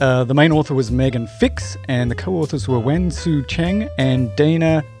textbook. The main author was Megan Fix, and the co-authors were Wen-Su Cheng and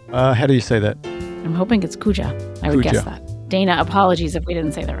Dana, how do you say that? I'm hoping it's Kuja. I would guess that. Dana, apologies if we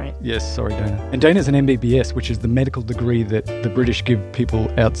didn't say that right. Yes, sorry, Dana. And Dana's an MBBS, which is the medical degree that the British give people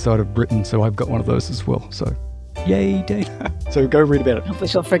outside of Britain, so I've got one of those as well. So, yay, Dana. So go read about it. Hopefully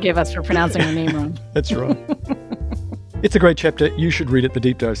she'll forgive us for pronouncing her name wrong. That's right. It's a great chapter. You should read it. The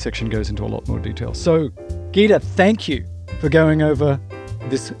deep dive section goes into a lot more detail. So, Gita, thank you for going over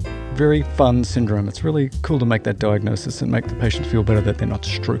this very fun syndrome. It's really cool to make that diagnosis and make the patients feel better that they're not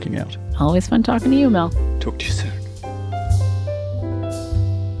stroking out. Always fun talking to you, Mel. Talk to you soon.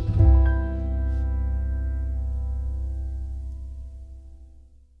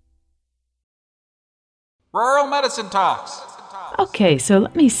 Rural Medicine Talks. Okay, so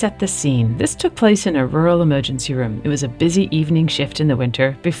let me set the scene. This took place in a rural emergency room. It was a busy evening shift in the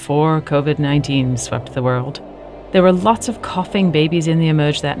winter before COVID-19 swept the world. There were lots of coughing babies in the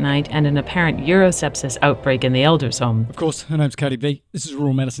emerge that night and an apparent urosepsis outbreak in the elders' home. Of course, her name's Cardi B. This is a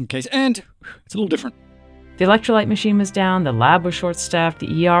rural medicine case, and it's a little different. The electrolyte machine was down, the lab was short-staffed,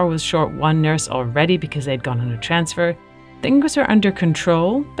 the ER was short one nurse already because they'd gone on a transfer. Things were under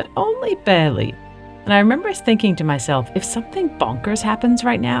control, but only barely. And I remember thinking to myself, if something bonkers happens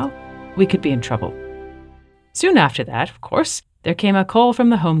right now, we could be in trouble. Soon after that, of course, there came a call from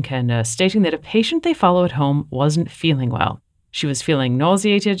the home care nurse stating that a patient they follow at home wasn't feeling well. She was feeling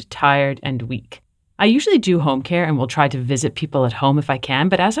nauseated, tired, and weak. I usually do home care and will try to visit people at home if I can,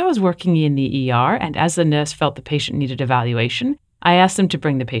 but as I was working in the ER and as the nurse felt the patient needed evaluation, I asked them to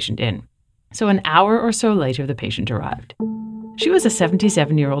bring the patient in. So an hour or so later, the patient arrived. She was a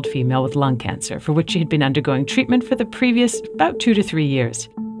 77-year-old female with lung cancer, for which she had been undergoing treatment for the previous about 2 to 3 years.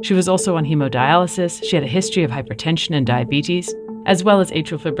 She was also on hemodialysis, she had a history of hypertension and diabetes, as well as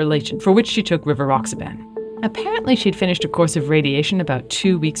atrial fibrillation, for which she took rivaroxaban. Apparently, she'd finished a course of radiation about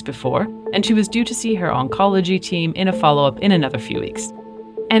 2 weeks before, and she was due to see her oncology team in a follow-up in another few weeks.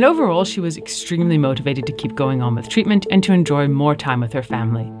 And overall, she was extremely motivated to keep going on with treatment and to enjoy more time with her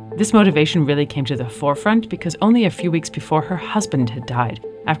family. This motivation really came to the forefront because only a few weeks before her husband had died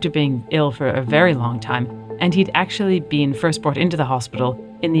after being ill for a very long time, and he'd actually been first brought into the hospital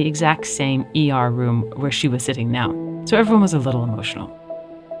in the exact same ER room where she was sitting now. So everyone was a little emotional.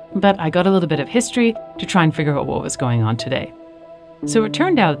 But I got a little bit of history to try and figure out what was going on today. So it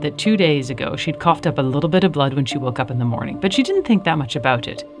turned out that 2 days ago, she'd coughed up a little bit of blood when she woke up in the morning, but she didn't think that much about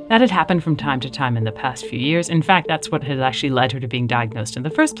it. That had happened from time to time in the past few years. In fact, that's what had actually led her to being diagnosed in the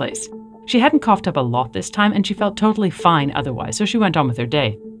first place. She hadn't coughed up a lot this time, and she felt totally fine otherwise, so she went on with her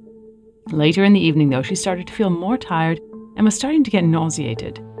day. Later in the evening, though, she started to feel more tired and was starting to get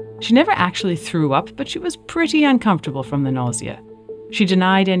nauseated. She never actually threw up, but she was pretty uncomfortable from the nausea. She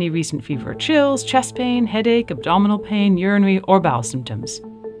denied any recent fever or chills, chest pain, headache, abdominal pain, urinary, or bowel symptoms.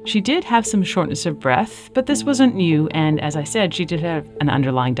 She did have some shortness of breath, but this wasn't new, and as I said, she did have an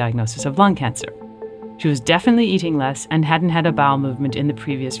underlying diagnosis of lung cancer. She was definitely eating less and hadn't had a bowel movement in the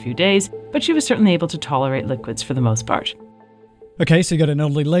previous few days, but she was certainly able to tolerate liquids for the most part. Okay, so you got an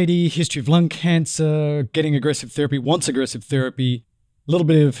elderly lady, history of lung cancer, getting aggressive therapy, wants aggressive therapy, a little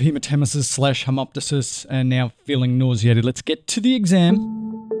bit of hematemesis/hemoptysis, and now feeling nauseated. Let's get to the exam.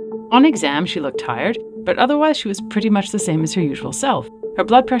 On exam, she looked tired, but otherwise she was pretty much the same as her usual self. Her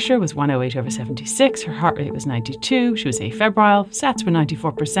blood pressure was 108/76, her heart rate was 92, she was afebrile, SATs were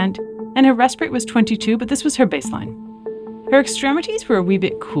 94%, and her rest rate was 22, but this was her baseline. Her extremities were a wee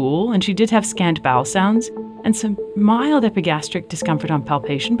bit cool, and she did have scant bowel sounds, and some mild epigastric discomfort on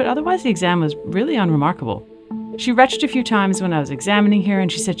palpation, but otherwise the exam was really unremarkable. She retched a few times when I was examining her, and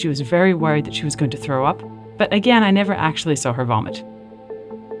she said she was very worried that she was going to throw up, but again, I never actually saw her vomit.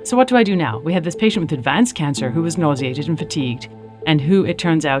 So what do I do now? We had this patient with advanced cancer who was nauseated and fatigued, and who, it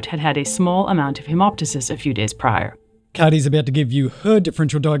turns out, had had a small amount of hemoptysis a few days prior. Cardi's about to give you her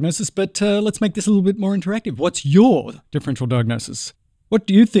differential diagnosis, but let's make this a little bit more interactive. What's your differential diagnosis? What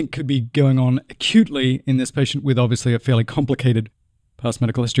do you think could be going on acutely in this patient with obviously a fairly complicated past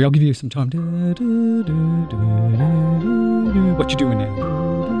medical history? I'll give you some time. What you doing now?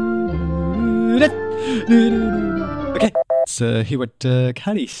 Okay, let's hear what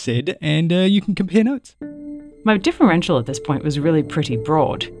Cardi said, and you can compare notes. My differential at this point was really pretty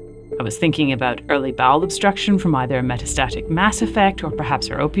broad. I was thinking about early bowel obstruction from either a metastatic mass effect or perhaps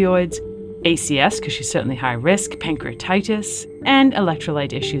her opioids, ACS, because she's certainly high risk, pancreatitis, and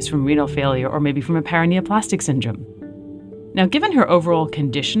electrolyte issues from renal failure or maybe from a paraneoplastic syndrome. Now, given her overall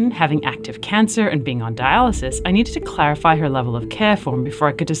condition, having active cancer and being on dialysis, I needed to clarify her level of care form before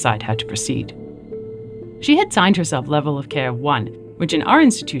I could decide how to proceed. She had signed herself level of care 1, which in our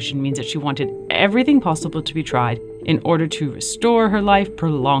institution means that she wanted everything possible to be tried in order to restore her life,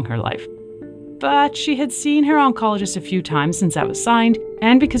 prolong her life. But she had seen her oncologist a few times since that was signed,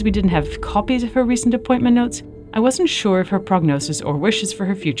 and because we didn't have copies of her recent appointment notes, I wasn't sure if her prognosis or wishes for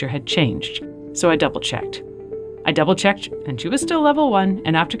her future had changed, so I double-checked. And she was still level 1,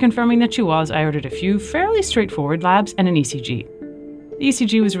 and after confirming that she was, I ordered a few fairly straightforward labs and an ECG. The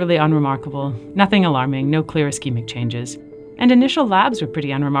ECG was really unremarkable, nothing alarming, no clear ischemic changes, and initial labs were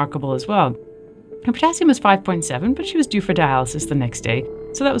pretty unremarkable as well. Her potassium was 5.7, but she was due for dialysis the next day,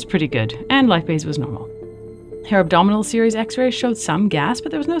 so that was pretty good, and lipase was normal. Her abdominal series X-ray showed some gas,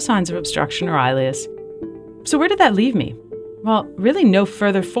 but there was no signs of obstruction or ileus. So where did that leave me? Well, really no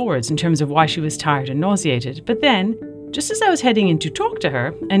further forwards in terms of why she was tired and nauseated, but then, just as I was heading in to talk to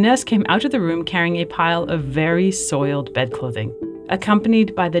her, a nurse came out of the room carrying a pile of very soiled bedclothing,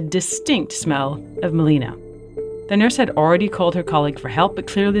 accompanied by the distinct smell of melena. The nurse had already called her colleague for help, but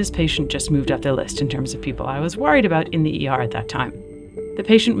clearly this patient just moved up the list in terms of people I was worried about in the ER at that time. The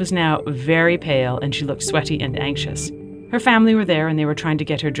patient was now very pale and she looked sweaty and anxious. Her family were there and they were trying to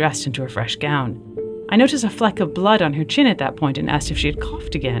get her dressed into a fresh gown. I noticed a fleck of blood on her chin at that point and asked if she had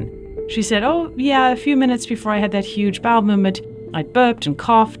coughed again. She said, "Oh, yeah, a few minutes before I had that huge bowel movement, I'd burped and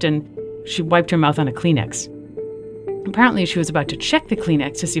coughed," and she wiped her mouth on a Kleenex. Apparently, she was about to check the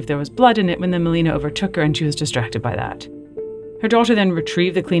Kleenex to see if there was blood in it when the melena overtook her and she was distracted by that. Her daughter then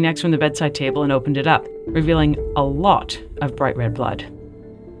retrieved the Kleenex from the bedside table and opened it up, revealing a lot of bright red blood.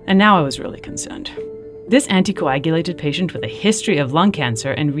 And now I was really concerned. This anticoagulated patient with a history of lung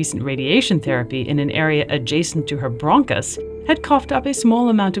cancer and recent radiation therapy in an area adjacent to her bronchus had coughed up a small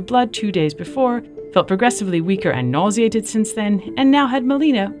amount of blood 2 days before, felt progressively weaker and nauseated since then, and now had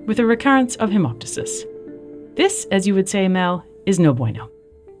melena with a recurrence of hemoptysis. This, as you would say, Mel, is no bueno.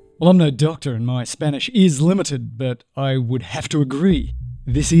 Well, I'm no doctor and my Spanish is limited, but I would have to agree.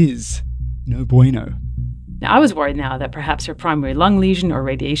 This is no bueno. Now, I was worried now that perhaps her primary lung lesion or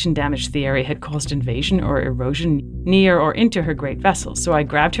radiation damage to the area had caused invasion or erosion near or into her great vessels, so I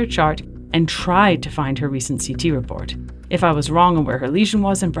grabbed her chart and tried to find her recent CT report. If I was wrong on where her lesion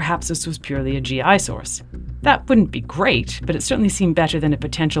was, then perhaps this was purely a GI source. That wouldn't be great, but it certainly seemed better than a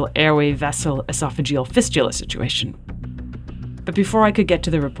potential airway vessel esophageal fistula situation. But before I could get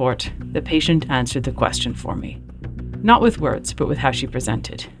to the report, the patient answered the question for me. Not with words, but with how she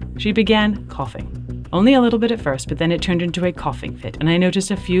presented. She began coughing. Only a little bit at first, but then it turned into a coughing fit, and I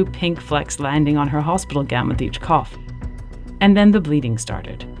noticed a few pink flecks landing on her hospital gown with each cough. And then the bleeding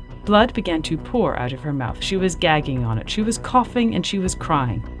started. Blood began to pour out of her mouth. She was gagging on it. She was coughing and she was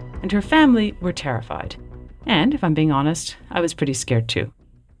crying. And her family were terrified. And, if I'm being honest, I was pretty scared too.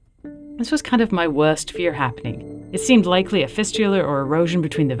 This was kind of my worst fear happening. It seemed likely a fistula or erosion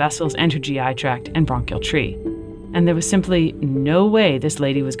between the vessels and her GI tract and bronchial tree. And there was simply no way this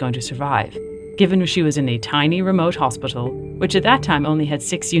lady was going to survive, given she was in a tiny remote hospital, which at that time only had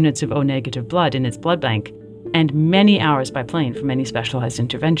 6 units of O-negative blood in its blood bank, and many hours by plane from any specialized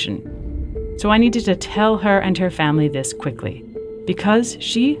intervention. So I needed to tell her and her family this quickly, because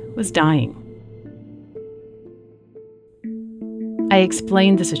she was dying. I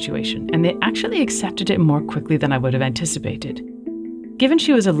explained the situation, and they actually accepted it more quickly than I would have anticipated. Given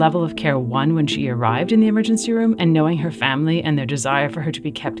she was a level of care 1 when she arrived in the emergency room, and knowing her family and their desire for her to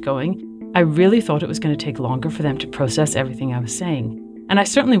be kept going, I really thought it was going to take longer for them to process everything I was saying. And I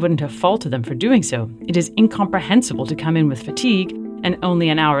certainly wouldn't have faulted them for doing so. It is incomprehensible to come in with fatigue and only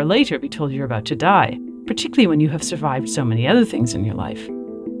an hour later be told you're about to die, particularly when you have survived so many other things in your life.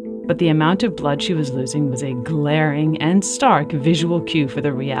 But the amount of blood she was losing was a glaring and stark visual cue for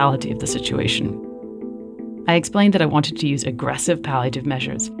the reality of the situation. I explained that I wanted to use aggressive palliative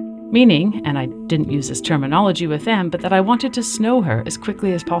measures, meaning, and I didn't use this terminology with them, but that I wanted to snow her as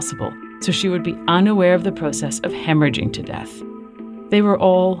quickly as possible so she would be unaware of the process of hemorrhaging to death. They were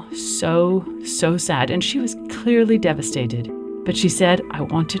all so sad, and she was clearly devastated, but she said I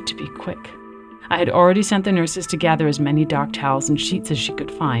wanted to be quick. I had already sent the nurses to gather as many dark towels and sheets as she could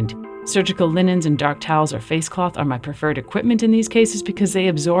find. Surgical linens and dark towels or face cloth are my preferred equipment in these cases because they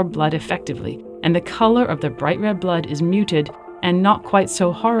absorb blood effectively, and the color of the bright red blood is muted and not quite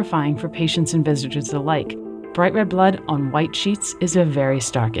so horrifying for patients and visitors alike. Bright red blood on white sheets is a very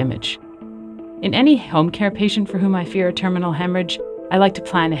stark image. In any home care patient for whom I fear a terminal hemorrhage, I like to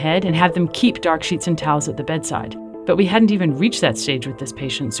plan ahead and have them keep dark sheets and towels at the bedside. But we hadn't even reached that stage with this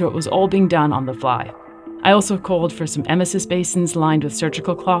patient, so it was all being done on the fly. I also called for some emesis basins lined with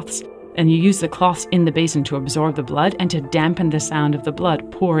surgical cloths, and you use the cloths in the basin to absorb the blood and to dampen the sound of the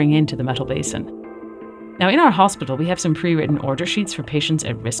blood pouring into the metal basin. Now, in our hospital, we have some pre-written order sheets for patients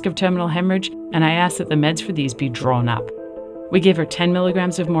at risk of terminal hemorrhage, and I asked that the meds for these be drawn up. We gave her 10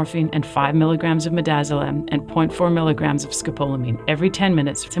 milligrams of morphine and 5 milligrams of midazolam and 0.4 milligrams of scopolamine every 10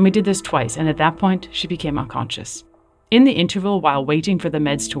 minutes, and we did this twice, and at that point, she became unconscious. In the interval, while waiting for the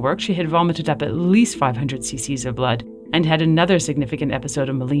meds to work, she had vomited up at least 500 cc's of blood and had another significant episode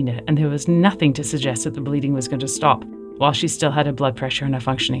of melena, and there was nothing to suggest that the bleeding was going to stop while she still had a blood pressure and a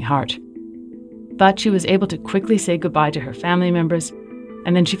functioning heart. But she was able to quickly say goodbye to her family members,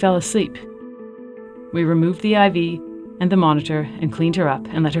 and then she fell asleep. We removed the IV and the monitor and cleaned her up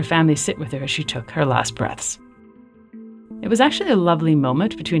and let her family sit with her as she took her last breaths. It was actually a lovely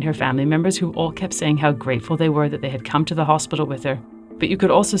moment between her family members, who all kept saying how grateful they were that they had come to the hospital with her, but you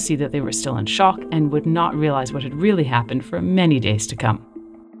could also see that they were still in shock and would not realize what had really happened for many days to come.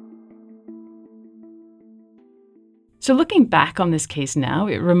 So looking back on this case now,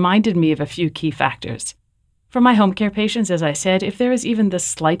 it reminded me of a few key factors. For my home care patients, as I said, if there is even the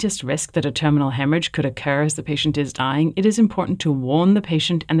slightest risk that a terminal hemorrhage could occur as the patient is dying, it is important to warn the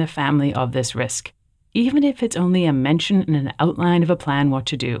patient and the family of this risk, even if it's only a mention and an outline of a plan what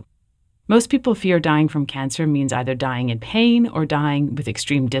to do. Most people fear dying from cancer means either dying in pain or dying with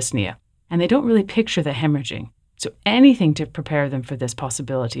extreme dyspnea, and they don't really picture the hemorrhaging. So anything to prepare them for this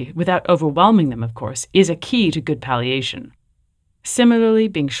possibility, without overwhelming them, of course, is a key to good palliation. Similarly,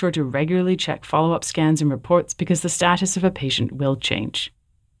 being sure to regularly check follow-up scans and reports, because the status of a patient will change.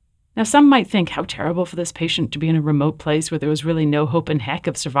 Now, some might think how terrible for this patient to be in a remote place where there was really no hope in heck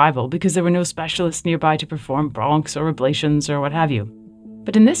of survival because there were no specialists nearby to perform bronchs or ablations or what have you.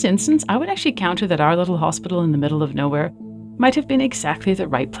 But in this instance, I would actually counter that our little hospital in the middle of nowhere might have been exactly the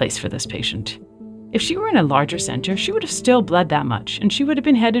right place for this patient. If she were in a larger center, she would have still bled that much, and she would have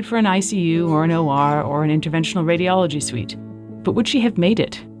been headed for an ICU or an OR or an interventional radiology suite. But would she have made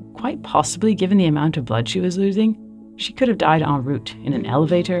it? Quite possibly, given the amount of blood she was losing. She could have died en route, in an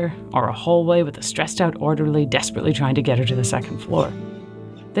elevator or a hallway with a stressed-out orderly desperately trying to get her to the second floor.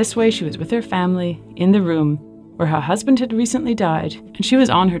 This way, she was with her family, in the room, where her husband had recently died, and she was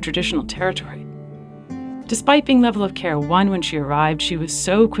on her traditional territory. Despite being level of care 1 when she arrived, she was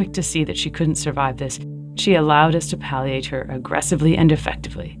so quick to see that she couldn't survive this. She allowed us to palliate her aggressively and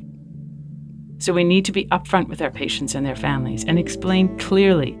effectively. So we need to be upfront with our patients and their families and explain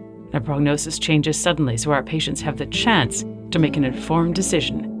clearly that prognosis changes suddenly, so our patients have the chance to make an informed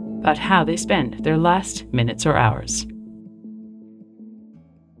decision about how they spend their last minutes or hours.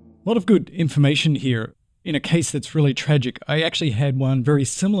 A lot of good information here. In a case that's really tragic, I actually had one very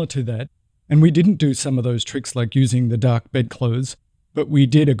similar to that, and we didn't do some of those tricks like using the dark bedclothes, but we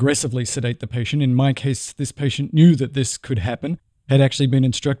did aggressively sedate the patient. In my case, this patient knew that this could happen, had actually been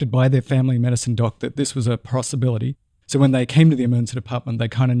instructed by their family medicine doc that this was a possibility. So when they came to the emergency department, they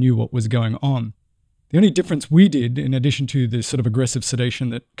kind of knew what was going on. The only difference we did, in addition to the sort of aggressive sedation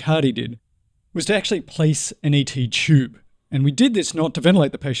that Cardi did, was to actually place an ET tube. And we did this not to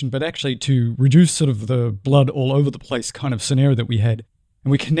ventilate the patient, but actually to reduce sort of the blood all over the place kind of scenario that we had.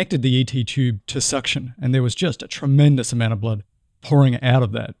 And we connected the ET tube to suction, and there was just a tremendous amount of blood pouring out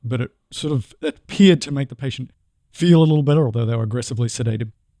of that. But it sort of appeared to make the patient feel a little better, although they were aggressively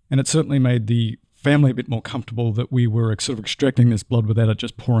sedated. And it certainly made the family a bit more comfortable that we were sort of extracting this blood without it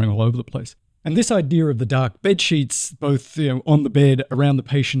just pouring all over the place. And this idea of the dark bed sheets, both on the bed, around the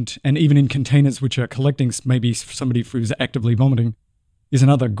patient, and even in containers which are collecting maybe somebody who's actively vomiting, is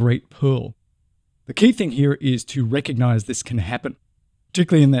another great pearl. The key thing here is to recognize this can happen,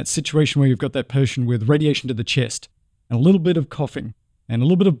 particularly in that situation where you've got that patient with radiation to the chest, and a little bit of coughing, and a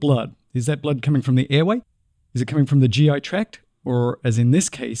little bit of blood. Is that blood coming from the airway? Is it coming from the GI tract? Or, as in this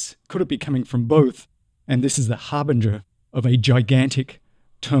case, could it be coming from both? And this is the harbinger of a gigantic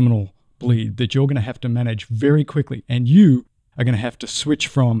terminal bleed that you're going to have to manage very quickly. And you are going to have to switch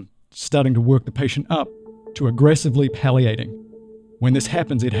from starting to work the patient up to aggressively palliating. When this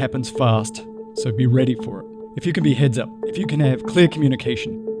happens, it happens fast, so be ready for it. If you can be heads up, if you can have clear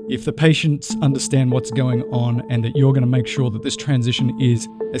communication, if the patients understand what's going on and that you're going to make sure that this transition is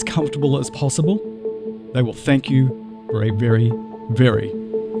as comfortable as possible, they will thank you for a very, very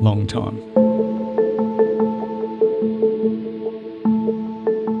long time.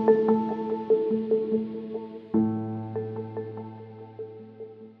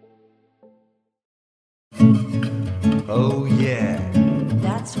 Oh, yeah.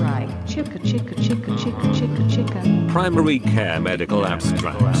 That's right. Chicka, chicka, chicka, chicka, chicka, chicka. Primary Care Medical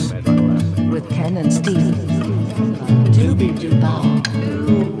Abstracts. with Ken and Steve.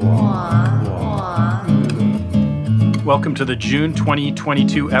 Welcome to the June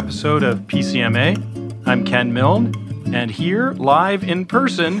 2022 episode of PCMA. I'm Ken Milne, and here, live in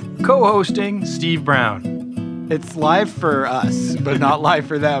person, co-hosting Steve Brown. It's live for us, but not live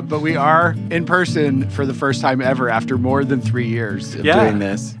for them. But we are in person for the first time ever after more than 3 years of doing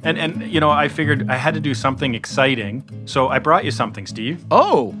this. And you know, I figured I had to do something exciting, so I brought you something, Steve.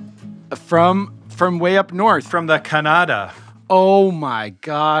 Oh, from way up north. From the Canada. Oh my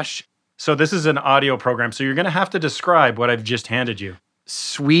gosh. So this is an audio program, so you're going to have to describe what I've just handed you.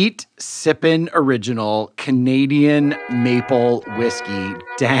 Sweet Sippin' Original Canadian Maple Whiskey.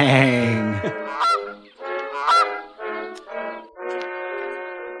 Dang.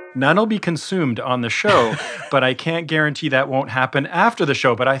 None will be consumed on the show, but I can't guarantee that won't happen after the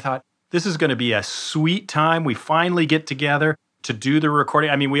show. But I thought this is going to be a sweet time. We finally get together to do the recording.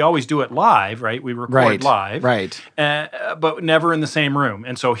 I mean, we always do it live, right? We record live. Right. But never in the same room.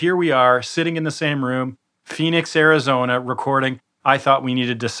 And so here we are sitting in the same room, Phoenix, Arizona, recording. I thought we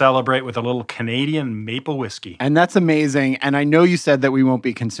needed to celebrate with a little Canadian maple whiskey. And that's amazing. And I know you said that we won't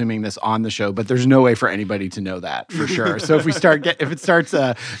be consuming this on the show, but there's no way for anybody to know that for sure. So if it starts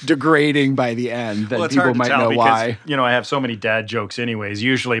degrading by the end, then people might know why. You know, I have so many dad jokes anyways,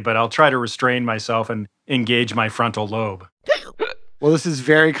 usually, but I'll try to restrain myself and engage my frontal lobe. Well, this is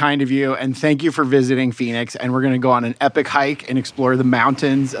very kind of you, and thank you for visiting Phoenix. And we're going to go on an epic hike and explore the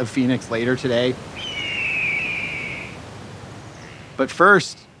mountains of Phoenix later today. But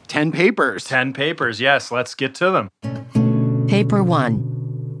first, 10 papers. 10 papers, yes. Let's get to them. Paper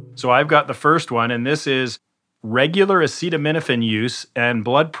 1. So I've got the first one, and this is regular acetaminophen use and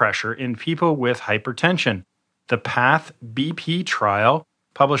blood pressure in people with hypertension. The PATH BP trial,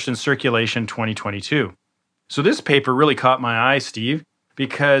 published in Circulation 2022. So this paper really caught my eye, Steve,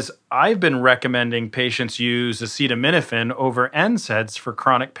 because I've been recommending patients use acetaminophen over NSAIDs for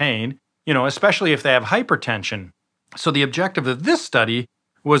chronic pain, you know, especially if they have hypertension. So the objective of this study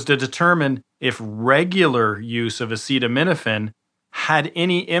was to determine if regular use of acetaminophen had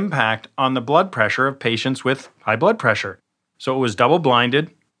any impact on the blood pressure of patients with high blood pressure. So it was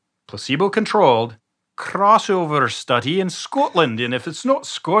double-blinded, placebo-controlled, crossover study in Scotland. And if it's not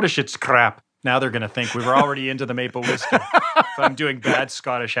Scottish, it's crap. Now they're going to think we were already into the maple whiskey if I'm doing bad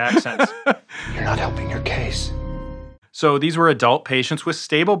Scottish accents. You're not helping your case. So these were adult patients with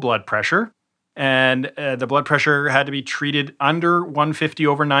stable blood pressure. And the blood pressure had to be treated under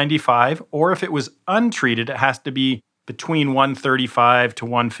 150/95, or if it was untreated, it has to be between 135 to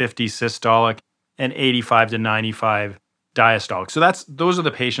 150 systolic and 85 to 95 diastolic. So those are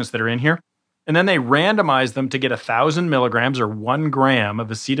the patients that are in here. And then they randomized them to get 1,000 milligrams or 1 gram of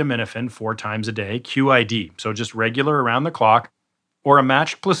acetaminophen 4 times a day, QID, so just regular around the clock, or a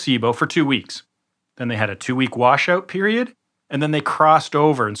matched placebo for 2 weeks. Then they had a 2-week washout period. And then they crossed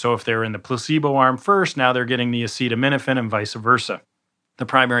over. And so if they're in the placebo arm first, now they're getting the acetaminophen and vice versa. The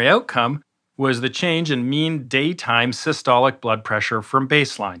primary outcome was the change in mean daytime systolic blood pressure from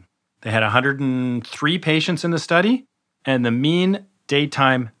baseline. They had 103 patients in the study, and the mean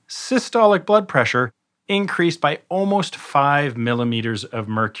daytime systolic blood pressure increased by almost 5 millimeters of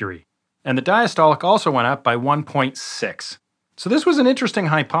mercury. And the diastolic also went up by 1.6. So this was an interesting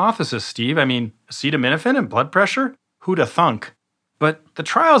hypothesis, Steve. I mean, acetaminophen and blood pressure? Who'd have thunk? But the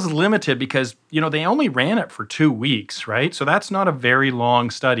trial's limited because, you know, they only ran it for 2 weeks, right? So that's not a very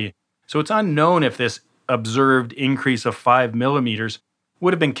long study. So it's unknown if this observed increase of 5 millimeters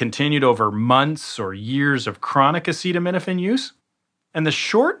would have been continued over months or years of chronic acetaminophen use. And the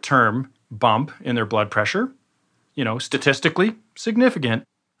short-term bump in their blood pressure, you know, statistically significant.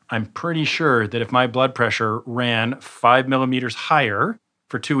 I'm pretty sure that if my blood pressure ran 5 millimeters higher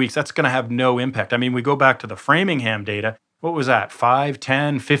for 2 weeks, that's going to have no impact. I mean, we go back to the Framingham data. What was that? 5,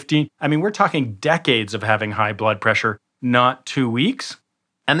 10, 15? I mean, we're talking decades of having high blood pressure, not 2 weeks.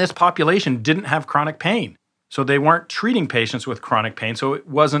 And this population didn't have chronic pain. So they weren't treating patients with chronic pain. So it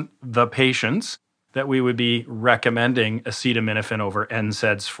wasn't the patients that we would be recommending acetaminophen over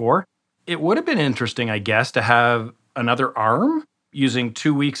NSAIDs for. It would have been interesting, I guess, to have another arm using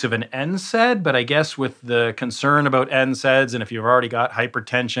 2 weeks of an NSAID, but I guess with the concern about NSAIDs, and if you've already got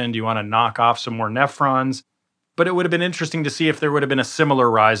hypertension, do you want to knock off some more nephrons? But it would have been interesting to see if there would have been a similar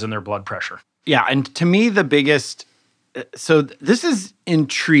rise in their blood pressure. Yeah, and to me, the biggest... So this is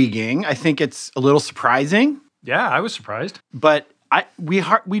intriguing. I think it's a little surprising. Yeah, I was surprised. But we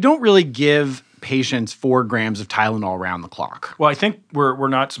don't really give patients 4 grams of Tylenol around the clock. Well, I think we're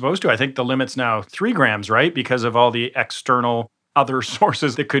not supposed to. I think the limit's now 3 grams, right? Because of all the external other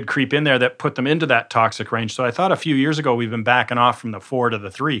sources that could creep in there that put them into that toxic range. So I thought a few years ago we've been backing off from the 4 to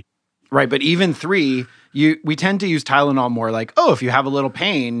the 3. Right, but even 3, we tend to use Tylenol more like, oh, if you have a little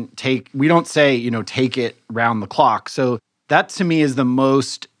pain, we don't say, take it round the clock. So that to me is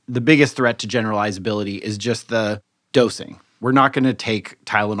the biggest threat to generalizability is just the dosing. We're not going to take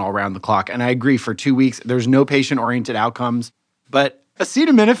Tylenol round the clock. And I agree, for 2 weeks, there's no patient-oriented outcomes. But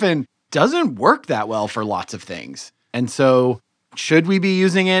acetaminophen doesn't work that well for lots of things. And so should we be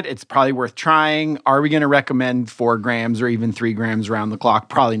using it? It's probably worth trying. Are we going to recommend 4 grams or even 3 grams round the clock?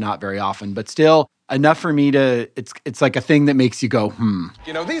 Probably not very often, but still enough for me to, it's like a thing that makes you go,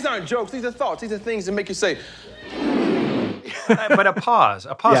 These aren't jokes. These are thoughts. These are things that make you say, but a pause.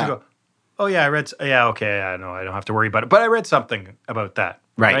 Yeah. You go, oh yeah, I read, okay, I know, I don't have to worry about it. But I read something about that,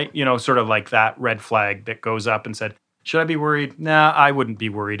 right? Sort of like that red flag that goes up and said, should I be worried? Nah, I wouldn't be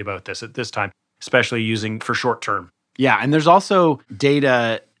worried about this at this time, especially using for short term. Yeah, and there's also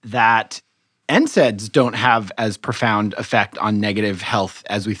data that NSAIDs don't have as profound effect on negative health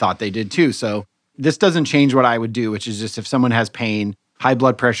as we thought they did too. So this doesn't change what I would do, which is just if someone has pain, high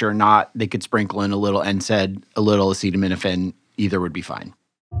blood pressure or not, they could sprinkle in a little NSAID, a little acetaminophen, either would be fine.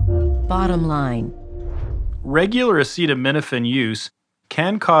 Bottom line. Regular acetaminophen use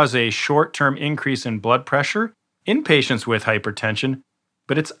can cause a short-term increase in blood pressure in patients with hypertension,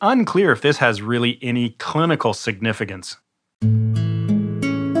 but it's unclear if this has really any clinical significance.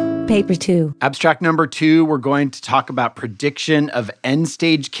 Paper 2. Abstract number 2, we're going to talk about prediction of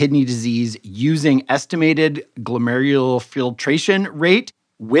end-stage kidney disease using estimated glomerular filtration rate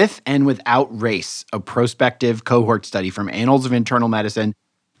with and without race, a prospective cohort study from Annals of Internal Medicine,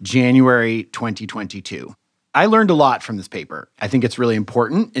 January 2022. I learned a lot from this paper. I think it's really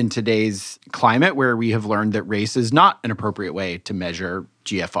important in today's climate where we have learned that race is not an appropriate way to measure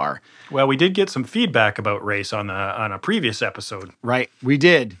GFR. Well, we did get some feedback about race on a previous episode. Right, we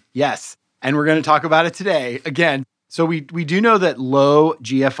did, yes. And we're going to talk about it today again. So we do know that low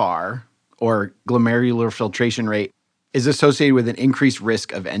GFR, or glomerular filtration rate, is associated with an increased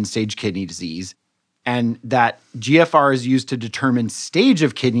risk of end-stage kidney disease, and that GFR is used to determine stage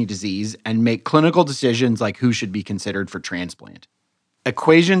of kidney disease and make clinical decisions like who should be considered for transplant.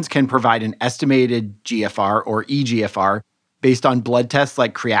 Equations can provide an estimated GFR or EGFR based on blood tests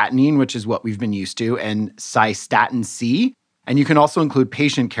like creatinine, which is what we've been used to, and cystatin C. And you can also include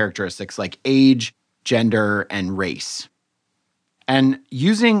patient characteristics like age, gender, and race. And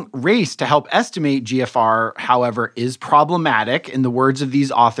using race to help estimate GFR, however, is problematic. In the words of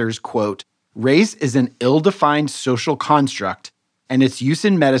these authors, quote, race is an ill-defined social construct, and its use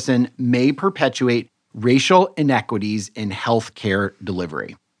in medicine may perpetuate racial inequities in healthcare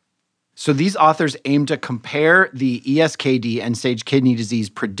delivery. So these authors aim to compare the ESKD, end-stage kidney disease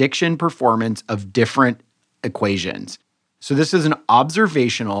prediction performance of different equations. So this is an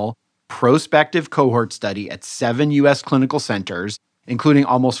observational, prospective cohort study at 7 U.S. clinical centers, including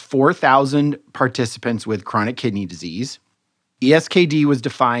almost 4,000 participants with chronic kidney disease. ESKD was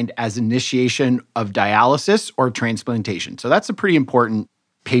defined as initiation of dialysis or transplantation. So that's a pretty important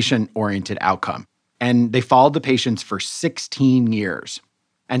patient-oriented outcome. And they followed the patients for 16 years.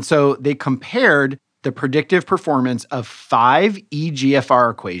 And so they compared the predictive performance of 5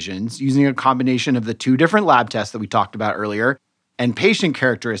 EGFR equations using a combination of the 2 different lab tests that we talked about earlier and patient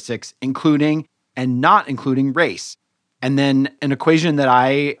characteristics, including and not including race. And then an equation that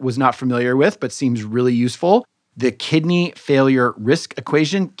I was not familiar with but seems really useful, the kidney failure risk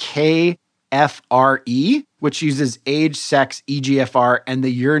equation, KFRE, which uses age, sex, EGFR, and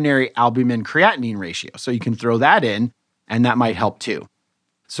the urinary albumin creatinine ratio. So you can throw that in, and that might help too.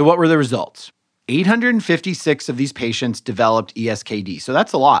 So what were the results? 856 of these patients developed ESKD. So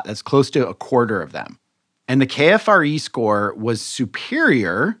that's a lot. That's close to a quarter of them. And the KFRE score was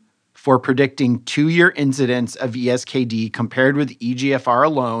superior for predicting 2-year incidence of ESKD compared with EGFR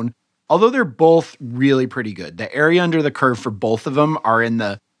alone, although they're both really pretty good. The area under the curve for both of them are in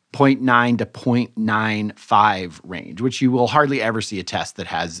the 0.9 to 0.95 range, which you will hardly ever see a test that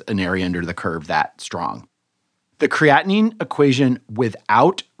has an area under the curve that strong. The creatinine equation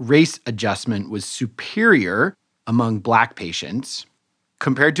without race adjustment was superior among Black patients.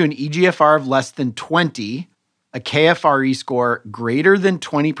 Compared to an EGFR of less than 20, a KFRE score greater than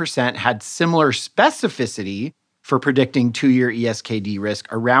 20% had similar specificity for predicting 2-year ESKD risk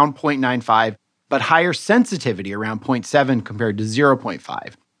around 0.95, but higher sensitivity around 0.7 compared to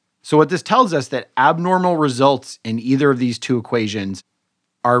 0.5. So what this tells us that abnormal results in either of these 2 equations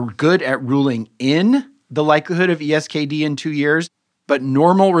are good at ruling in the likelihood of ESKD in 2 years, but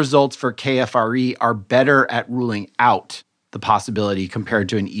normal results for KFRE are better at ruling out the possibility compared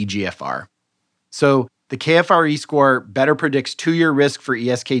to an EGFR. So the KFRE score better predicts 2-year risk for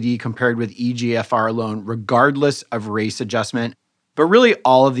ESKD compared with EGFR alone, regardless of race adjustment. But really,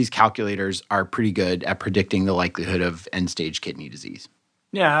 all of these calculators are pretty good at predicting the likelihood of end-stage kidney disease.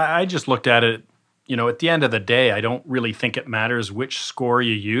 Yeah, I just looked at it, at the end of the day, I don't really think it matters which score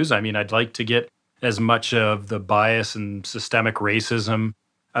you use. I mean, I'd like to get as much of the bias and systemic racism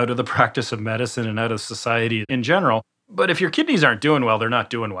out of the practice of medicine and out of society in general. But if your kidneys aren't doing well, they're not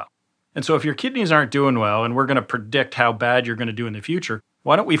doing well. And so if your kidneys aren't doing well and we're going to predict how bad you're going to do in the future,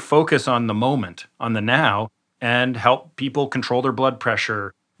 why don't we focus on the moment, on the now, and help people control their blood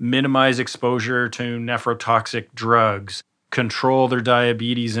pressure, minimize exposure to nephrotoxic drugs, control their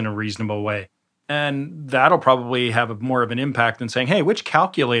diabetes in a reasonable way. And that'll probably have more of an impact than saying, hey, which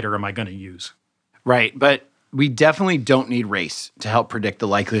calculator am I going to use? Right, but we definitely don't need race to help predict the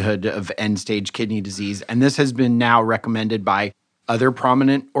likelihood of end-stage kidney disease. And this has been now recommended by other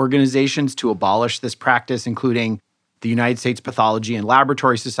prominent organizations to abolish this practice, including the United States Pathology and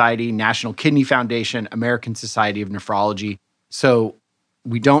Laboratory Society, National Kidney Foundation, American Society of Nephrology. So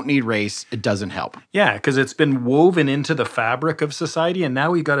we don't need race. It doesn't help. Yeah, because it's been woven into the fabric of society, and now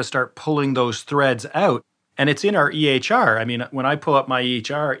we've got to start pulling those threads out. And it's in our EHR. I mean, when I pull up my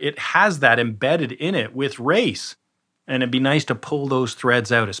EHR, it has that embedded in it with race. And it'd be nice to pull those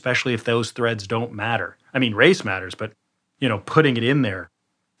threads out, especially if those threads don't matter. I mean, race matters, but, putting it in there.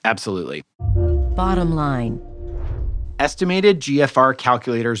 Absolutely. Bottom line. Estimated GFR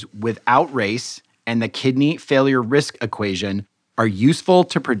calculators without race and the kidney failure risk equation are useful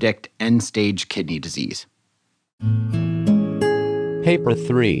to predict end-stage kidney disease. Paper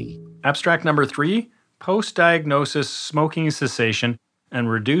 3. Abstract number 3, Postdiagnosis Smoking Cessation and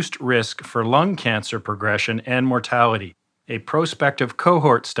Reduced Risk for Lung Cancer Progression and Mortality, a prospective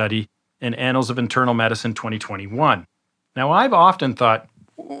cohort study in Annals of Internal Medicine 2021. Now, I've often thought,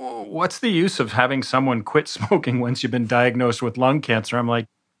 what's the use of having someone quit smoking once you've been diagnosed with lung cancer? I'm like,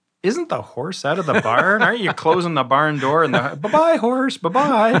 isn't the horse out of the barn? Aren't you closing the barn door and bye-bye, horse,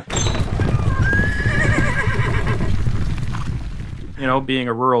 bye-bye? Being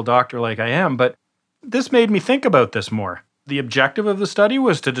a rural doctor like I am, but this made me think about this more. The objective of the study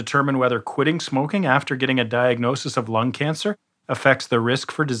was to determine whether quitting smoking after getting a diagnosis of lung cancer affects the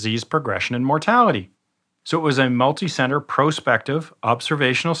risk for disease progression and mortality. So it was a multi-center prospective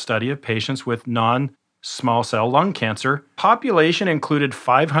observational study of patients with non-small cell lung cancer. Population included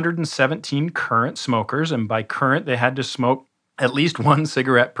 517 current smokers, and by current, they had to smoke at least one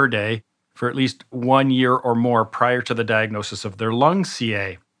cigarette per day for at least 1 year or more prior to the diagnosis of their lung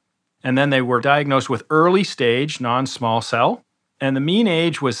CA. And then they were diagnosed with early stage non-small cell, and the mean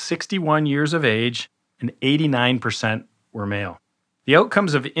age was 61 years of age, and 89% were male. The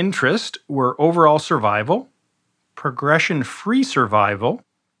outcomes of interest were overall survival, progression-free survival,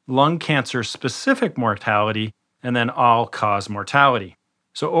 lung cancer-specific mortality, and then all-cause mortality.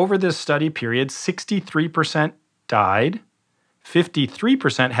 So over this study period, 63% died,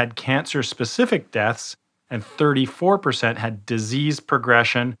 53% had cancer-specific deaths, and 34% had disease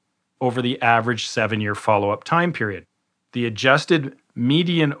progression over the average 7-year follow-up time period. The adjusted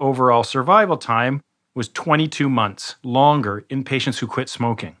median overall survival time was 22 months longer in patients who quit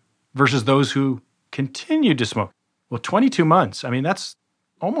smoking versus those who continued to smoke. Well, 22 months, that's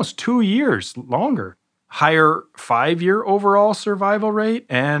almost 2 years longer. Higher 5-year overall survival rate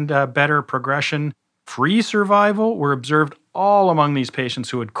and better progression-free survival were observed all among these patients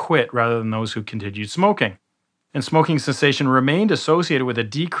who had quit rather than those who continued smoking. And smoking cessation remained associated with a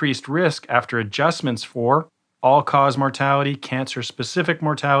decreased risk after adjustments for all-cause mortality, cancer-specific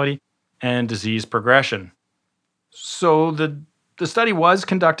mortality, and disease progression. So the study was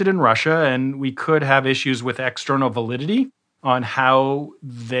conducted in Russia, and we could have issues with external validity on how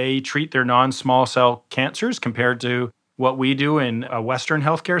they treat their non-small cell cancers compared to what we do in a Western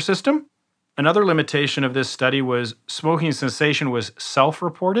healthcare system. Another limitation of this study was smoking cessation was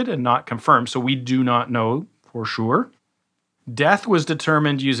self-reported and not confirmed, so we do not know for sure. Death was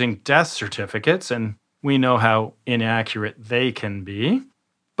determined using death certificates, and we know how inaccurate they can be.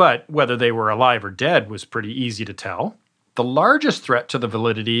 But whether they were alive or dead was pretty easy to tell. The largest threat to the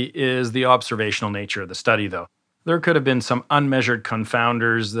validity is the observational nature of the study, though. There could have been some unmeasured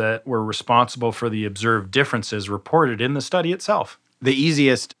confounders that were responsible for the observed differences reported in the study itself. The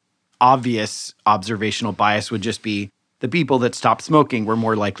easiest, obvious observational bias would just be the people that stopped smoking were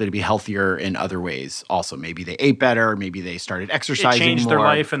more likely to be healthier in other ways. Also, maybe they ate better, maybe they started exercising more. It changed more. their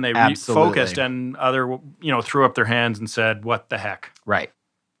life and they refocused, and other, threw up their hands and said, what the heck? Right.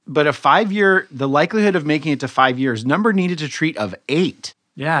 But the likelihood of making it to 5 years, number needed to treat of 8.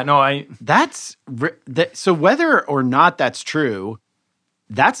 Yeah, no, so whether or not that's true,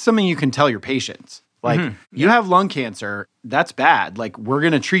 that's something you can tell your patients. Like, you have lung cancer, that's bad. Like, we're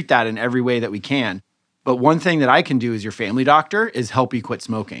going to treat that in every way that we can. But one thing that I can do as your family doctor is help you quit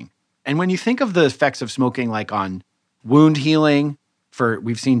smoking. And when you think of the effects of smoking, like on wound healing,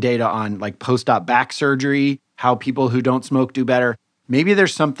 we've seen data on like post-op back surgery, how people who don't smoke do better. Maybe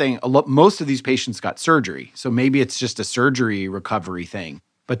there's something, most of these patients got surgery. So maybe it's just a surgery recovery thing.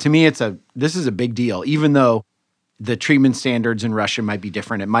 But to me, this is a big deal. Even though the treatment standards in Russia might be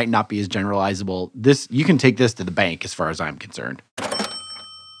different, it might not be as generalizable. You can take this to the bank as far as I'm concerned.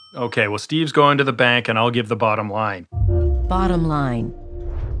 Okay, well, Steve's going to the bank and I'll give the bottom line. Bottom line.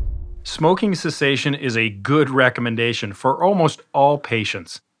 Smoking cessation is a good recommendation for almost all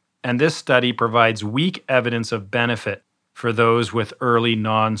patients. And this study provides weak evidence of benefit for those with early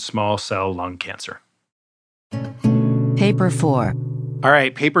non-small cell lung cancer. Paper 4. All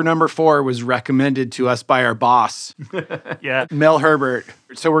right, paper number 4 was recommended to us by our boss, yeah, Mel Herbert.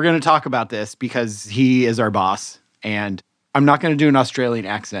 So we're going to talk about this because he is our boss, and I'm not going to do an Australian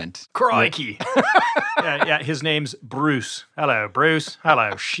accent. Crikey. yeah, his name's Bruce. Hello, Bruce.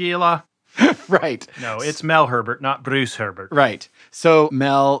 Hello, Sheila. Right. No, it's Mel Herbert, not Bruce Herbert. Right. So,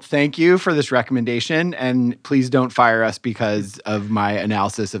 Mel, thank you for this recommendation, and please don't fire us because of my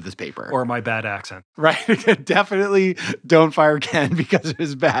analysis of this paper. Or my bad accent. Right. Definitely don't fire Ken because of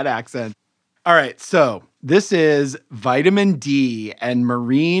his bad accent. All right. So, this is vitamin D and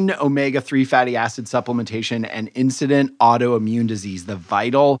marine omega-3 fatty acid supplementation and incident autoimmune disease, the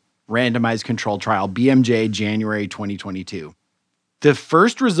VITAL randomized controlled trial, BMJ, January 2022. The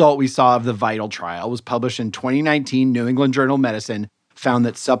first result we saw of the VITAL trial was published in 2019 New England Journal of Medicine, found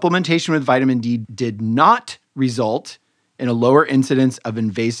that supplementation with vitamin D did not result in a lower incidence of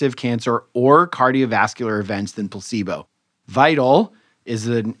invasive cancer or cardiovascular events than placebo. VITAL is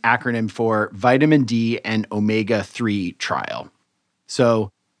an acronym for Vitamin D and Omega-3 Trial.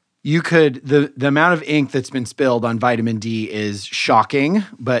 So the amount of ink that's been spilled on vitamin D is shocking,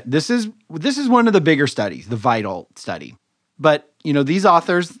 but this is one of the bigger studies, the VITAL study. But, these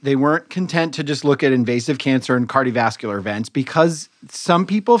authors, they weren't content to just look at invasive cancer and cardiovascular events because some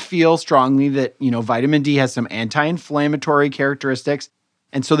people feel strongly that, vitamin D has some anti-inflammatory characteristics.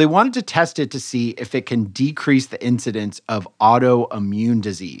 And so they wanted to test it to see if it can decrease the incidence of autoimmune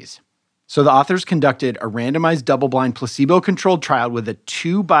disease. So the authors conducted a randomized double-blind placebo-controlled trial with a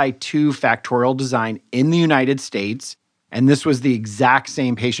 2x2 factorial design in the United States. And this was the exact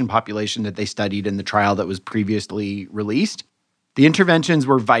same patient population that they studied in the trial that was previously released. The interventions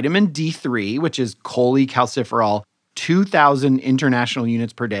were vitamin D3, which is cholecalciferol, 2,000 international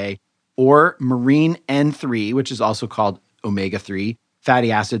units per day, or marine N3, which is also called omega-3,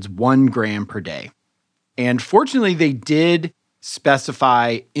 fatty acids, 1 gram per day. And fortunately, they did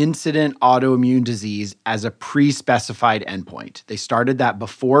specify incident autoimmune disease as a pre-specified endpoint. They started that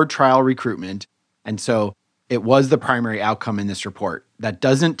before trial recruitment, and so it was the primary outcome in this report. That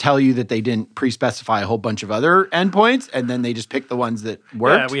doesn't tell you that they didn't pre-specify a whole bunch of other endpoints, and then they just picked the ones that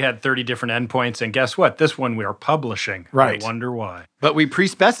worked. Yeah, we had 30 different endpoints, and guess what? This one we are publishing. Right. I wonder why. But we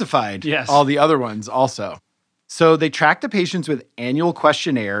pre-specified all the other ones also. So they tracked the patients with annual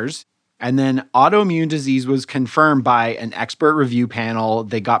questionnaires, and then autoimmune disease was confirmed by an expert review panel.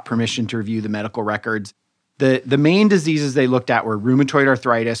 They got permission to review the medical records. The main diseases they looked at were rheumatoid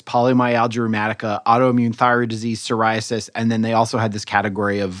arthritis, polymyalgia rheumatica, autoimmune thyroid disease, psoriasis, and then they also had this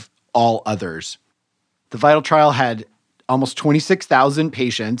category of all others. The VITAL trial had almost 26,000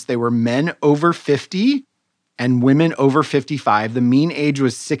 patients. They were men over 50 and women over 55. The mean age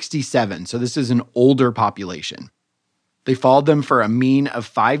was 67, so this is an older population. They followed them for a mean of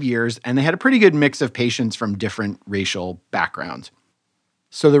 5 years, and they had a pretty good mix of patients from different racial backgrounds.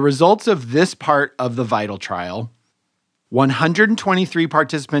 So the results of this part of the VITAL trial, 123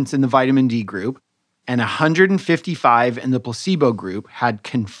 participants in the vitamin D group and 155 in the placebo group had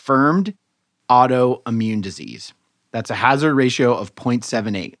confirmed autoimmune disease. That's a hazard ratio of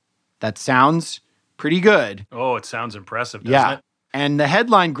 0.78. That sounds pretty good. Oh, it sounds impressive, doesn't it? And the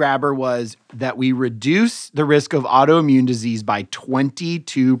headline grabber was that we reduce the risk of autoimmune disease by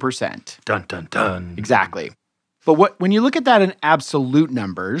 22%. Dun, dun, dun. Exactly. But when you look at that in absolute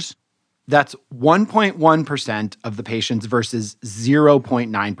numbers, that's 1.1% of the patients versus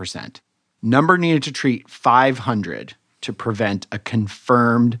 0.9%. Number needed to treat 500 to prevent a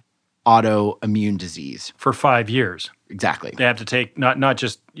confirmed autoimmune disease. For 5 years. Exactly. They have to take, not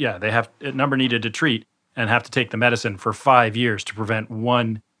just, they have a number needed to treat and have to take the medicine for 5 years to prevent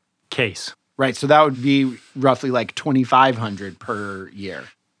one case. Right. So that would be roughly like 2,500 per year.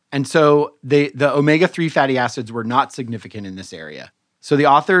 And so the omega-3 fatty acids were not significant in this area. So the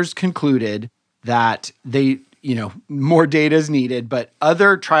authors concluded that more data is needed, but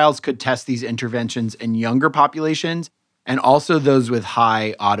other trials could test these interventions in younger populations and also those with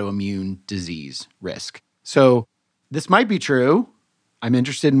high autoimmune disease risk. So this might be true. I'm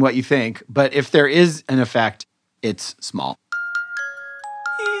interested in what you think, but if there is an effect, it's small.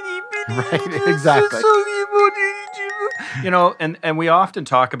 Right, exactly. And we often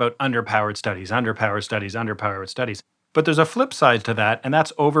talk about underpowered studies. But there's a flip side to that, and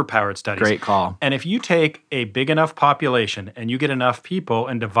that's overpowered studies. Great call. And if you take a big enough population and you get enough people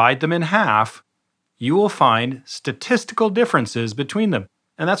and divide them in half, you will find statistical differences between them.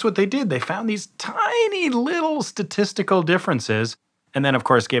 And that's what they did. They found these tiny little statistical differences and then, of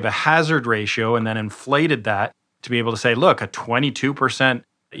course, gave a hazard ratio and then inflated that to be able to say, look, a 22%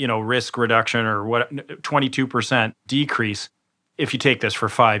 risk reduction or 22% decrease, if you take this for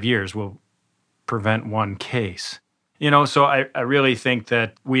 5 years, will prevent one case. So I really think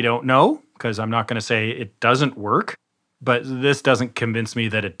that we don't know, because I'm not going to say it doesn't work, but this doesn't convince me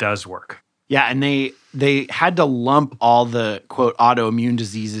that it does work. Yeah, and they had to lump all the, quote, autoimmune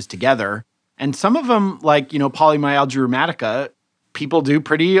diseases together. And some of them, like, polymyalgia rheumatica, people do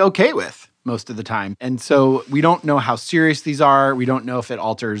pretty okay with most of the time. And so we don't know how serious these are. We don't know if it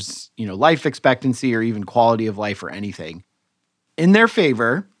alters, life expectancy or even quality of life or anything. In their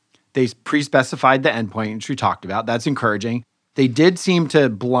favor, they pre-specified the endpoint, which we talked about. That's encouraging. They did seem to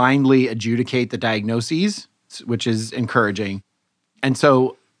blindly adjudicate the diagnoses, which is encouraging. And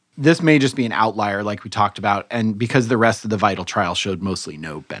so this may just be an outlier like we talked about, and because the rest of the VITAL trial showed mostly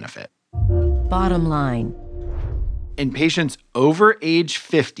no benefit. Bottom line. In patients over age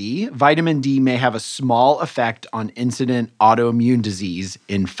 50, vitamin D may have a small effect on incident autoimmune disease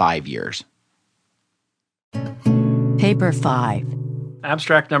in 5 years. Paper 5.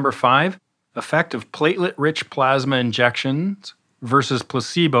 Abstract number 5, effect of platelet-rich plasma injections versus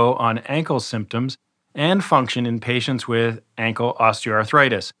placebo on ankle symptoms and function in patients with ankle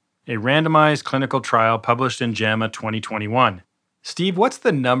osteoarthritis, a randomized clinical trial published in JAMA 2021. Steve, what's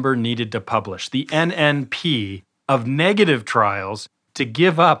the number needed to publish, the NNP, of negative trials to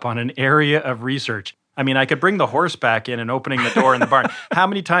give up on an area of research? I mean, I could bring the horse back in and opening the door in the barn. How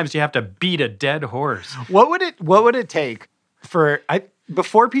many times do you have to beat a dead horse? What would it take for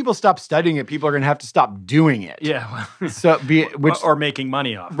before people stop studying it, people are going to have to stop doing it. Yeah. Or making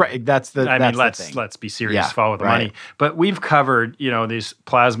money off. Right. That's the thing. Let's be serious. Follow the money. But we've covered, this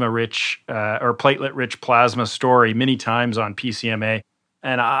plasma-rich or platelet-rich plasma story many times on PCMA,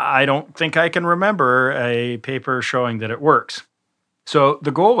 and I don't think I can remember a paper showing that it works. So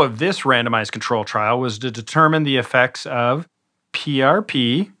the goal of this randomized control trial was to determine the effects of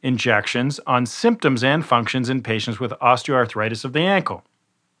PRP injections on symptoms and functions in patients with osteoarthritis of the ankle.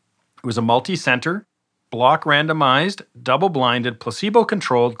 It was a multi-center, block randomized, double-blinded,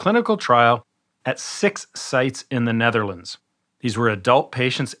 placebo-controlled clinical trial at 6 sites in the Netherlands. These were adult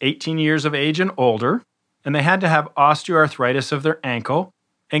patients 18 years of age and older, and they had to have osteoarthritis of their ankle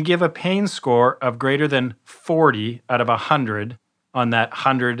and give a pain score of greater than 40 out of 100 on that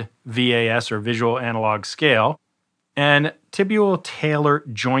 100 VAS or visual analog scale, and tibial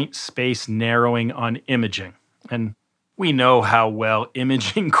talar joint space narrowing on imaging. And we know how well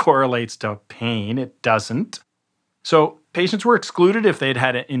imaging correlates to pain. It doesn't. So patients were excluded if they'd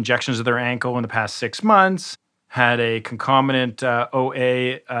had injections of their ankle in the past 6 months, had a concomitant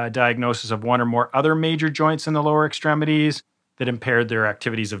OA diagnosis of one or more other major joints in the lower extremities that impaired their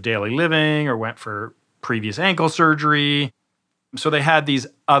activities of daily living or went for previous ankle surgery. So they had these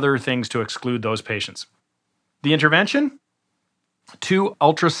other things to exclude those patients. The intervention? 2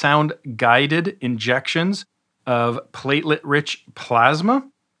 ultrasound-guided injections of platelet-rich plasma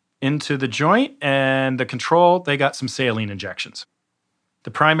into the joint, and the control, they got some saline injections.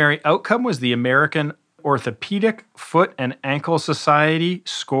 The primary outcome was the American Orthopedic Foot and Ankle Society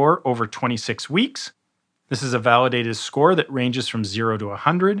score over 26 weeks. This is a validated score that ranges from 0 to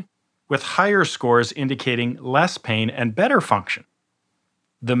 100, with higher scores indicating less pain and better function.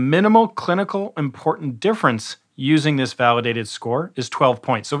 The minimal clinical important difference using this validated score is 12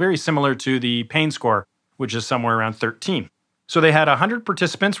 points, so very similar to the pain score, which is somewhere around 13. So they had 100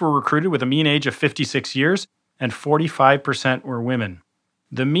 participants were recruited with a mean age of 56 years, and 45% were women.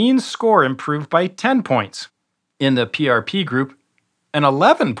 The mean score improved by 10 points in the PRP group and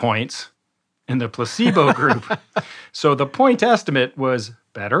 11 points in the placebo group. So the point estimate was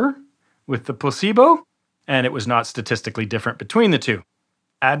better with the placebo, and it was not statistically different between the two.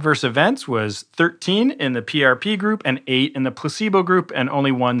 Adverse events was 13 in the PRP group and 8 in the placebo group, and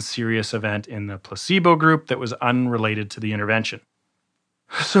only 1 serious event in the placebo group that was unrelated to the intervention.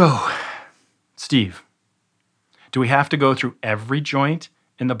 So, Steve, do we have to go through every joint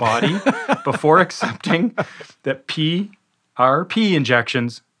in the body before accepting that PRP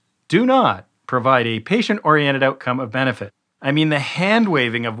injections do not provide a patient-oriented outcome of benefit. I mean, the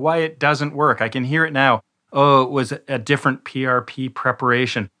hand-waving of why it doesn't work, I can hear it now. Oh, it was a different PRP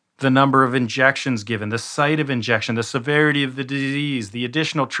preparation. The number of injections given, the site of injection, the severity of the disease, the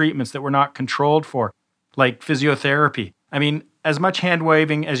additional treatments that were not controlled for, like physiotherapy. I mean, as much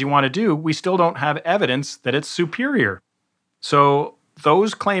hand-waving as you want to do, we still don't have evidence that it's superior. So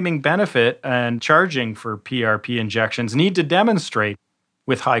those claiming benefit and charging for PRP injections need to demonstrate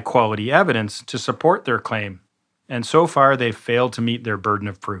with high-quality evidence to support their claim. And so far, they've failed to meet their burden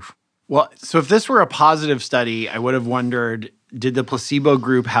of proof. Well, so if this were a positive study, I would have wondered, did the placebo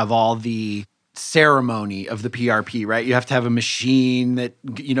group have all the ceremony of the PRP, right? You have to have a machine that,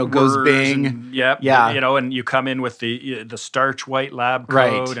 goes bing. And, yeah. And you come in with the starch white lab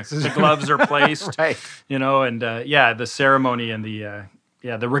coat. Right. The gloves are placed. Right. The ceremony and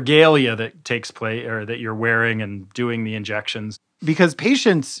the regalia that takes place or that you're wearing and doing the injections. Because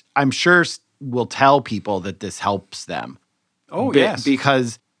patients, I'm sure, will tell people that this helps them. Oh, yes.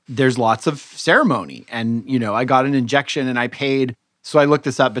 Because there's lots of ceremony. And, I got an injection and I paid, so I looked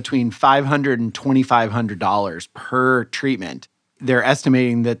this up, between $500 and $2,500 per treatment. They're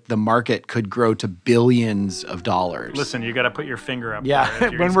estimating that the market could grow to billions of dollars. Listen, you got to put your finger up. Yeah,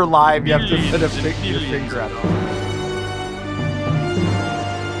 when we're live, you have to put your finger up.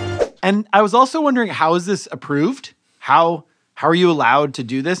 And I was also wondering, how is this approved? How are you allowed to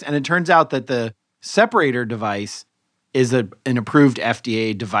do this? And it turns out that the separator device is an approved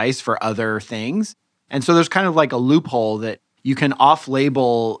FDA device for other things. And so there's kind of like a loophole that you can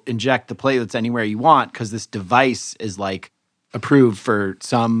off-label inject the platelets anywhere you want because this device is like approved for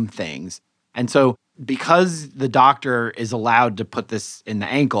some things. And so because the doctor is allowed to put this in the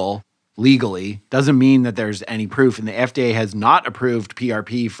ankle legally, doesn't mean that there's any proof. And the FDA has not approved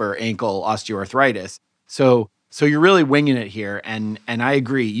PRP for ankle osteoarthritis. So you're really winging it here. And I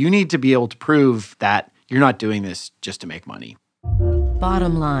agree. You need to be able to prove that you're not doing this just to make money.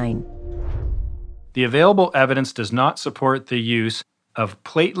 Bottom line. The available evidence does not support the use of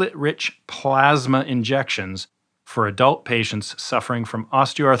platelet-rich plasma injections for adult patients suffering from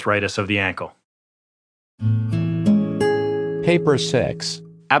osteoarthritis of the ankle. Paper 6.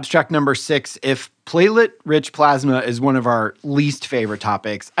 Abstract number 6. If platelet-rich plasma is one of our least favorite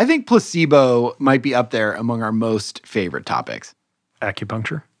topics, I think placebo might be up there among our most favorite topics.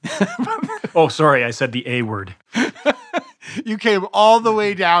 Acupuncture? Oh, sorry, I said the A word. You came all the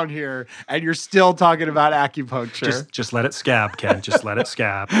way down here, and you're still talking about acupuncture. Just let it scab, Ken. Just let it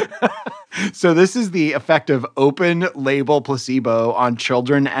scab. So this is the effect of open-label placebo on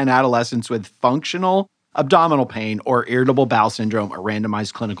children and adolescents with functional abdominal pain or irritable bowel syndrome, a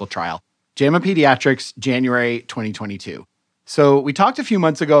randomized clinical trial. JAMA Pediatrics, January 2022. So we talked a few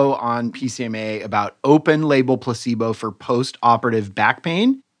months ago on PCMA about open-label placebo for post-operative back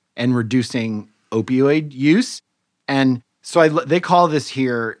pain and reducing opioid use. And so they call this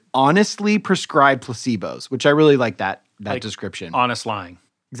here honestly prescribed placebos, which I really like that description. Honest lying.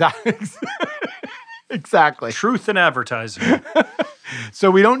 Exactly. Exactly. Truth in advertising. So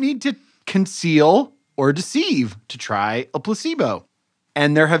we don't need to conceal or deceive to try a placebo.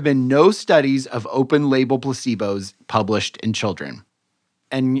 And there have been no studies of open-label placebos published in children.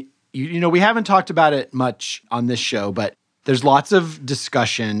 And, we haven't talked about it much on this show, but there's lots of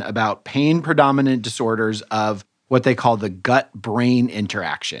discussion about pain-predominant disorders of what they call the gut-brain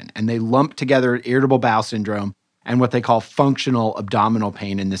interaction. And they lump together irritable bowel syndrome and what they call functional abdominal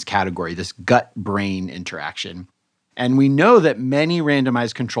pain in this category, this gut-brain interaction. And we know that many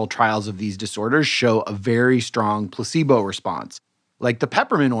randomized controlled trials of these disorders show a very strong placebo response. Like the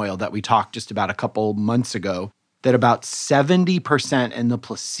peppermint oil that we talked just about a couple months ago, that about 70% in the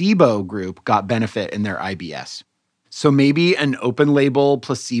placebo group got benefit in their IBS. So maybe an open-label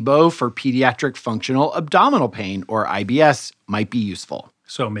placebo for pediatric functional abdominal pain, or IBS, might be useful.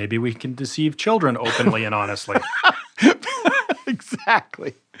 So maybe we can deceive children openly and honestly.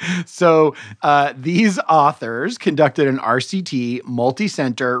 Exactly. So these authors conducted an RCT,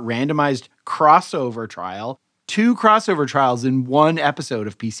 multi-center, randomized crossover trial, 2 crossover trials in one episode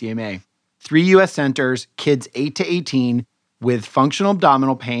of PCMA. 3 U.S. centers, kids 8 to 18, with functional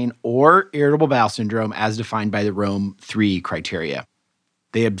abdominal pain or irritable bowel syndrome as defined by the Rome 3 criteria.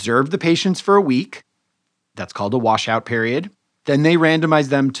 They observed the patients for a week. That's called a washout period. Then they randomized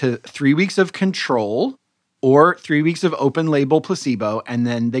them to 3 weeks of control or 3 weeks of open label placebo, and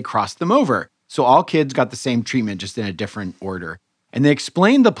then they crossed them over. So all kids got the same treatment, just in a different order. And they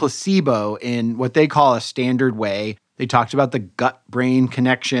explained the placebo in what they call a standard way. They talked about the gut-brain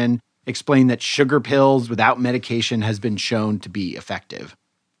connection, explained that sugar pills without medication has been shown to be effective.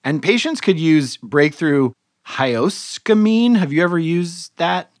 And patients could use breakthrough hyoscamine. Have you ever used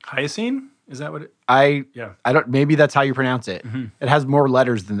that? Hyoscine? Is that what it? I Yeah. don't. Maybe that's how you pronounce it. It has more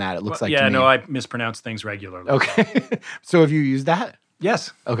letters than that. It looks like. Yeah, to me. no, I mispronounce things regularly. Okay. So have you used that?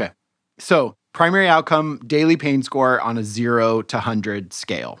 Yes. Okay. So primary outcome, daily pain score on a 0 to 100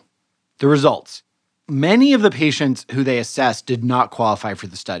 scale. The results. Many of the patients who they assessed did not qualify for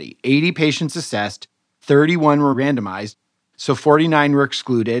the study. 80 patients assessed, 31 were randomized. So 49 were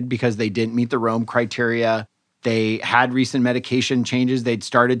excluded because they didn't meet the Rome criteria. They had recent medication changes. They'd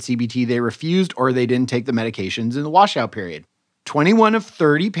started CBT, they refused, or they didn't take the medications in the washout period. 21 of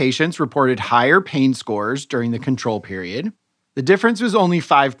 30 patients reported higher pain scores during the control period. The difference was only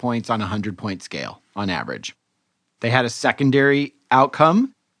 5 points on a 100-point scale on average. They had a secondary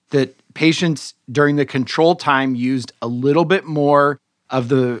outcome that patients during the control time used a little bit more of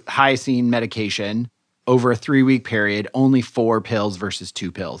the hyoscine medication over a 3-week period, only 4 pills versus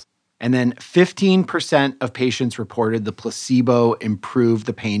 2 pills. And then 15% of patients reported the placebo improved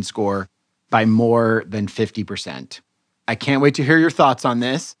the pain score by more than 50%. I can't wait to hear your thoughts on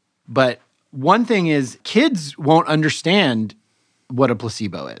this, but one thing is kids won't understand what a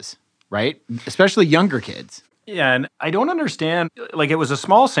placebo is, right? Especially younger kids. Yeah, and I don't understand, like it was a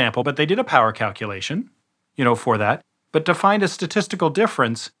small sample, but they did a power calculation, for that. But to find a statistical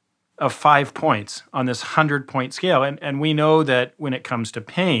difference of 5 points on this 100-point scale, and we know that when it comes to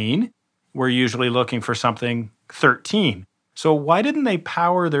pain, we're usually looking for something 13. So why didn't they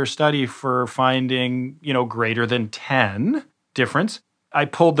power their study for finding, greater than 10 difference? I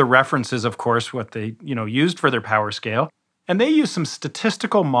pulled the references, of course, what they, used for their power scale. And they used some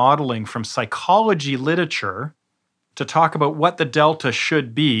statistical modeling from psychology literature to talk about what the delta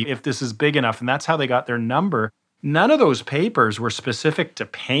should be if this is big enough. And that's how they got their number. None of those papers were specific to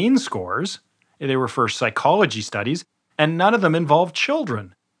pain scores. They were for psychology studies, and none of them involved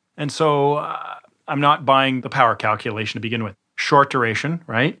children. And so I'm not buying the power calculation to begin with. Short duration,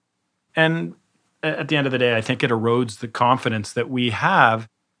 right? And at the end of the day, I think it erodes the confidence that we have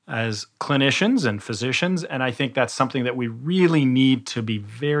as clinicians and physicians. And I think that's something that we really need to be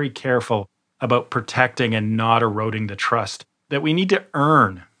very careful about protecting and not eroding the trust that we need to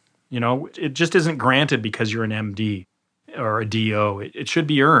earn. It just isn't granted because you're an MD or a DO. It should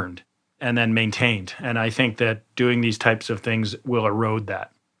be earned and then maintained. And I think that doing these types of things will erode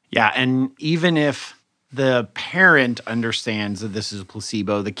that. Yeah, and even if the parent understands that this is a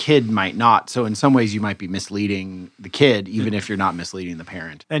placebo, the kid might not. So in some ways, you might be misleading the kid, even if you're not misleading the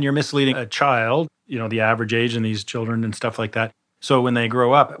parent. And you're misleading a child, the average age in these children and stuff like that. So when they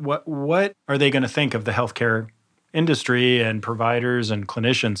grow up, what are they going to think of the healthcare industry and providers and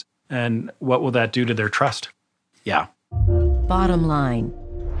clinicians? And what will that do to their trust? Yeah. Bottom line.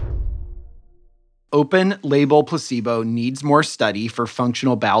 Open label placebo needs more study for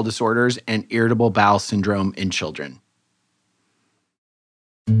functional bowel disorders and irritable bowel syndrome in children.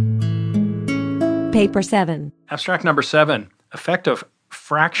 Paper 7. Abstract number 7, effect of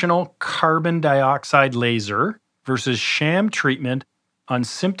fractional carbon dioxide laser versus sham treatment on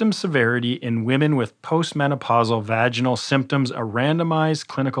symptom severity in women with postmenopausal vaginal symptoms, a randomized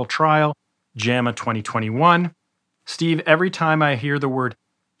clinical trial, JAMA 2021. Steve, every time I hear the word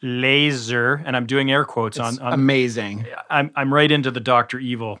laser, and I'm doing air quotes on amazing. I'm right into the Dr.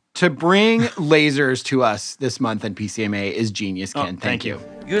 Evil. To bring lasers to us this month in PCMA is genius, Ken. Thank you.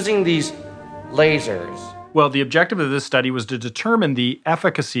 Using these lasers. Well, the objective of this study was to determine the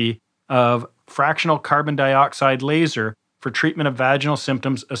efficacy of fractional carbon dioxide laser for treatment of vaginal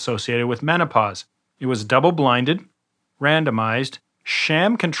symptoms associated with menopause. It was double-blinded, randomized,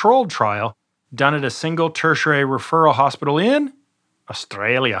 sham-controlled trial done at a single tertiary referral hospital in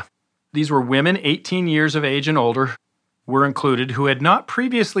Australia. These were women 18 years of age and older were included who had not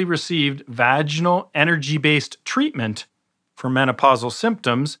previously received vaginal energy-based treatment for menopausal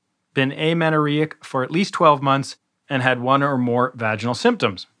symptoms, been amenorrheic for at least 12 months, and had one or more vaginal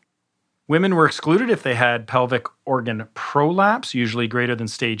symptoms. Women were excluded if they had pelvic organ prolapse, usually greater than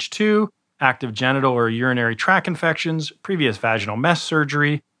stage 2, active genital or urinary tract infections, previous vaginal mesh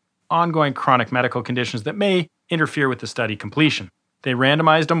surgery, ongoing chronic medical conditions that may interfere with the study completion. They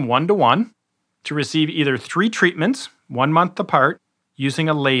randomized them 1-to-1 to receive either 3 treatments, 1 month apart, using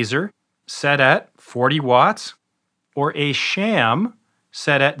a laser set at 40 watts or a sham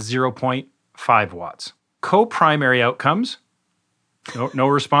set at 0.5 watts. Co-primary outcomes, no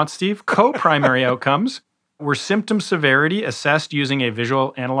response, Steve. Co-primary outcomes were symptom severity assessed using a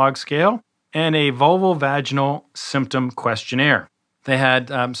visual analog scale and a vulvovaginal symptom questionnaire. They had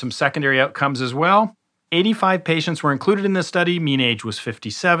some secondary outcomes as well. 85 patients were included in this study. Mean age was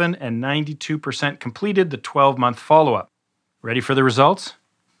 57, and 92% completed the 12-month follow-up. Ready for the results?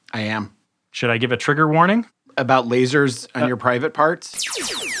 I am. Should I give a trigger warning? About lasers on your private parts?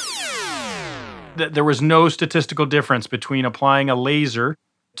 there was no statistical difference between applying a laser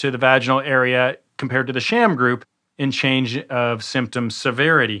to the vaginal area compared to the sham group in change of symptom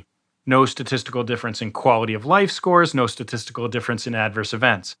severity. No statistical difference in quality of life scores, no statistical difference in adverse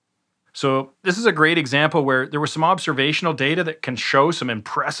events. So this is a great example where there was some observational data that can show some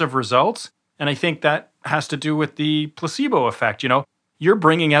impressive results. And I think that has to do with the placebo effect. You're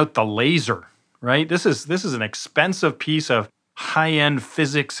bringing out the laser, right? This is an expensive piece of high-end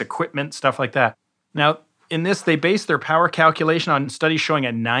physics equipment, stuff like that. Now, in this, they based their power calculation on studies showing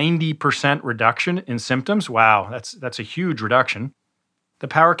a 90% reduction in symptoms. Wow, that's a huge reduction. The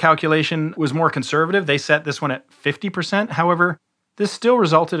power calculation was more conservative. They set this one at 50%. However, this still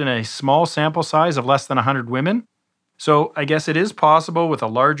resulted in a small sample size of less than 100 women. So I guess it is possible with a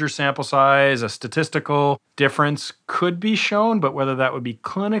larger sample size, a statistical difference could be shown, but whether that would be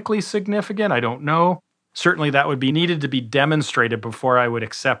clinically significant, I don't know. Certainly that would be needed to be demonstrated before I would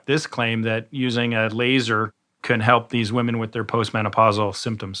accept this claim that using a laser can help these women with their postmenopausal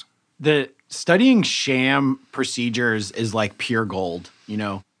symptoms. The studying sham procedures is like pure gold.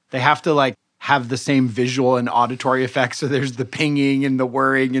 They have to have the same visual and auditory effects. So there's the pinging and the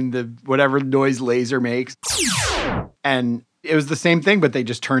whirring and the whatever noise laser makes. And it was the same thing, but they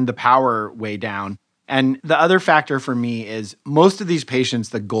just turned the power way down. And the other factor for me is most of these patients,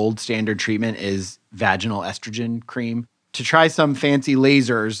 the gold standard treatment is vaginal estrogen cream. To try some fancy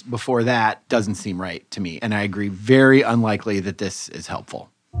lasers before that doesn't seem right to me. And I agree, very unlikely that this is helpful.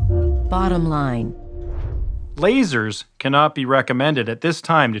 Bottom line. Lasers cannot be recommended at this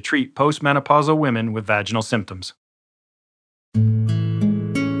time to treat postmenopausal women with vaginal symptoms.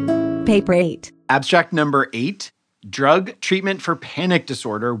 Paper 8. Abstract number 8. Drug treatment for panic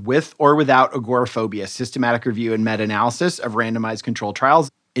disorder with or without agoraphobia, systematic review and meta-analysis of randomized controlled trials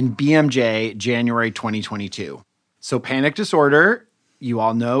in BMJ, January 2022. So panic disorder, you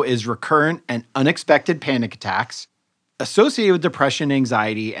all know, is recurrent and unexpected panic attacks associated with depression,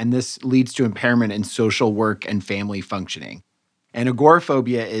 anxiety, and this leads to impairment in social work and family functioning. And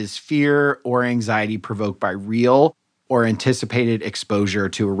agoraphobia is fear or anxiety provoked by real or anticipated exposure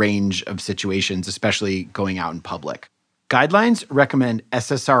to a range of situations, especially going out in public. Guidelines recommend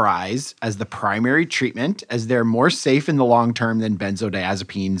SSRIs as the primary treatment as they're more safe in the long term than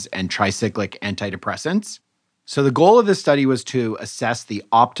benzodiazepines and tricyclic antidepressants. So the goal of this study was to assess the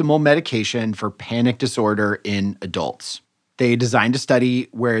optimal medication for panic disorder in adults. They designed a study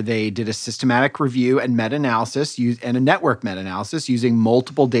where they did a systematic review and meta-analysis and a network meta-analysis using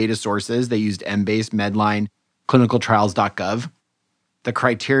multiple data sources. They used Embase, Medline, clinicaltrials.gov. The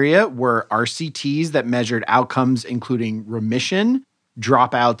criteria were RCTs that measured outcomes including remission,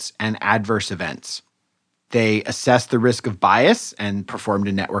 dropouts, and adverse events. They assessed the risk of bias and performed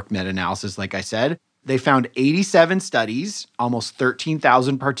a network meta-analysis, like I said. They found 87 studies, almost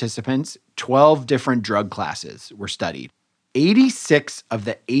 13,000 participants, 12 different drug classes were studied. 86 of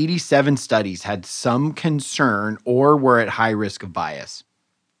the 87 studies had some concern or were at high risk of bias.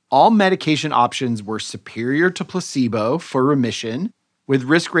 All medication options were superior to placebo for remission, with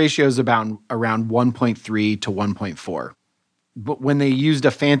risk ratios around 1.3 to 1.4. But when they used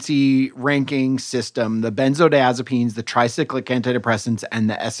a fancy ranking system, the benzodiazepines, the tricyclic antidepressants, and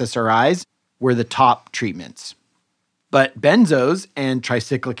the SSRIs were the top treatments. But benzos and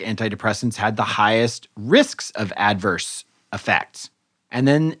tricyclic antidepressants had the highest risks of adverse effects. And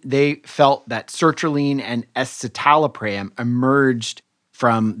then they felt that sertraline and escitalopram emerged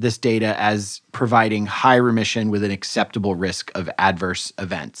from this data as providing high remission with an acceptable risk of adverse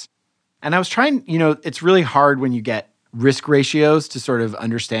events. And I was trying, it's really hard when you get risk ratios to sort of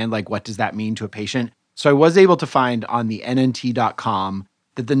understand, what does that mean to a patient? So I was able to find on the NNT.com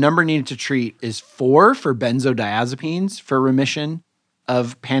that the number needed to treat is 4 for benzodiazepines for remission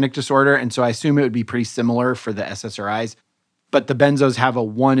of panic disorder. And so I assume it would be pretty similar for the SSRIs. But the benzos have a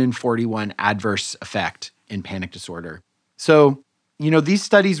 1 in 41 adverse effect in panic disorder. So, these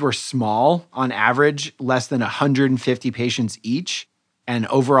studies were small, on average, less than 150 patients each, and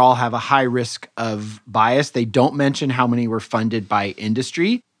overall have a high risk of bias. They don't mention how many were funded by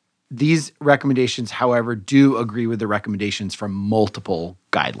industry. These recommendations, however, do agree with the recommendations from multiple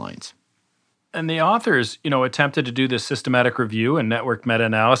guidelines. And the authors, attempted to do this systematic review and network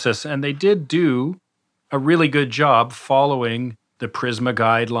meta-analysis, and they did do a really good job following the PRISMA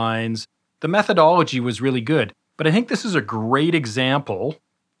guidelines. The methodology was really good. But I think this is a great example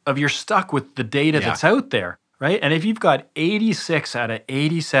of you're stuck with the data that's out there, right? And if you've got 86 out of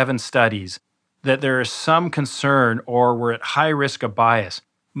 87 studies that there is some concern or were at high risk of bias,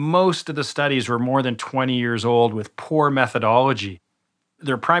 most of the studies were more than 20 years old with poor methodology.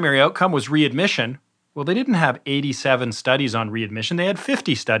 Their primary outcome was readmission. Well, they didn't have 87 studies on readmission. They had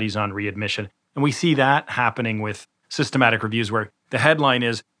 50 studies on readmission. And we see that happening with systematic reviews where the headline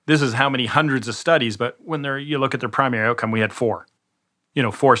is, this is how many hundreds of studies, but when you look at their primary outcome, we had 4.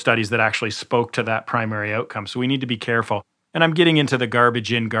 4 studies that actually spoke to that primary outcome. So we need to be careful. And I'm getting into the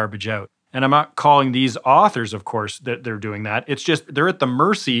garbage in, garbage out. And I'm not calling these authors, of course, that they're doing that. It's just they're at the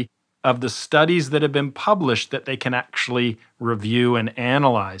mercy of the studies that have been published that they can actually review and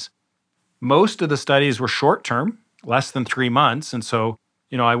analyze. Most of the studies were short-term, less than 3 months. And so,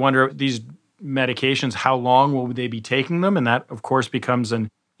 I wonder, these medications, how long will they be taking them? And that, of course, becomes an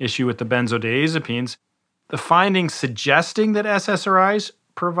issue with the benzodiazepines. The findings suggesting that SSRIs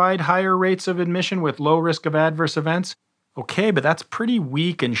provide higher rates of admission with low risk of adverse events. Okay, but that's pretty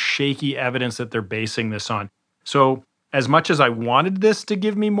weak and shaky evidence that they're basing this on. So as much as I wanted this to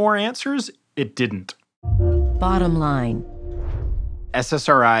give me more answers, it didn't. Bottom line.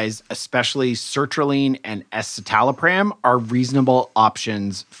 SSRIs, especially sertraline and escitalopram, are reasonable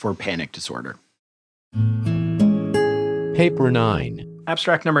options for panic disorder. Paper 9.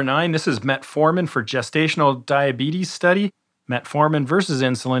 Abstract number 9, this is metformin for gestational diabetes study. Metformin versus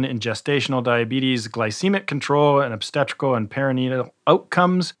insulin in gestational diabetes, glycemic control and obstetrical and perinatal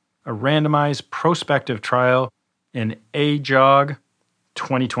outcomes, a randomized prospective trial in AJOG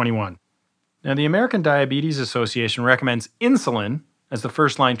 2021. Now, the American Diabetes Association recommends insulin as the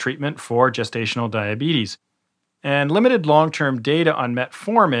first-line treatment for gestational diabetes, and limited long-term data on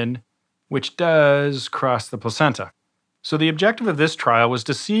metformin, which does cross the placenta. So the objective of this trial was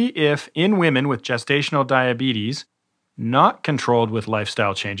to see if in women with gestational diabetes, not controlled with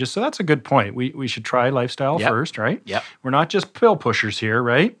lifestyle changes. So that's a good point. We should try lifestyle first, right? Yep. We're not just pill pushers here,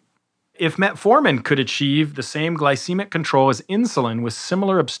 right? If metformin could achieve the same glycemic control as insulin with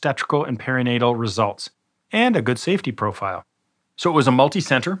similar obstetrical and perinatal results and a good safety profile. So it was a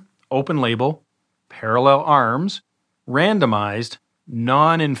multi-center, open label, parallel arms, randomized,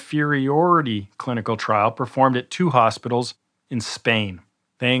 non-inferiority clinical trial performed at 2 hospitals in Spain.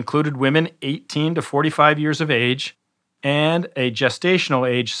 They included women 18 to 45 years of age and a gestational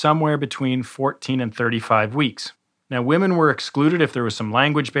age somewhere between 14 and 35 weeks. Now, women were excluded if there was some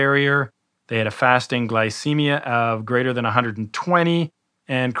language barrier, they had a fasting glycemia of greater than 120,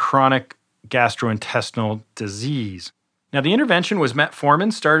 and chronic gastrointestinal disease. Now, the intervention was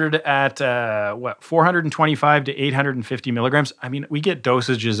metformin, started at 425 to 850 milligrams. I mean, we get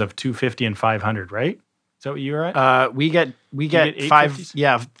dosages of 250 and 500, right? Is that what you're at? We get 500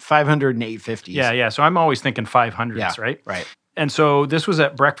 and 850s. Yeah. So I'm always thinking 500s, right? Right. And so this was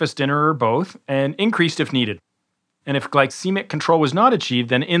at breakfast, dinner, or both, and increased if needed. And if glycemic control was not achieved,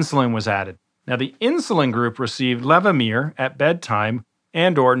 then insulin was added. Now, the insulin group received Levemir at bedtime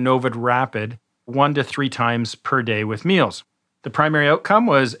and or Novid Rapid 1 to 3 times per day with meals. The primary outcome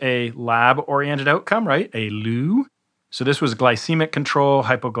was a lab-oriented outcome, right? A LU. So this was glycemic control,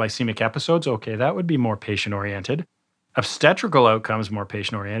 hypoglycemic episodes. Okay, that would be more patient-oriented. Obstetrical outcomes, more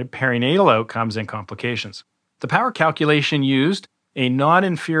patient-oriented. Perinatal outcomes and complications. The power calculation used a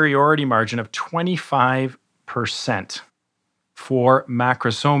non-inferiority margin of 25% for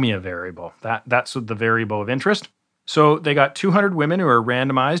macrosomia variable. That's the variable of interest. So they got 200 women who were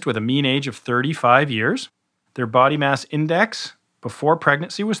randomized with a mean age of 35 years. Their body mass index before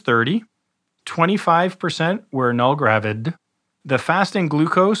pregnancy was 30. 25% were null gravid. The fasting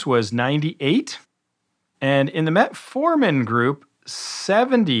glucose was 98. And in the metformin group,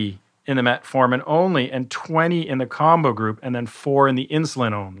 70 in the metformin only and 20 in the combo group and then 4 in the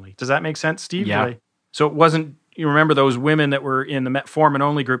insulin only. Does that make sense, Steve? Yeah. So it wasn't, you remember those women that were in the metformin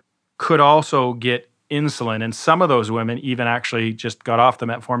only group could also get insulin, and some of those women even actually just got off the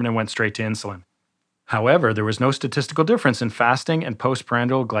metformin and went straight to insulin. However, there was no statistical difference in fasting and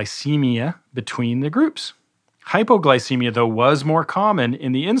postprandial glycemia between the groups. Hypoglycemia, though, was more common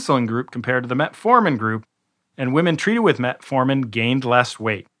in the insulin group compared to the metformin group, and women treated with metformin gained less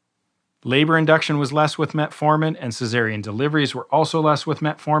weight. Labor induction was less with metformin, and cesarean deliveries were also less with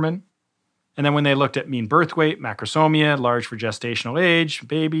metformin. And then when they looked at mean birth weight, macrosomia, large for gestational age,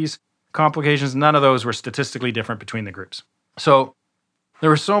 babies, complications, none of those were statistically different between the groups. So there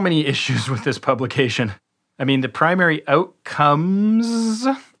were so many issues with this publication. I mean, the primary outcomes,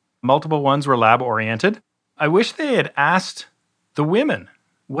 multiple ones were lab-oriented. I wish they had asked the women,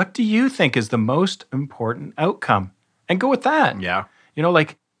 what do you think is the most important outcome? And go with that. Yeah.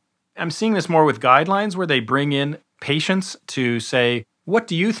 I'm seeing this more with guidelines where they bring in patients to say, what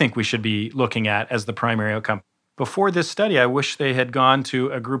do you think we should be looking at as the primary outcome? Before this study, I wish they had gone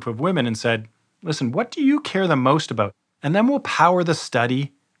to a group of women and said, listen, what do you care the most about? And then we'll power the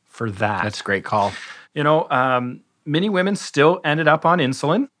study for that. That's a great call. Many women still ended up on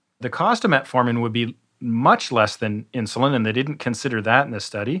insulin. The cost of metformin would be much less than insulin, and they didn't consider that in this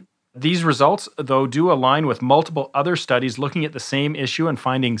study. These results, though, do align with multiple other studies looking at the same issue and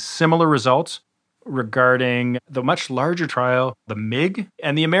finding similar results regarding the much larger trial, the MIG,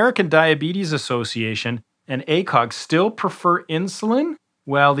 and the American Diabetes Association and ACOG still prefer insulin,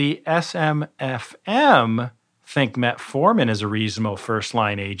 while the SMFM think metformin is a reasonable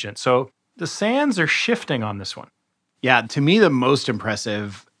first-line agent. So the sands are shifting on this one. Yeah, to me, the most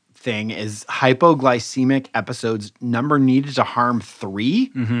impressive thing is hypoglycemic episodes number needed to harm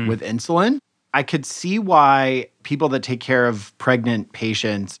 3 with insulin. I could see why people that take care of pregnant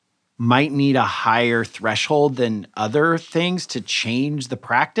patients might need a higher threshold than other things to change the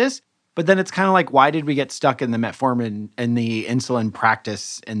practice. But then it's kind of like, why did we get stuck in the metformin and the insulin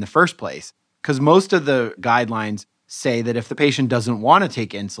practice in the first place? Because most of the guidelines say that if the patient doesn't want to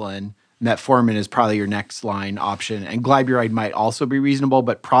take insulin, metformin is probably your next line option. And glyburide might also be reasonable,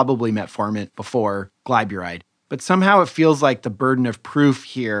 but probably metformin before glyburide. But somehow it feels like the burden of proof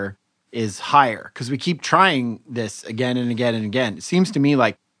here is higher because we keep trying this again and again and again. It seems to me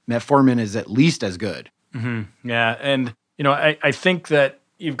like metformin is at least as good. Yeah. And, I think that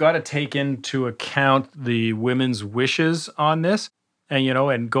you've got to take into account the women's wishes on this. And,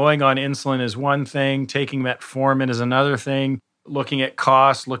 and going on insulin is one thing, taking metformin is another thing, looking at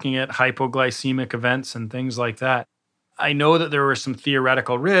costs, looking at hypoglycemic events and things like that. I know that there were some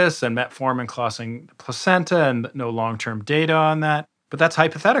theoretical risks and metformin crossing the placenta and no long-term data on that, but that's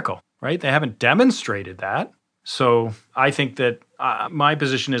hypothetical, right? They haven't demonstrated that. So I think that my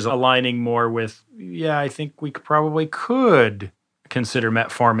position is aligning more with, I think we probably could consider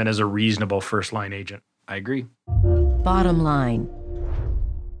metformin as a reasonable first-line agent. I agree. Bottom line.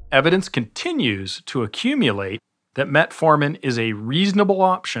 Evidence continues to accumulate that metformin is a reasonable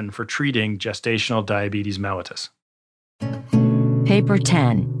option for treating gestational diabetes mellitus. Paper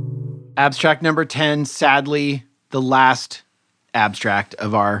 10. Abstract number 10, sadly, the last abstract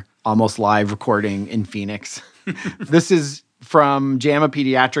of our almost live recording in Phoenix. This is from JAMA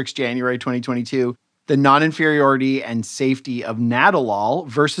Pediatrics, January 2022. The non-inferiority and safety of Nadolol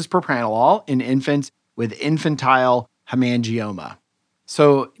versus Propranolol in infants with infantile hemangioma.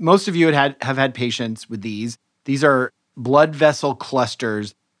 So most of you have had patients with these. These are blood vessel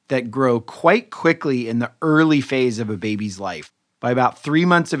clusters that grow quite quickly in the early phase of a baby's life. By about 3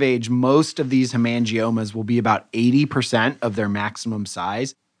 months of age, most of these hemangiomas will be about 80% of their maximum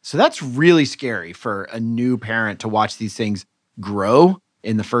size. So that's really scary for a new parent to watch these things grow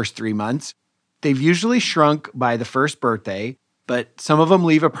in the first 3 months. They've usually shrunk by the first birthday, but some of them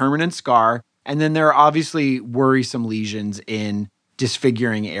leave a permanent scar. And then there are obviously worrisome lesions in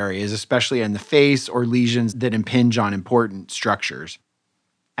disfiguring areas, especially in the face or lesions that impinge on important structures.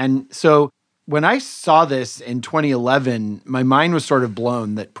 And so when I saw this in 2011, my mind was sort of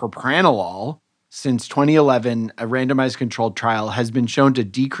blown that Propranolol, since 2011, a randomized controlled trial, has been shown to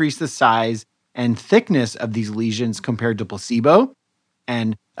decrease the size and thickness of these lesions compared to placebo.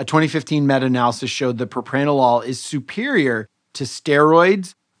 And a 2015 meta-analysis showed that Propranolol is superior to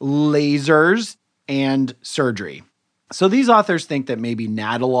steroids, lasers, and surgery. So these authors think that maybe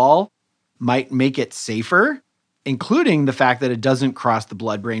Nadolol might make it safer, including the fact that it doesn't cross the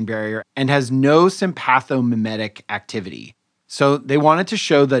blood-brain barrier and has no sympathomimetic activity. So they wanted to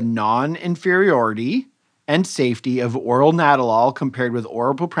show the non-inferiority and safety of oral Nadolol compared with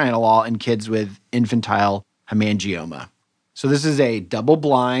oral Propranolol in kids with infantile hemangioma. So this is a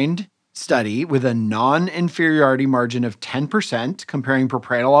double-blind study with a non-inferiority margin of 10% comparing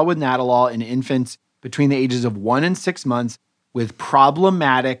Propranolol with Nadolol in infants between the ages of 1 and 6 months with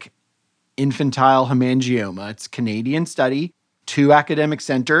problematic infantile hemangioma. It's a Canadian study, 2 academic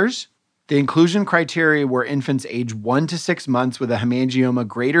centers. The inclusion criteria were infants aged 1 to 6 months with a hemangioma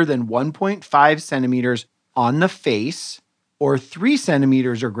greater than 1.5 centimeters on the face or 3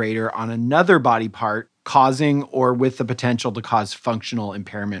 centimeters or greater on another body part, causing or with the potential to cause functional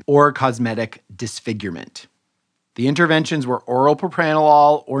impairment or cosmetic disfigurement. The interventions were oral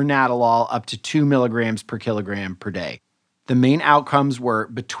Propranolol or Nadolol up to 2 milligrams per kilogram per day. The main outcomes were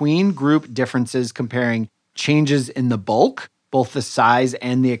between group differences comparing changes in the bulk, both the size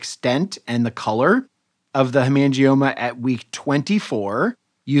and the extent and the color of the hemangioma at week 24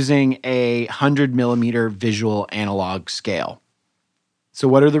 using a 100 millimeter visual analog scale. So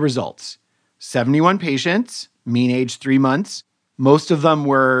what are the results? 71 patients, mean age 3 months. Most of them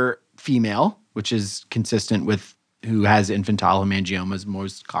were female, which is consistent with who has infantile hemangiomas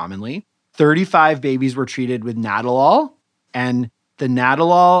most commonly. 35 babies were treated with Nadolol, and the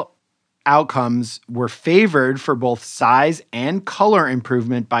Nadolol outcomes were favored for both size and color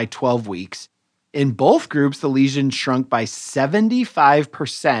improvement by 12 weeks. In both groups, the lesions shrunk by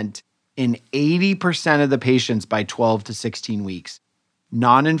 75% in 80% of the patients by 12 to 16 weeks.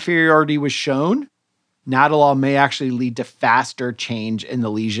 non-inferiority was shown, Nadolol may actually lead to faster change in the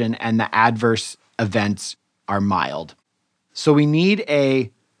lesion and the adverse events are mild. So we need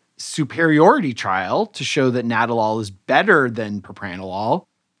a superiority trial to show that Nadolol is better than Propranolol.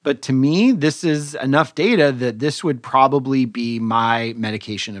 But to me, this is enough data that this would probably be my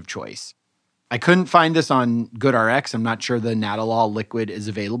medication of choice. I couldn't find this on GoodRx. I'm not sure the Nadolol liquid is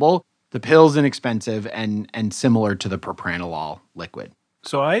available. The pill's inexpensive and similar to the Propranolol liquid.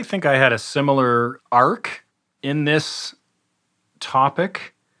 So I think I had a similar arc in this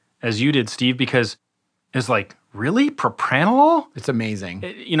topic as you did, Steve, because it's like, really? Propranolol? It's amazing.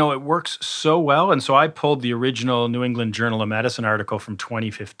 It works so well. And so I pulled the original New England Journal of Medicine article from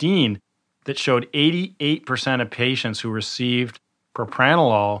 2015 that showed 88% of patients who received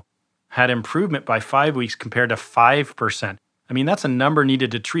Propranolol had improvement by 5 weeks compared to 5%. I mean, that's a number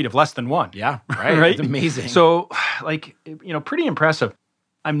needed to treat of less than 1. Yeah, right. Right? It's amazing. So, pretty impressive.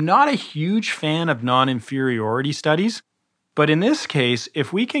 I'm not a huge fan of non-inferiority studies, but in this case,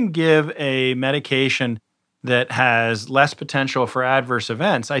 if we can give a medication that has less potential for adverse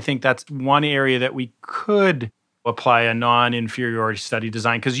events, I think that's one area that we could apply a non-inferiority study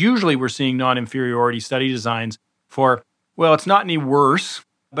design, because usually we're seeing non-inferiority study designs for, well, it's not any worse,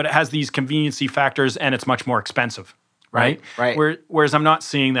 but it has these conveniency factors and it's much more expensive, right? Right. Whereas I'm not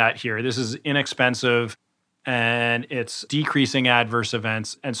seeing that here. This is inexpensive and it's decreasing adverse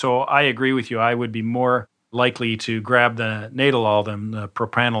events. And so I agree with you. I would be more likely to grab the Nadolol than the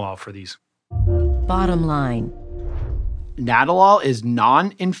Propranolol for these. Bottom line. Nadolol is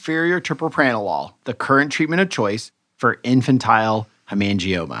non-inferior to Propranolol, the current treatment of choice for infantile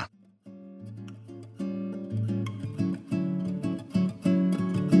hemangioma.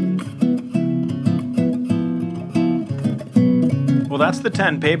 Well, that's the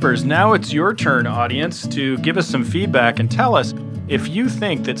 10 papers. Now it's your turn, audience, to give us some feedback and tell us if you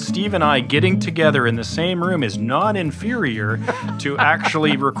think that Steve and I getting together in the same room is non-inferior to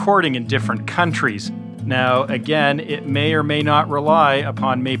actually recording in different countries. Now, again, it may or may not rely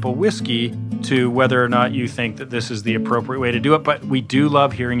upon maple whiskey to whether or not you think that this is the appropriate way to do it, but we do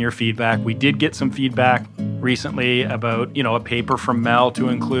love hearing your feedback. We did get some feedback recently about, a paper from Mel to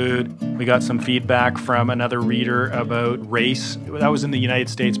include. We got some feedback from another reader about race. That was in the United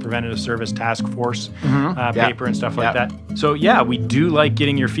States Preventative Service Task Force paper and stuff like that. So yeah, we do like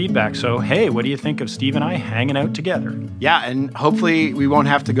getting your feedback. So hey, what do you think of Steve and I hanging out together? Yeah, and hopefully we won't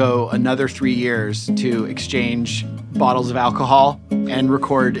have to go another 3 years to exchange bottles of alcohol and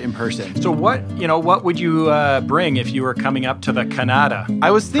record in person. So what would you bring if you were coming up to the Canada?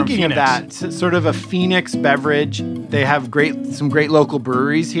 I was thinking of that, sort of a Phoenix beverage. They have some great local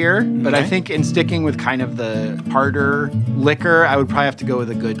breweries here, but I think in sticking with kind of the harder liquor, I would probably have to go with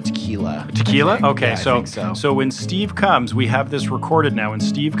a good tequila. Tequila? Okay, yeah, I think so. So when Steve comes, we have this recorded now. When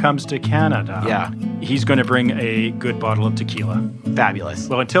Steve comes to Canada, he's going to bring a good bottle of tequila. Fabulous.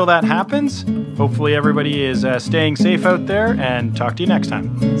 Well, until that happens, hopefully everybody is staying safe out there, and talk to you next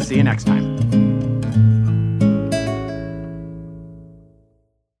time. See you next time.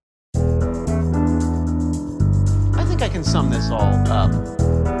 I think I can sum this all up.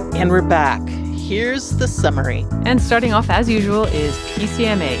 And we're back. Here's the summary. And starting off as usual is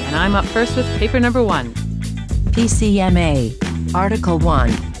PCMA, and I'm up first with paper number 1. PCMA, Article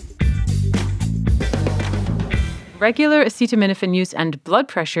 1. Regular acetaminophen use and blood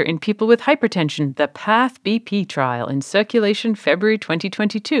pressure in people with hypertension, the PATH-BP trial in Circulation, February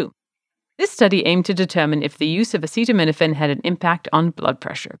 2022. This study aimed to determine if the use of acetaminophen had an impact on blood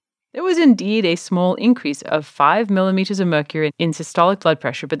pressure. There was indeed a small increase of 5 millimeters of mercury in systolic blood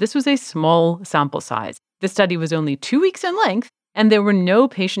pressure, but this was a small sample size. The study was only 2 weeks in length, and there were no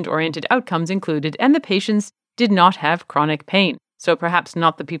patient-oriented outcomes included, and the patients did not have chronic pain, so perhaps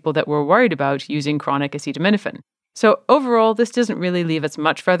not the people that were worried about using chronic acetaminophen. So overall, this doesn't really leave us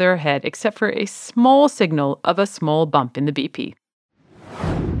much further ahead except for a small signal of a small bump in the BP.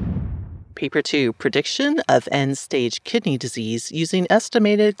 Paper 2, Prediction of End-Stage Kidney Disease Using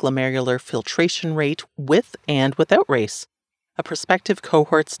Estimated Glomerular Filtration Rate with and Without Race. A prospective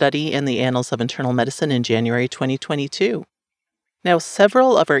cohort study in the Annals of Internal Medicine in January 2022. Now,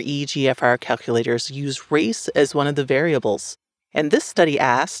 several of our EeGFR calculators use race as one of the variables. And this study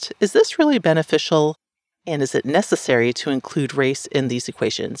asked, is this really beneficial? And is it necessary to include race in these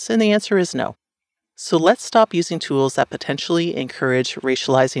equations? And the answer is no. So let's stop using tools that potentially encourage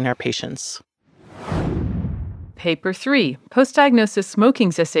racializing our patients. Paper 3, Postdiagnosis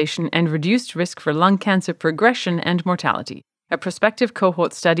Smoking Cessation and Reduced Risk for Lung Cancer Progression and Mortality. A prospective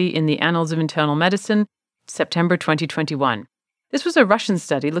cohort study in the Annals of Internal Medicine, September 2021. This was a Russian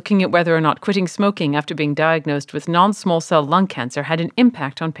study looking at whether or not quitting smoking after being diagnosed with non-small cell lung cancer had an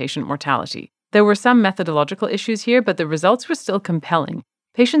impact on patient mortality. There were some methodological issues here, but the results were still compelling.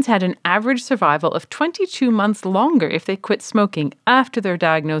 Patients had an average survival of 22 months longer if they quit smoking after their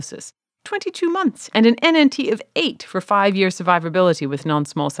diagnosis. 22 months, and an NNT of 8 for 5-year survivability with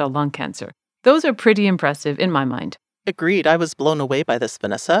non-small cell lung cancer. Those are pretty impressive in my mind. Agreed. I was blown away by this,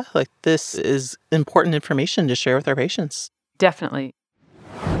 Vanessa. This is important information to share with our patients. Definitely.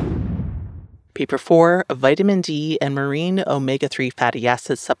 Paper 4, Vitamin D and Marine Omega-3 Fatty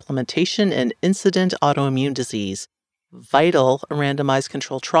Acid Supplementation in Incident Autoimmune Disease. Vital randomized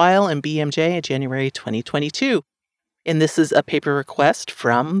controlled trial in BMJ, January 2022. And this is a paper request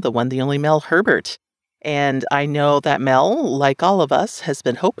from the one, the only Mel Herbert. And I know that Mel, like all of us, has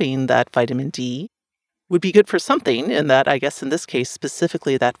been hoping that vitamin D would be good for something, and that, I guess in this case,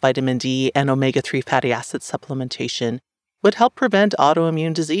 specifically that vitamin D and omega-3 fatty acid supplementation would help prevent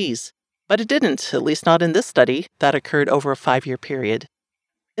autoimmune disease. But it didn't, at least not in this study that occurred over a 5-year period.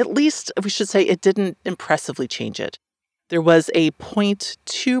 At least, we should say, it didn't impressively change it. There was a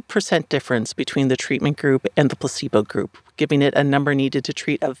 0.2% difference between the treatment group and the placebo group, giving it a number needed to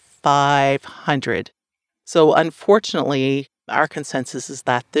treat of 500. So unfortunately, our consensus is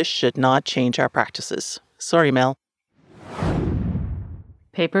that this should not change our practices. Sorry, Mel.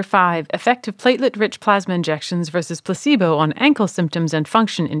 Paper 5, Effective Platelet-Rich Plasma Injections versus Placebo on Ankle Symptoms and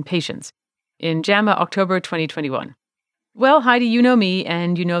Function in Patients, in JAMA, October 2021. Well, Heidi, you know me,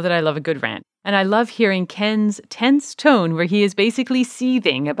 and you know that I love a good rant. And I love hearing Ken's tense tone where he is basically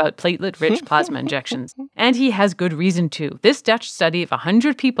seething about platelet-rich plasma injections. And he has good reason to. This Dutch study of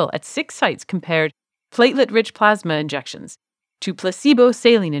 100 people at 6 sites compared platelet-rich plasma injections to placebo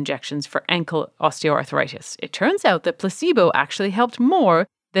saline injections for ankle osteoarthritis. It turns out that placebo actually helped more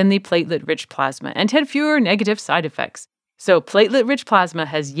than the platelet-rich plasma and had fewer negative side effects. So platelet-rich plasma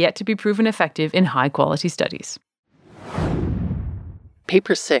has yet to be proven effective in high-quality studies.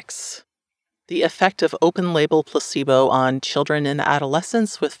 Paper 6. The effect of open-label placebo on children and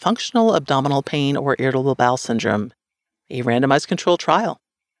adolescents with functional abdominal pain or irritable bowel syndrome, a randomized controlled trial.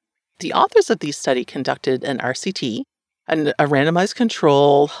 The authors of these study conducted an RCT, a randomized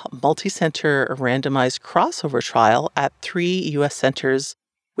control, multi-center randomized crossover trial at 3 U.S. centers,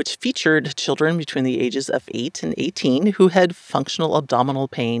 which featured children between the ages of 8 and 18 who had functional abdominal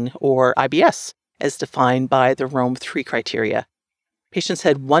pain, or IBS, as defined by the Rome 3 criteria. Patients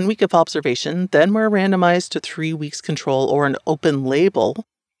had 1 week of observation, then were randomized to 3 weeks control or an open label,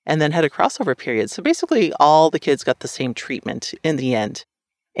 and then had a crossover period. So basically, all the kids got the same treatment in the end.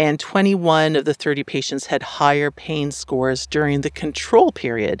 And 21 of the 30 patients had higher pain scores during the control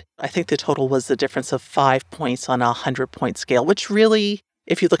period. I think the total was the difference of 5 points on a 100-point scale, which really,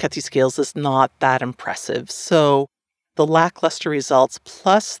 if you look at these scales, is not that impressive. So the lackluster results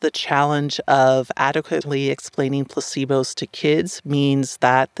plus the challenge of adequately explaining placebos to kids means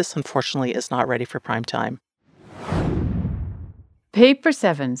that this unfortunately is not ready for prime time. Paper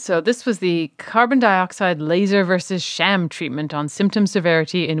 7. So this was the carbon dioxide laser versus sham treatment on symptom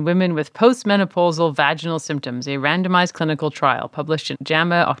severity in women with postmenopausal vaginal symptoms, a randomized clinical trial published in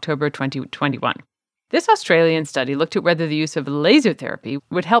JAMA, October 2021. This Australian study looked at whether the use of laser therapy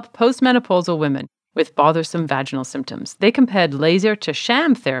would help postmenopausal women with bothersome vaginal symptoms. They compared laser to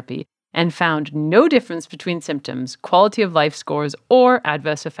sham therapy and found no difference between symptoms, quality of life scores, or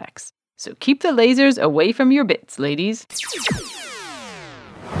adverse effects. So keep the lasers away from your bits, ladies.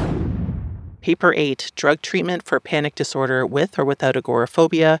 Paper 8, Drug Treatment for Panic Disorder with or without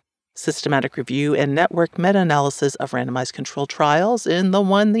Agoraphobia, Systematic Review and Network Meta-Analysis of Randomized Controlled Trials in the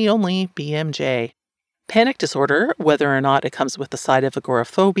one, the only BMJ. Panic disorder, whether or not it comes with the side of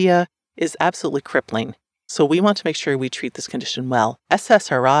agoraphobia, is absolutely crippling. So we want to make sure we treat this condition well.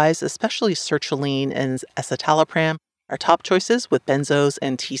 SSRIs, especially sertraline and escitalopram, are top choices, with benzos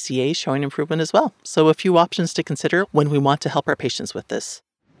and TCA showing improvement as well. So a few options to consider when we want to help our patients with this.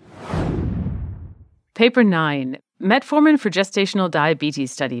 Paper 9. Metformin for Gestational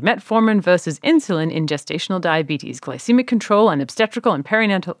Diabetes Study. Metformin versus insulin in gestational diabetes. Glycemic control and obstetrical and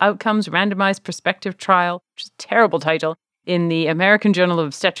perinatal outcomes. Randomized prospective trial, which is a terrible title, in the American Journal of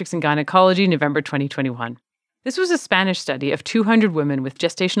Obstetrics and Gynecology, November 2021. This was a Spanish study of 200 women with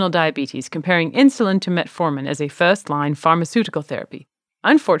gestational diabetes comparing insulin to metformin as a first-line pharmaceutical therapy.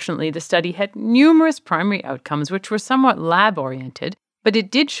 Unfortunately, the study had numerous primary outcomes which were somewhat lab-oriented, but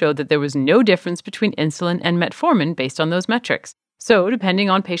it did show that there was no difference between insulin and metformin based on those metrics. So, depending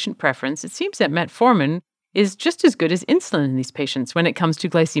on patient preference, it seems that metformin is just as good as insulin in these patients when it comes to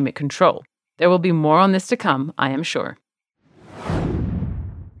glycemic control. There will be more on this to come, I am sure.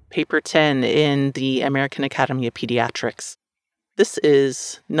 Paper 10 in the American Academy of Pediatrics. This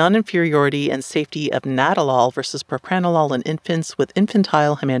is non-inferiority and safety of Nadolol versus Propranolol in infants with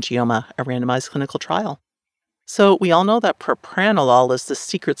infantile hemangioma, a randomized clinical trial. So we all know that Propranolol is the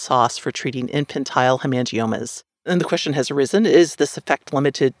secret sauce for treating infantile hemangiomas. And the question has arisen, is this effect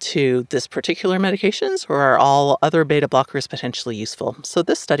limited to this particular medications, or are all other beta blockers potentially useful? So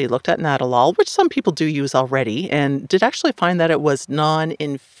this study looked at Nadolol, which some people do use already, and did actually find that it was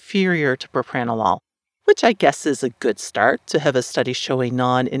non-inferior to Propranolol, which I guess is a good start to have a study showing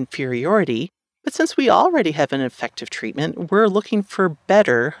non-inferiority. But since we already have an effective treatment, we're looking for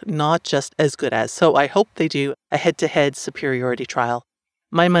better, not just as good as. So I hope they do a head-to-head superiority trial.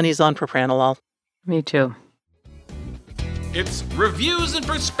 My money's on Propranolol. Me too. It's Reviews and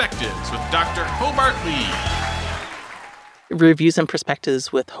Perspectives with Dr. Hobart Lee. Reviews and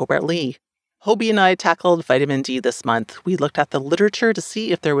Perspectives with Hobart Lee. Hobie and I tackled vitamin D this month. We looked at the literature to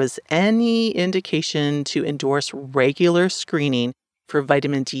see if there was any indication to endorse regular screening for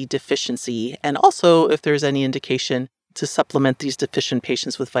vitamin D deficiency, and also if there's any indication to supplement these deficient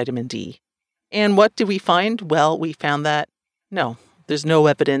patients with vitamin D. And what did we find? Well, we found that no, there's no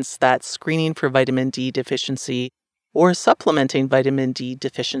evidence that screening for vitamin D deficiency or supplementing vitamin D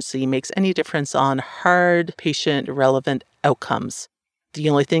deficiency makes any difference on hard patient-relevant outcomes. The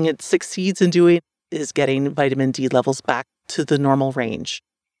only thing it succeeds in doing is getting vitamin D levels back to the normal range.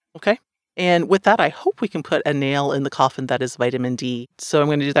 Okay? And with that, I hope we can put a nail in the coffin that is vitamin D. So I'm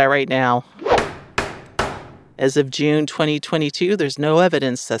going to do that right now. As of June 2022, there's no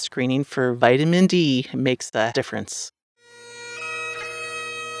evidence that screening for vitamin D makes a difference.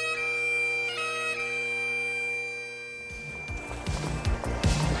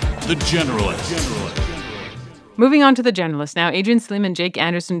 The Generalist. Moving on to the Generalist now, Adrien, Selim, and Jake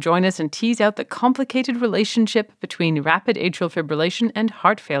Anderson join us and tease out the complicated relationship between rapid atrial fibrillation and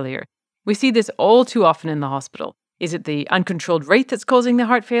heart failure. We see this all too often in the hospital. Is it the uncontrolled rate that's causing the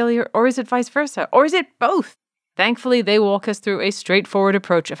heart failure, or is it vice versa, or is it both? Thankfully, they walk us through a straightforward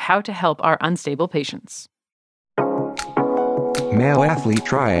approach of how to help our unstable patients. Male athlete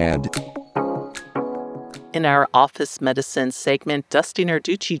triad. In our office medicine segment, Dusty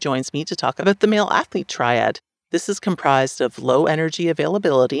Narducci joins me to talk about the male athlete triad. This is comprised of low energy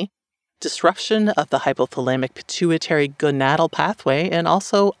availability, disruption of the hypothalamic pituitary gonadal pathway, and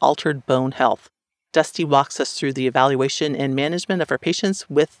also altered bone health. Dusty walks us through the evaluation and management of our patients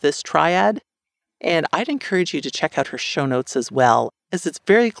with this triad, and I'd encourage you to check out her show notes as well, as it's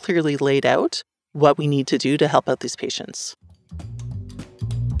very clearly laid out what we need to do to help out these patients.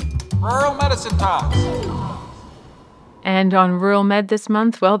 Rural Medicine Talks. And on Rural Med this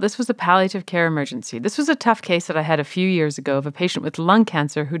month, well, this was a palliative care emergency. This was a tough case that I had a few years ago of a patient with lung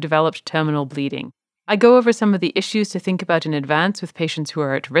cancer who developed terminal bleeding. I go over some of the issues to think about in advance with patients who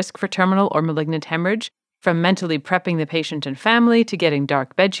are at risk for terminal or malignant hemorrhage, from mentally prepping the patient and family to getting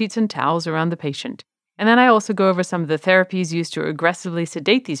dark bedsheets and towels around the patient. And then I also go over some of the therapies used to aggressively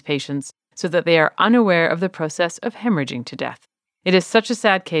sedate these patients so that they are unaware of the process of hemorrhaging to death. It is such a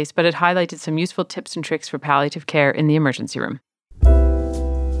sad case, but it highlighted some useful tips and tricks for palliative care in the emergency room.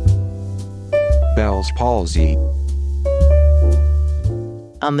 Bell's palsy.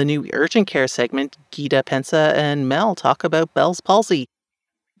 On the new urgent care segment, Geeta, Pensa, and Mel talk about Bell's palsy.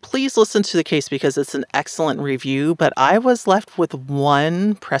 Please listen to the case because it's an excellent review, but I was left with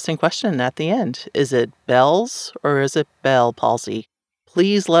one pressing question at the end. Is it Bell's or is it Bell palsy?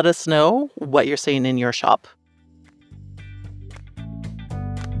 Please let us know what you're seeing in your shop.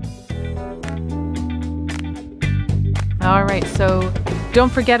 All right, so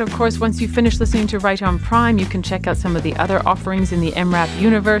don't forget, of course, once you finish listening to Right on Prime, you can check out some of the other offerings in the MRAP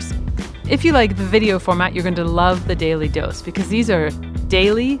universe. If you like the video format, you're going to love the Daily Dose, because these are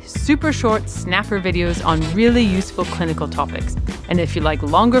daily, super short snapper videos on really useful clinical topics. And if you like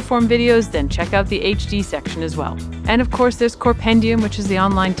longer form videos, then check out the HD section as well. And of course, there's Corpendium, which is the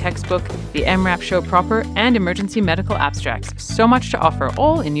online textbook, the MRAP show proper, and emergency medical abstracts. So much to offer,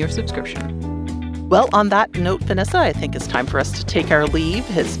 all in your subscription. Well, on that note, Vanessa, I think it's time for us to take our leave.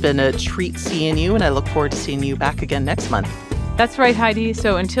 It's been a treat seeing you, and I look forward to seeing you back again next month. That's right, Heidi.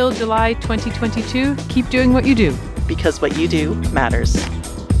 So until July 2022, keep doing what you do. Because what you do matters.